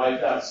model that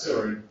wiped out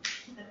Seward.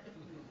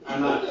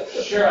 I'm not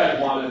sure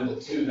I'd want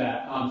to do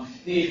that.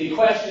 The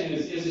question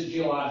is it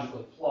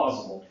geologically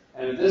plausible?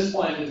 And at this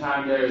point in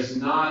time, there is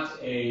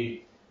not a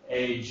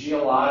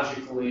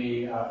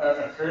geologically,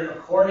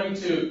 according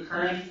to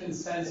current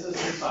consensus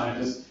of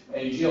scientists,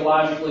 a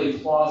geologically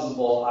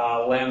plausible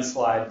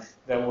landslide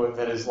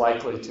that is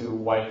likely to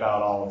wipe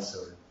out all of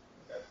Seward.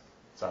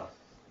 So,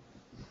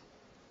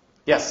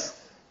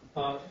 yes?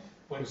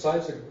 When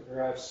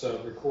seismographs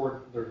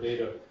record their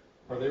data,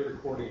 are they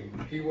recording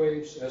P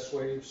waves, S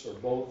waves, or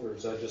both, or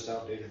is that just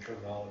outdated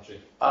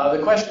terminology? The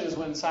question is,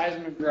 when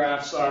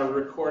seismographs are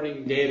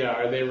recording data,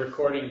 are they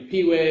recording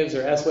P waves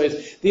or S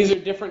waves? These are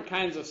different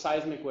kinds of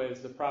seismic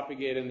waves that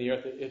propagate in the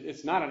earth.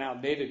 It's not an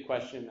outdated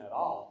question at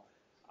all.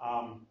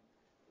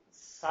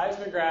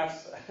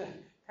 Seismographs,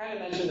 kind of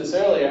mentioned this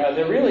earlier,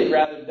 they're really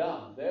rather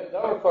dumb.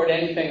 They'll record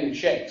anything that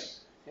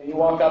shakes. And you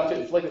walk up to it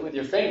and flick it with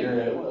your finger,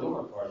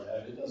 it'll record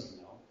that. It doesn't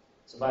know.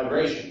 It's a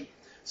vibration.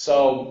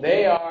 So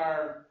they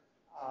are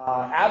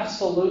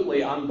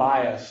absolutely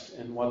unbiased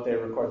in what they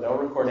record. They'll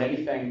record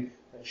anything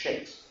that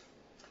shakes.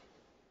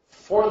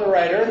 For the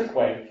right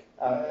earthquake,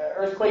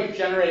 earthquakes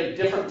generate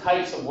different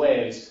types of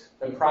waves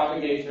that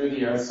propagate through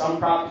the earth. Some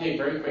propagate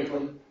very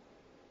quickly.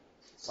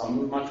 Some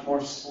move much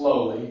more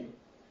slowly.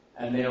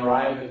 And they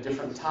arrive at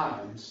different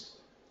times.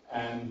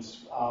 And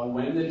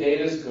when the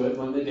data is good,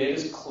 when the data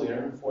is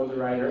clear for the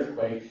right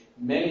earthquake,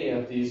 many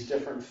of these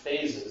different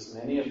phases,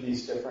 many of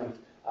these different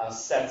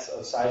sets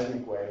of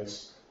seismic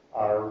waves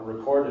are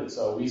recorded.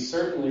 So we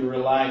certainly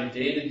rely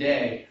day to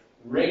day,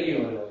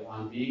 regularly,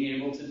 on being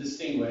able to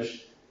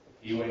distinguish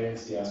the P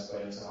waves, the S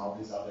waves, and all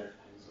these other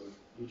kinds of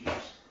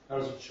features. How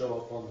does it show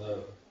up on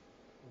the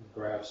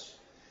graphs?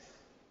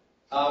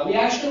 We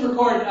actually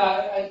record,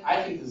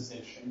 I think this is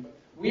interesting, but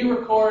we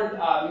record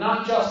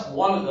not just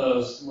one of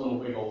those little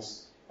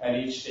wiggles at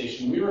each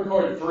station. We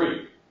record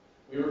 3.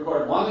 We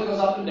record one that goes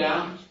up and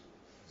down,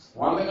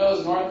 one that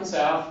goes north and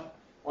south,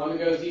 one that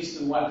goes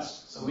east and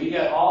west. So we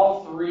get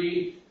all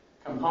 3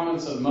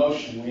 components of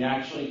motion. We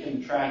actually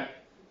can track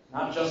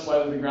not just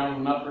whether the ground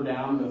went up or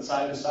down, but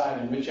side to side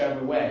and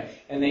whichever way.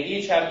 And they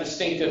each have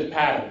distinctive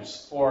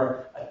patterns.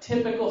 For a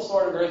typical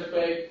sort of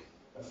earthquake,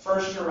 the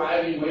first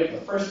arriving wave,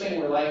 the first thing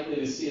we're likely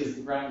to see is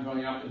the ground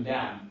going up and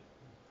down,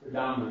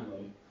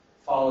 predominantly,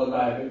 followed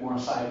by a bit more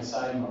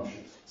side-to-side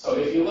motion. So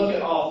if you look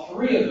at all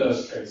 3 of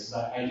those traces,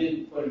 I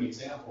didn't put an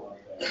example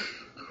up there,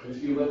 but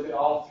if you look at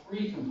all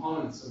 3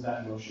 components of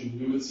that motion,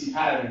 you would see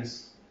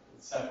patterns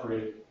that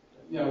separate,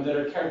 that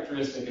are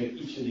characteristic of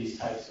each of these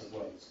types of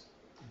waves.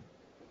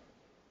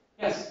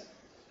 Yes?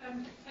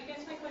 I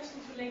guess my question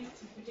is related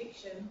to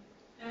prediction.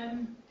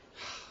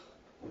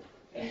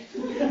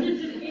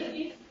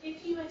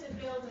 If you were to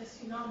build a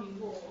tsunami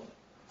wall,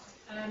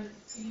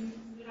 so you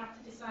would have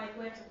to decide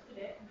where to put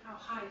it and how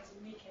high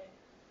to make it.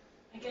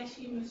 I guess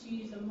you must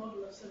use a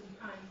model of some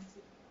kind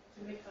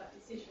to make that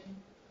decision.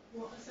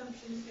 What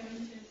assumptions go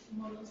into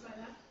models like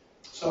that?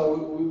 So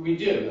we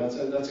do.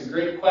 That's a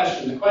great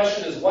question. The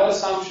question is, what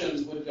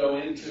assumptions would go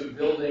into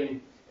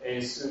building a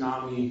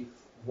tsunami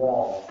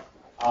wall?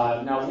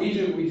 Now we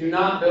do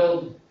not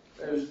build.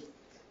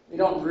 We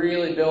don't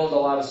really build a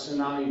lot of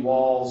tsunami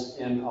walls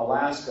in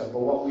Alaska, but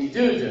what we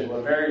do,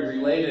 a very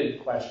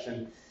related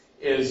question,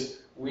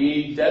 is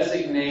we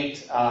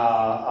designate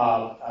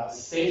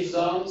safe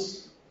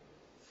zones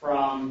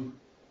from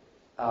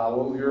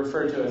what we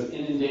refer to as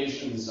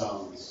inundation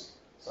zones.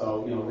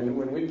 So,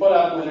 when we put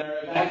up, when there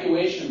are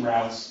evacuation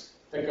routes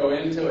that go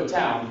into a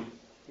town,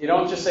 you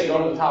don't just say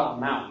go to the top of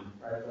the mountain,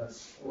 right?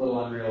 That's a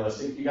little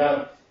unrealistic. You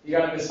got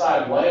to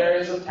decide what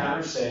areas of town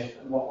are safe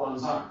and what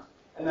ones aren't.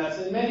 And that's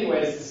in many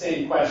ways the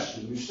same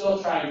question. You're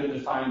still trying to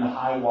define the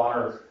high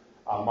water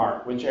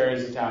mark, which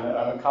areas of town.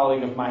 A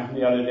colleague of mine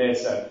the other day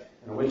said,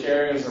 which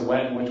areas are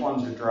wet and which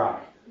ones are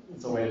dry.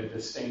 It's a way to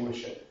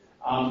distinguish it.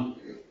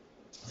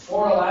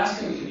 For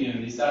Alaskan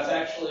communities, that's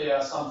actually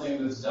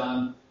something that's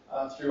done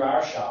through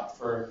our shop.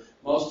 For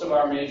most of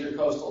our major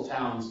coastal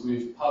towns,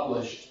 we've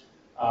published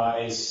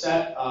a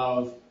set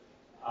of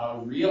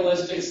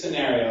realistic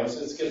scenarios.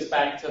 This gets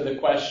back to the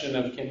question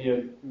of can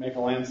you make a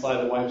landslide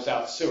that wipes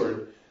out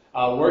Seward.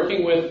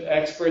 Working with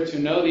experts who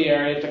know the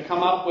area to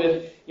come up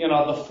with,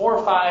 the 4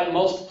 or 5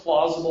 most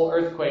plausible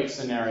earthquake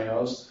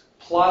scenarios,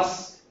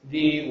 plus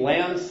the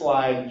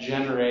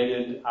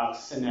landslide-generated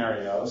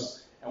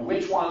scenarios, and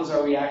which ones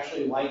are we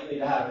actually likely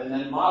to have, and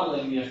then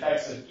modeling the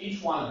effects of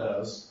each one of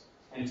those,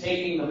 and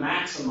taking the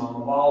maximum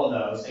of all of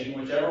those, taking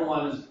whichever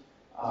one's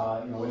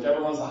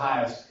the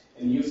highest,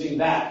 and using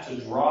that to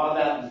draw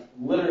that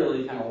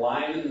literally kind of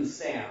line in the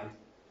sand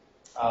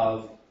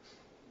of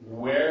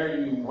where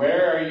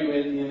are you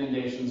in the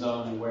inundation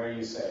zone and where are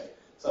you safe.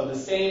 So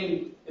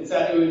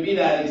it would be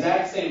that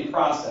exact same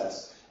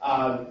process.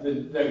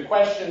 The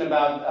question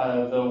about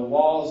the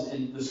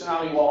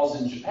tsunami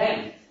walls in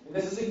Japan,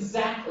 this is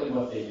exactly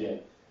what they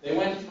did. They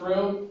went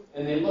through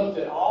and they looked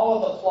at all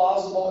of the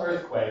plausible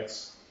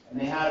earthquakes, and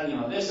they had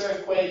this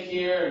earthquake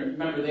here. And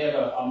remember, they have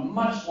a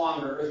much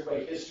longer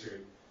earthquake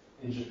history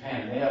in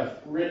Japan. They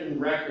have written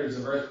records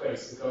of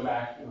earthquakes that go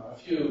back a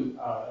few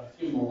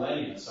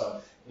millennia.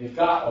 So they've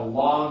got a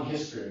long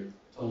history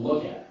to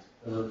look at,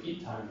 the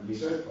repeat time of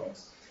these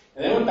earthquakes.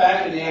 And they went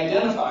back and they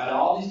identified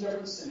all these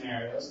different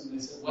scenarios, and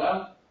they said,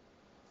 well,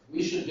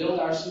 we should build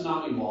our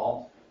tsunami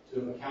wall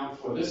to account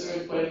for this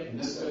earthquake and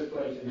this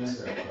earthquake and this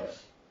earthquake.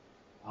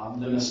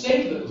 The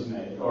mistake that was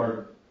made,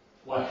 or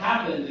what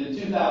happened in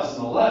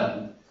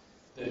 2011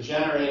 that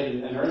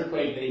generated an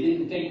earthquake they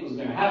didn't think was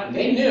going to happen.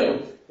 They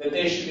knew that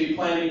they should be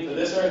planning for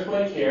this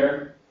earthquake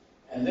here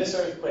and this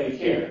earthquake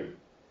here.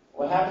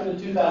 What happened in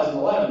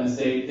 2011 is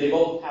they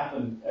both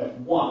happened at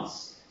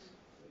once.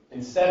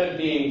 Instead of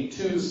being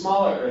 2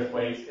 smaller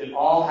earthquakes, it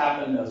all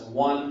happened as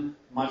one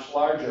much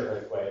larger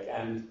earthquake,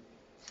 and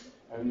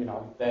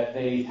that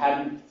they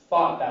hadn't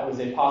thought that was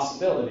a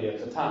possibility at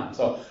the time.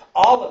 So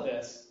all of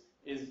this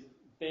is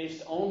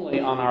based only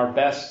on our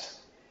best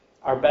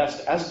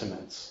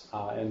estimates,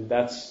 and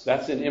that's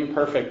an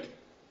imperfect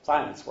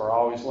science. We're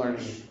always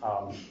learning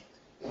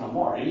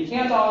more, and you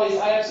can't always.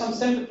 I have some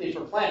sympathy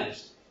for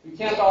planners. You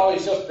can't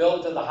always just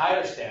build to the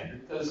higher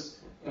standard because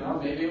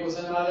maybe it was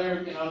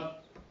another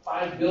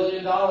 $5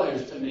 billion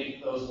to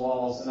make those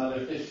walls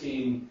another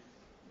 15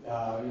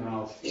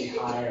 feet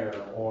higher,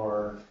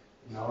 or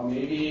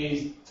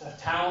maybe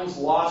towns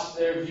lost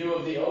their view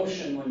of the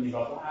ocean when you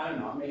go. I don't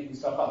know. I'm making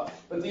stuff up,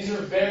 but these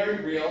are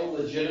very real,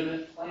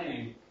 legitimate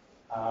planning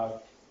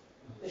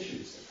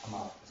issues that come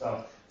up.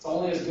 So it's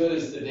only as good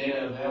as the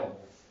data available.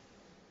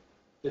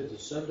 Did the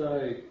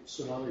Sendai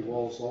tsunami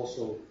walls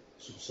also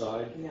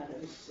subside? Yeah,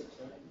 they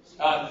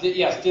subside.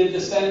 Yes, did the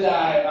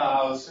Sendai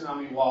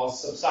tsunami walls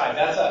subside?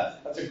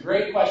 That's a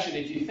great question.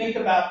 If you think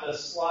about the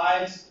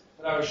slides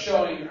that I was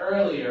showing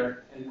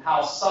earlier and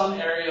how some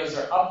areas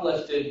are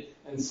uplifted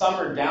and some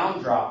are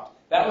downdropped,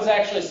 that was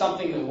actually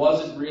something that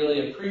wasn't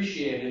really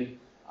appreciated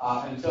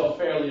until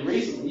fairly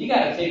recently. You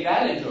got to take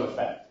that into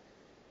effect.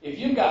 If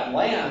you've got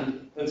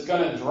land that's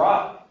going to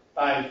drop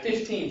by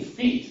 15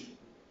 feet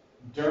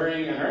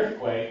during an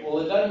earthquake, well,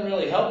 it doesn't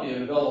really help you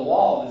to build a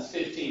wall that's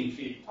 15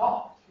 feet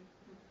tall.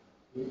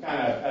 You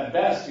kind of, at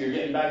best, you're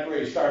getting back to where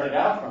you started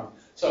out from.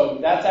 So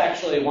that's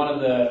actually one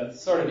of the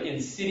sort of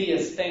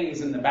insidious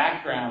things in the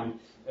background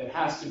that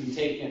has to be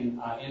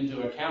taken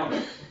into account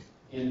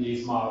in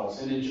these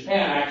models. And in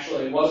Japan,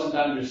 actually, it wasn't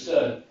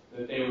understood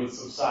that they would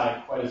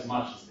subside quite as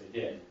much as they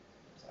did.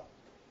 So.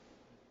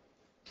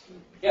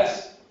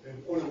 Yes?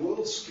 On a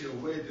world scale,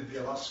 where did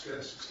the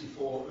Alaska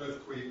 64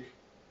 earthquake,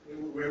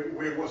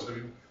 where was it? I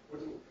mean,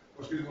 what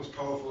must be the most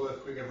powerful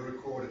earthquake ever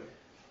recorded?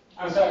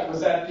 I'm sorry,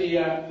 was that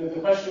the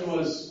question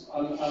was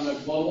on the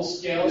global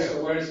scale, yeah.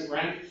 So where does it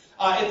rank?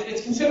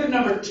 It's considered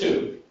number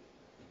 2.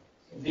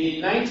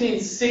 The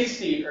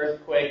 1960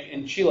 earthquake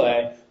in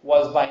Chile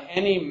was by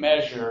any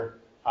measure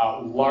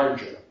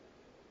larger.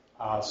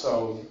 Yeah,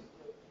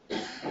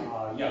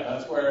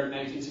 that's where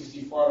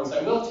 1964 was.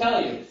 I will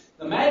tell you,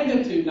 the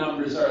magnitude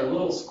numbers are a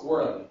little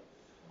squirrely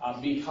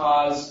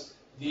because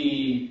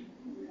this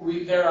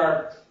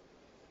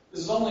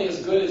is only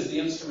as good as the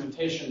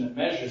instrumentation that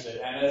measures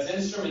it. And as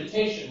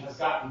instrumentation has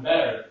gotten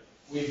better,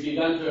 we've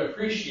begun to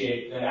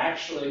appreciate that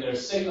actually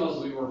there's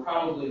signals we were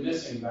probably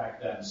missing back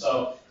then.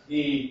 So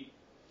I'm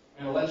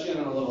going to let you in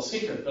on a little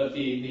secret, but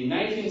the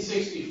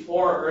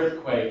 1964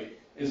 earthquake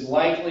is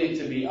likely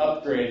to be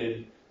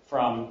upgraded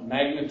from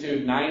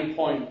magnitude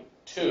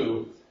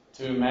 9.2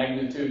 to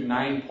magnitude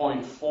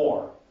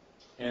 9.4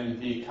 in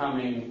the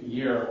coming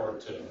year or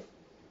two.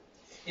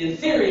 In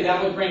theory,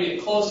 that would bring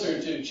it closer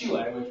to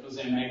Chile, which was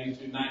a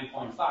magnitude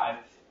 9.5,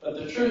 but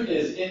the truth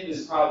is it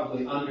is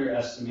probably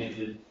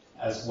underestimated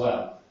as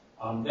well.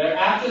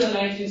 After the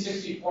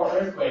 1964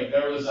 earthquake,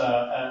 there was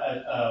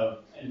a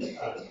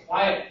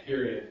quiet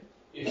period,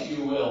 if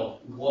you will,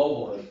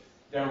 globally.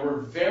 There were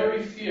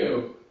very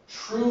few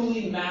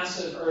truly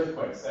massive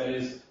earthquakes, that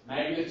is,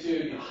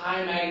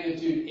 high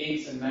magnitude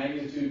 8s and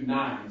magnitude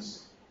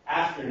 9s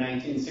after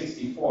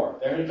 1964.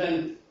 There had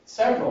been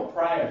several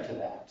prior to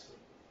that.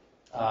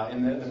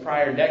 In the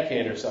prior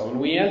decade or so. And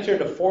we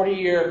entered a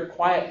 40-year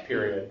quiet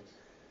period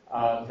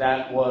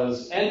that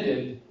was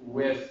ended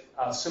with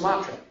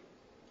Sumatra.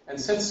 And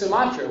since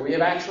Sumatra, we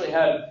have actually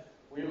had,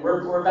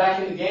 we're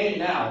back in the game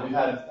now.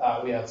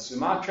 We had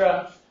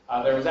Sumatra.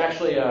 There was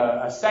actually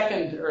a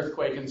second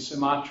earthquake in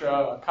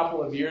Sumatra a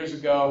couple of years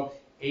ago,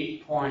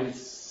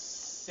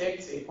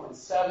 8.6,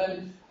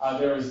 8.7.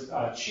 There was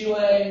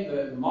Chile,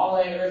 the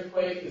Malay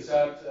earthquake. Is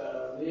that,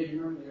 Leah, do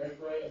you remember the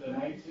earthquake, the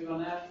magnitude on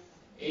that?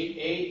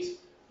 8.8.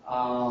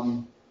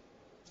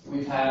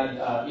 We had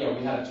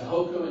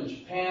Tohoku in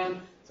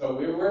Japan. So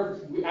we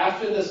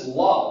after this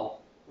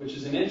lull, which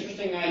is an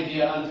interesting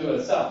idea unto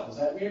itself. Was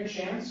that mere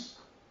chance,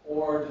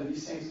 or do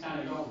these things kind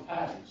of go in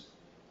patterns?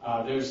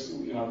 There's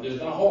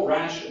been a whole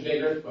rash of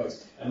big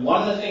earthquakes, and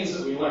one of the things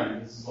that we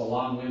learned, this is a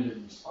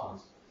long-winded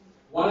response.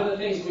 One of the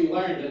things we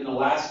learned in the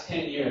last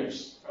 10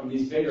 years from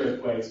these big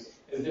earthquakes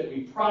is that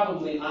we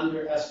probably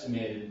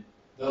underestimated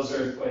those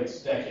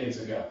earthquakes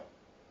decades ago.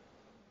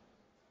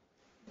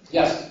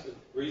 Yes?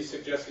 Were you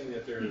suggesting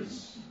that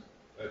there's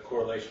a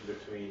correlation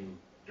between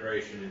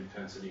duration,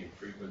 intensity, and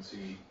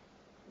frequency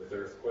with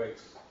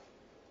earthquakes?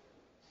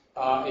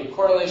 A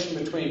correlation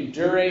between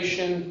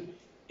duration,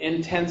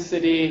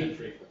 intensity, and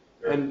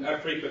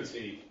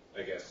frequency,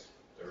 I guess,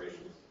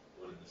 duration is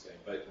one and the same.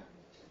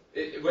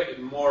 But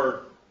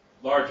more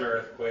larger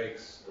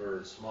earthquakes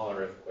or smaller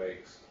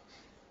earthquakes,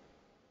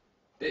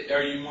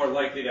 are you more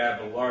likely to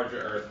have a larger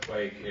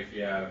earthquake if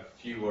you have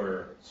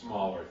fewer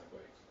small earthquakes?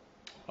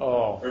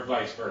 Oh. Or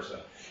vice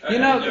versa. I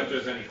don't know if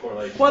there's any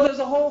correlation. Well, there's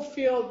a whole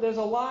field, there's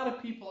a lot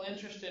of people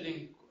interested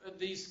in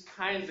these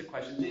kinds of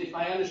questions. If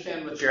I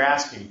understand what you're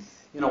asking,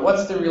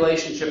 what's the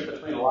relationship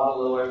between a lot of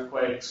little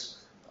earthquakes?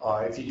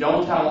 If you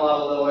don't have a lot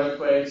of little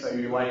earthquakes, are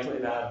you likely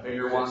to have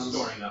bigger ones?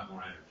 Storing up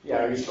more energy.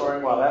 Yeah, you're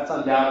storing, well, that's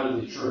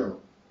undoubtedly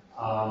true.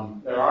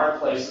 There are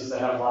places that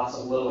have lots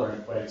of little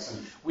earthquakes,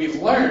 and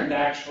we've learned,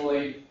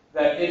 actually,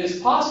 that it is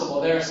possible.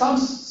 There are some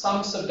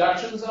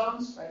subduction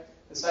zones, right?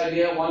 This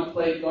idea of one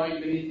plate going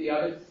beneath the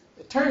other.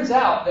 It turns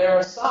out there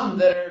are some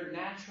that are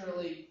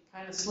naturally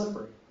kind of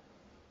slippery.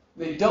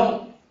 They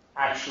don't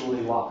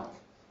actually lock.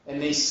 And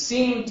they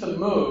seem to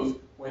move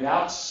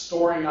without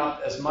storing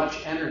up as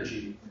much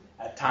energy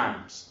at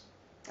times.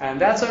 And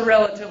that's a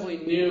relatively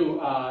new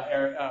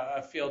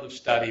field of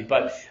study.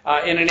 But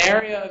in an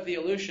area of the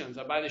Aleutians,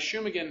 by the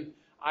Shumagon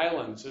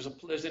Islands,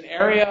 there's an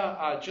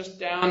area just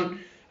down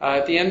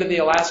at the end of the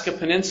Alaska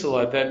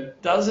Peninsula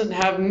that doesn't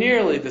have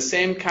nearly the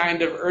same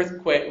kind of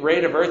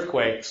rate of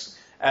earthquakes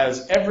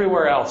as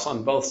everywhere else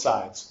on both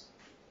sides.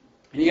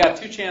 And you got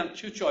two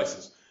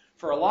choices.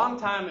 For a long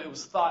time, it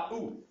was thought,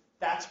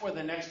 that's where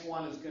the next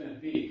one is going to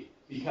be,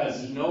 because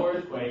there's no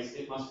earthquakes.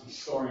 It must be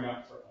storing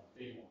up for a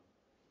big one.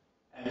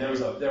 And there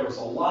was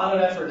a lot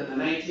of effort in the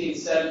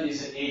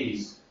 1970s and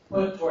 80s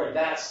put toward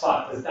that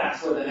spot because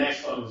that's where the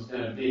next one was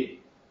going to be.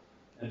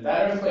 And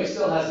that earthquake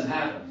still hasn't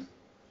happened.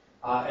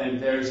 And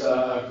there's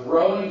a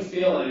growing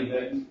feeling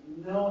that,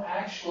 no,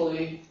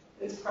 actually,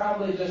 it's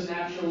probably just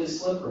naturally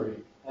slippery.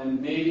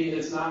 And maybe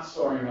it's not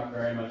storing up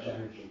very much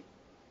energy.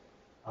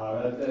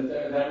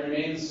 That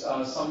remains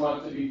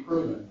somewhat to be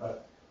proven,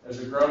 but there's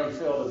a growing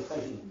field of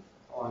thinking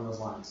along those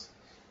lines.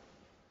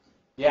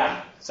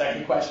 Yeah,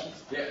 second question.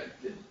 Yeah,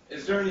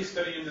 is there any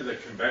study into the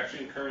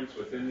convection currents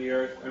within the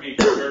Earth? I mean,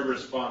 we're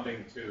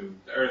responding to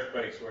the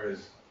earthquakes,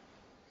 whereas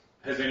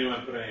has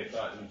anyone put any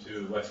thought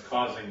into what's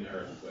causing the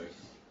earthquakes?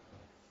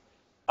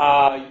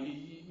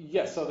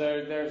 Yes, so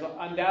there's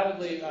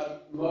undoubtedly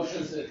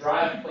motions that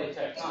drive plate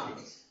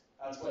tectonics.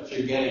 That's what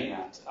you're getting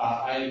at.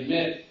 I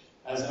admit,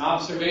 as an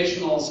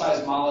observational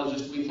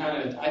seismologist,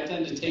 I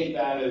tend to take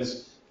that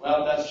as,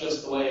 well, that's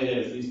just the way it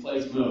is. These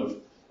plates move.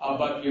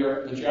 But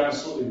you're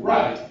absolutely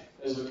right.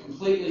 There's a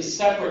completely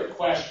separate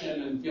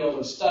question and field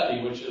of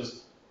study, which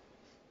is,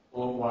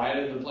 well, why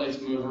did the plates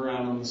move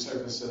around on the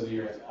surface of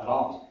the Earth at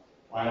all?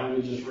 Why don't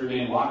we just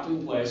remain locked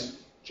in place,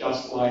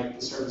 just like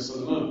the surface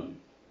of the moon?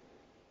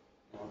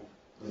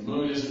 The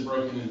moon isn't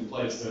broken into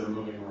plates that are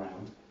moving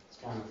around. It's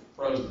kind of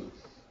frozen.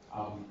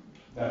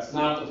 That's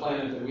not the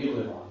planet that we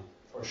live on,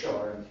 for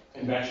sure. And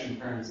convection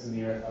currents in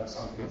the Earth have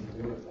something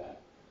to do with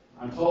that.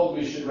 I'm told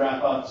we should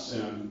wrap up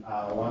soon.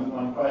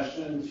 One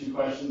question, 2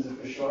 questions if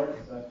we're short.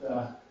 Is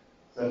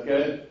that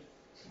good?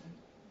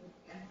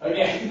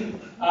 Okay.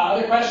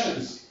 Other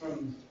questions?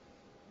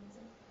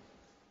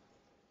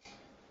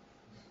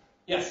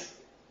 Yes?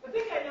 I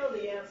think I know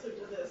the answer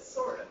to this,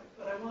 sort of,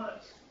 but I want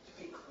it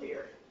to be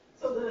clear.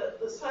 So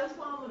the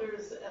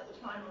seismometers at the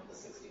time of the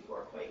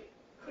 64 quake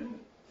couldn't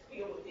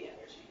deal with the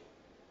energy.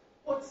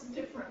 What's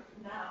different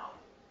now?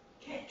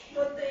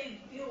 Could they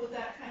deal with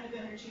that kind of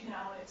energy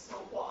now, and if so,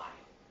 why?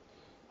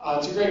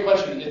 It's a great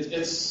question.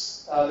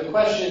 The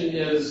question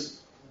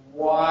is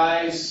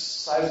why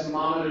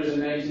seismometers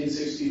in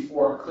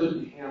 1964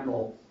 couldn't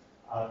handle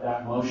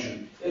that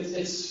motion.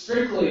 It's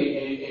strictly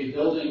a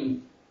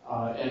building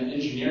and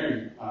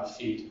engineering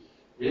feat,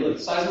 really.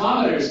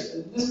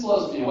 Seismometers, this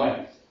blows me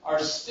away, are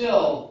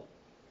still,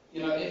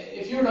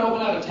 if you were to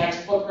open up a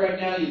textbook right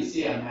now, you'd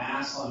see a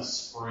mass on a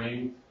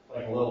spring,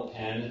 like a little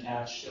pen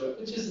attached to it,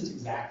 which isn't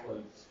exactly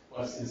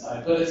what's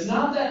inside, but it's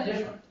not that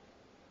different.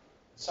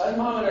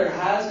 Seismometer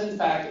has, in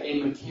fact,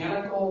 a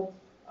mechanical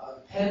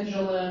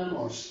pendulum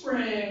or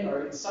spring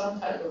or some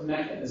type of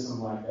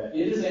mechanism like that.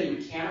 It is a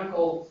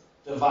mechanical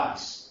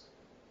device.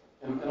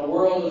 In a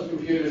world of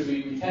computers,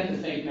 we tend to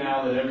think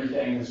now that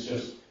everything is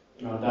just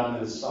done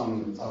as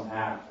some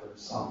app or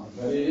something,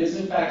 but it is,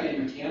 in fact, a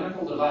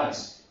mechanical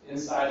device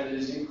inside that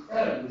is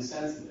incredibly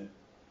sensitive.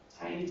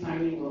 Tiny,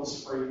 tiny little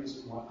springs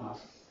and whatnot.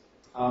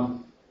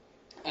 So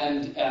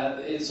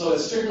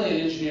it's certainly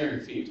an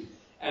engineering feat.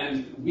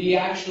 And we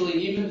actually,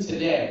 even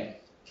today,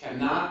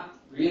 cannot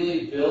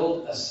really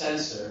build a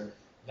sensor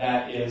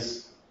that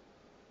is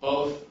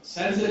both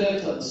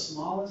sensitive to the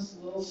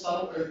smallest little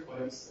subtle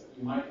earthquakes that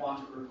we might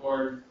want to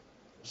record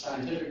for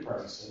scientific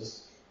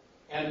purposes,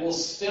 and will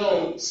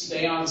still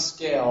stay on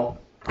scale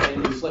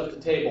when you flip the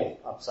table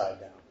upside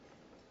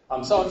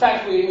down. So in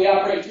fact, we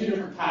operate 2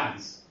 different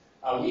kinds.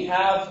 We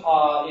have,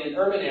 in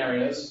urban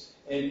areas,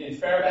 in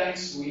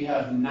Fairbanks, we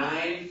have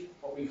 9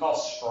 what we call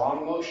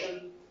strong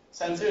motion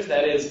sensors.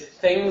 That is,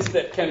 things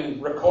that can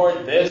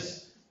record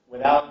this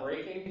without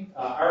breaking.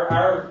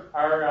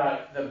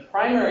 The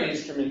primary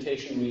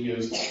instrumentation we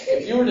use,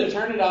 if you were to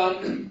turn it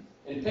on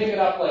and pick it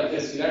up like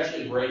this, you'd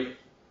actually break.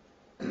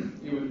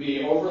 You would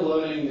be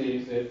overloading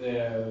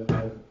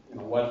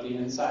what the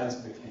insides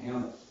of it can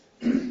handle.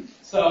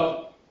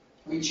 So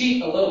we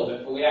cheat a little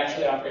bit, but we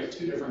actually operate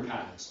 2 different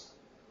kinds.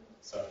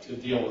 So to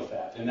deal with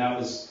that, and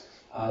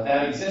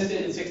that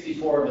existed in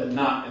 '64, but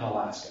not in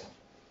Alaska.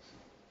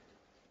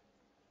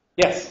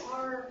 Yes.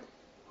 Are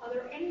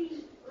there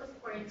any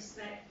earthquakes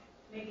that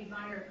maybe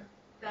minor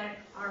that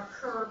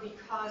occur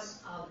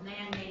because of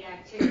man-made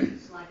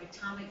activities like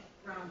atomic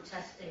ground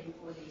testing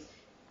or these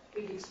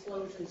big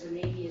explosions the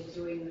Navy is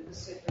doing in the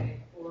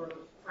Pacific or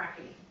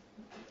fracking?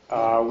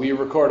 We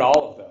record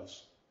all of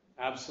those.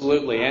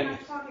 Absolutely. I'm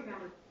not talking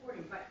about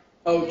reporting, but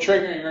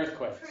triggering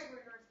earthquakes. Triggering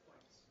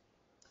earthquakes.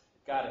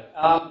 Got it.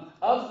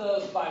 Of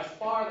those, by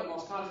far the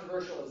most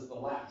controversial is the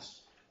last.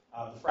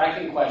 The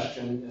fracking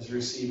question is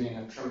receiving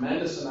a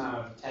tremendous amount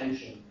of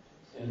attention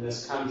in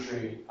this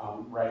country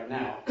right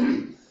now.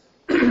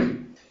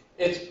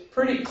 It's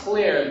pretty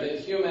clear that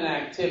human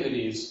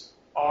activities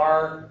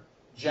are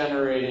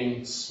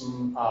generating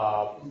some,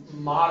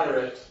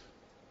 moderate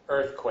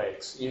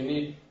earthquakes. You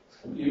need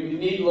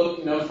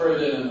look no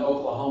further than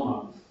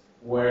Oklahoma,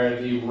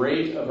 where the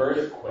rate of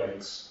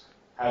earthquakes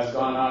has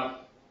gone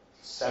up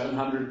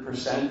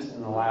 700%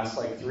 in the last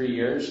 3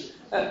 years.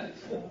 That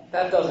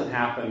doesn't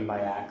happen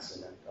by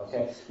accident,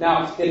 okay?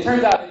 Now, it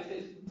turns out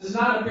it does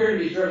not appear to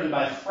be driven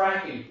by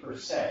fracking per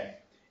se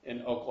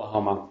in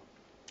Oklahoma.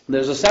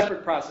 There's a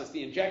separate process,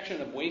 the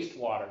injection of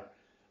wastewater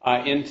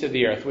into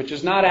the earth, which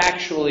is not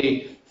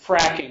actually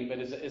fracking, but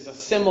is a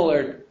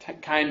similar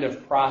kind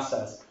of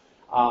process.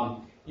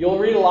 You'll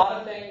read a lot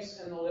of things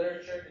in the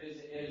literature.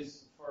 It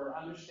is for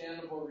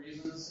understandable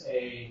reasons,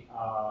 a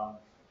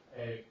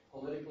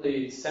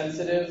politically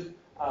sensitive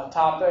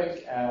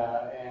topic,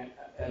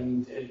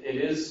 and it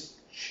is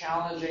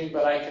challenging,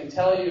 but I can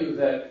tell you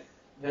that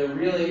there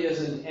really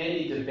isn't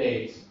any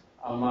debate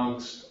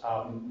amongst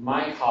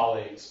my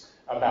colleagues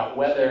about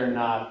whether or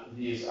not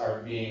these are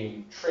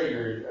being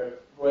triggered,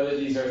 whether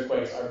these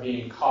earthquakes are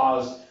being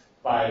caused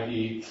by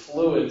the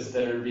fluids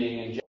that are being injected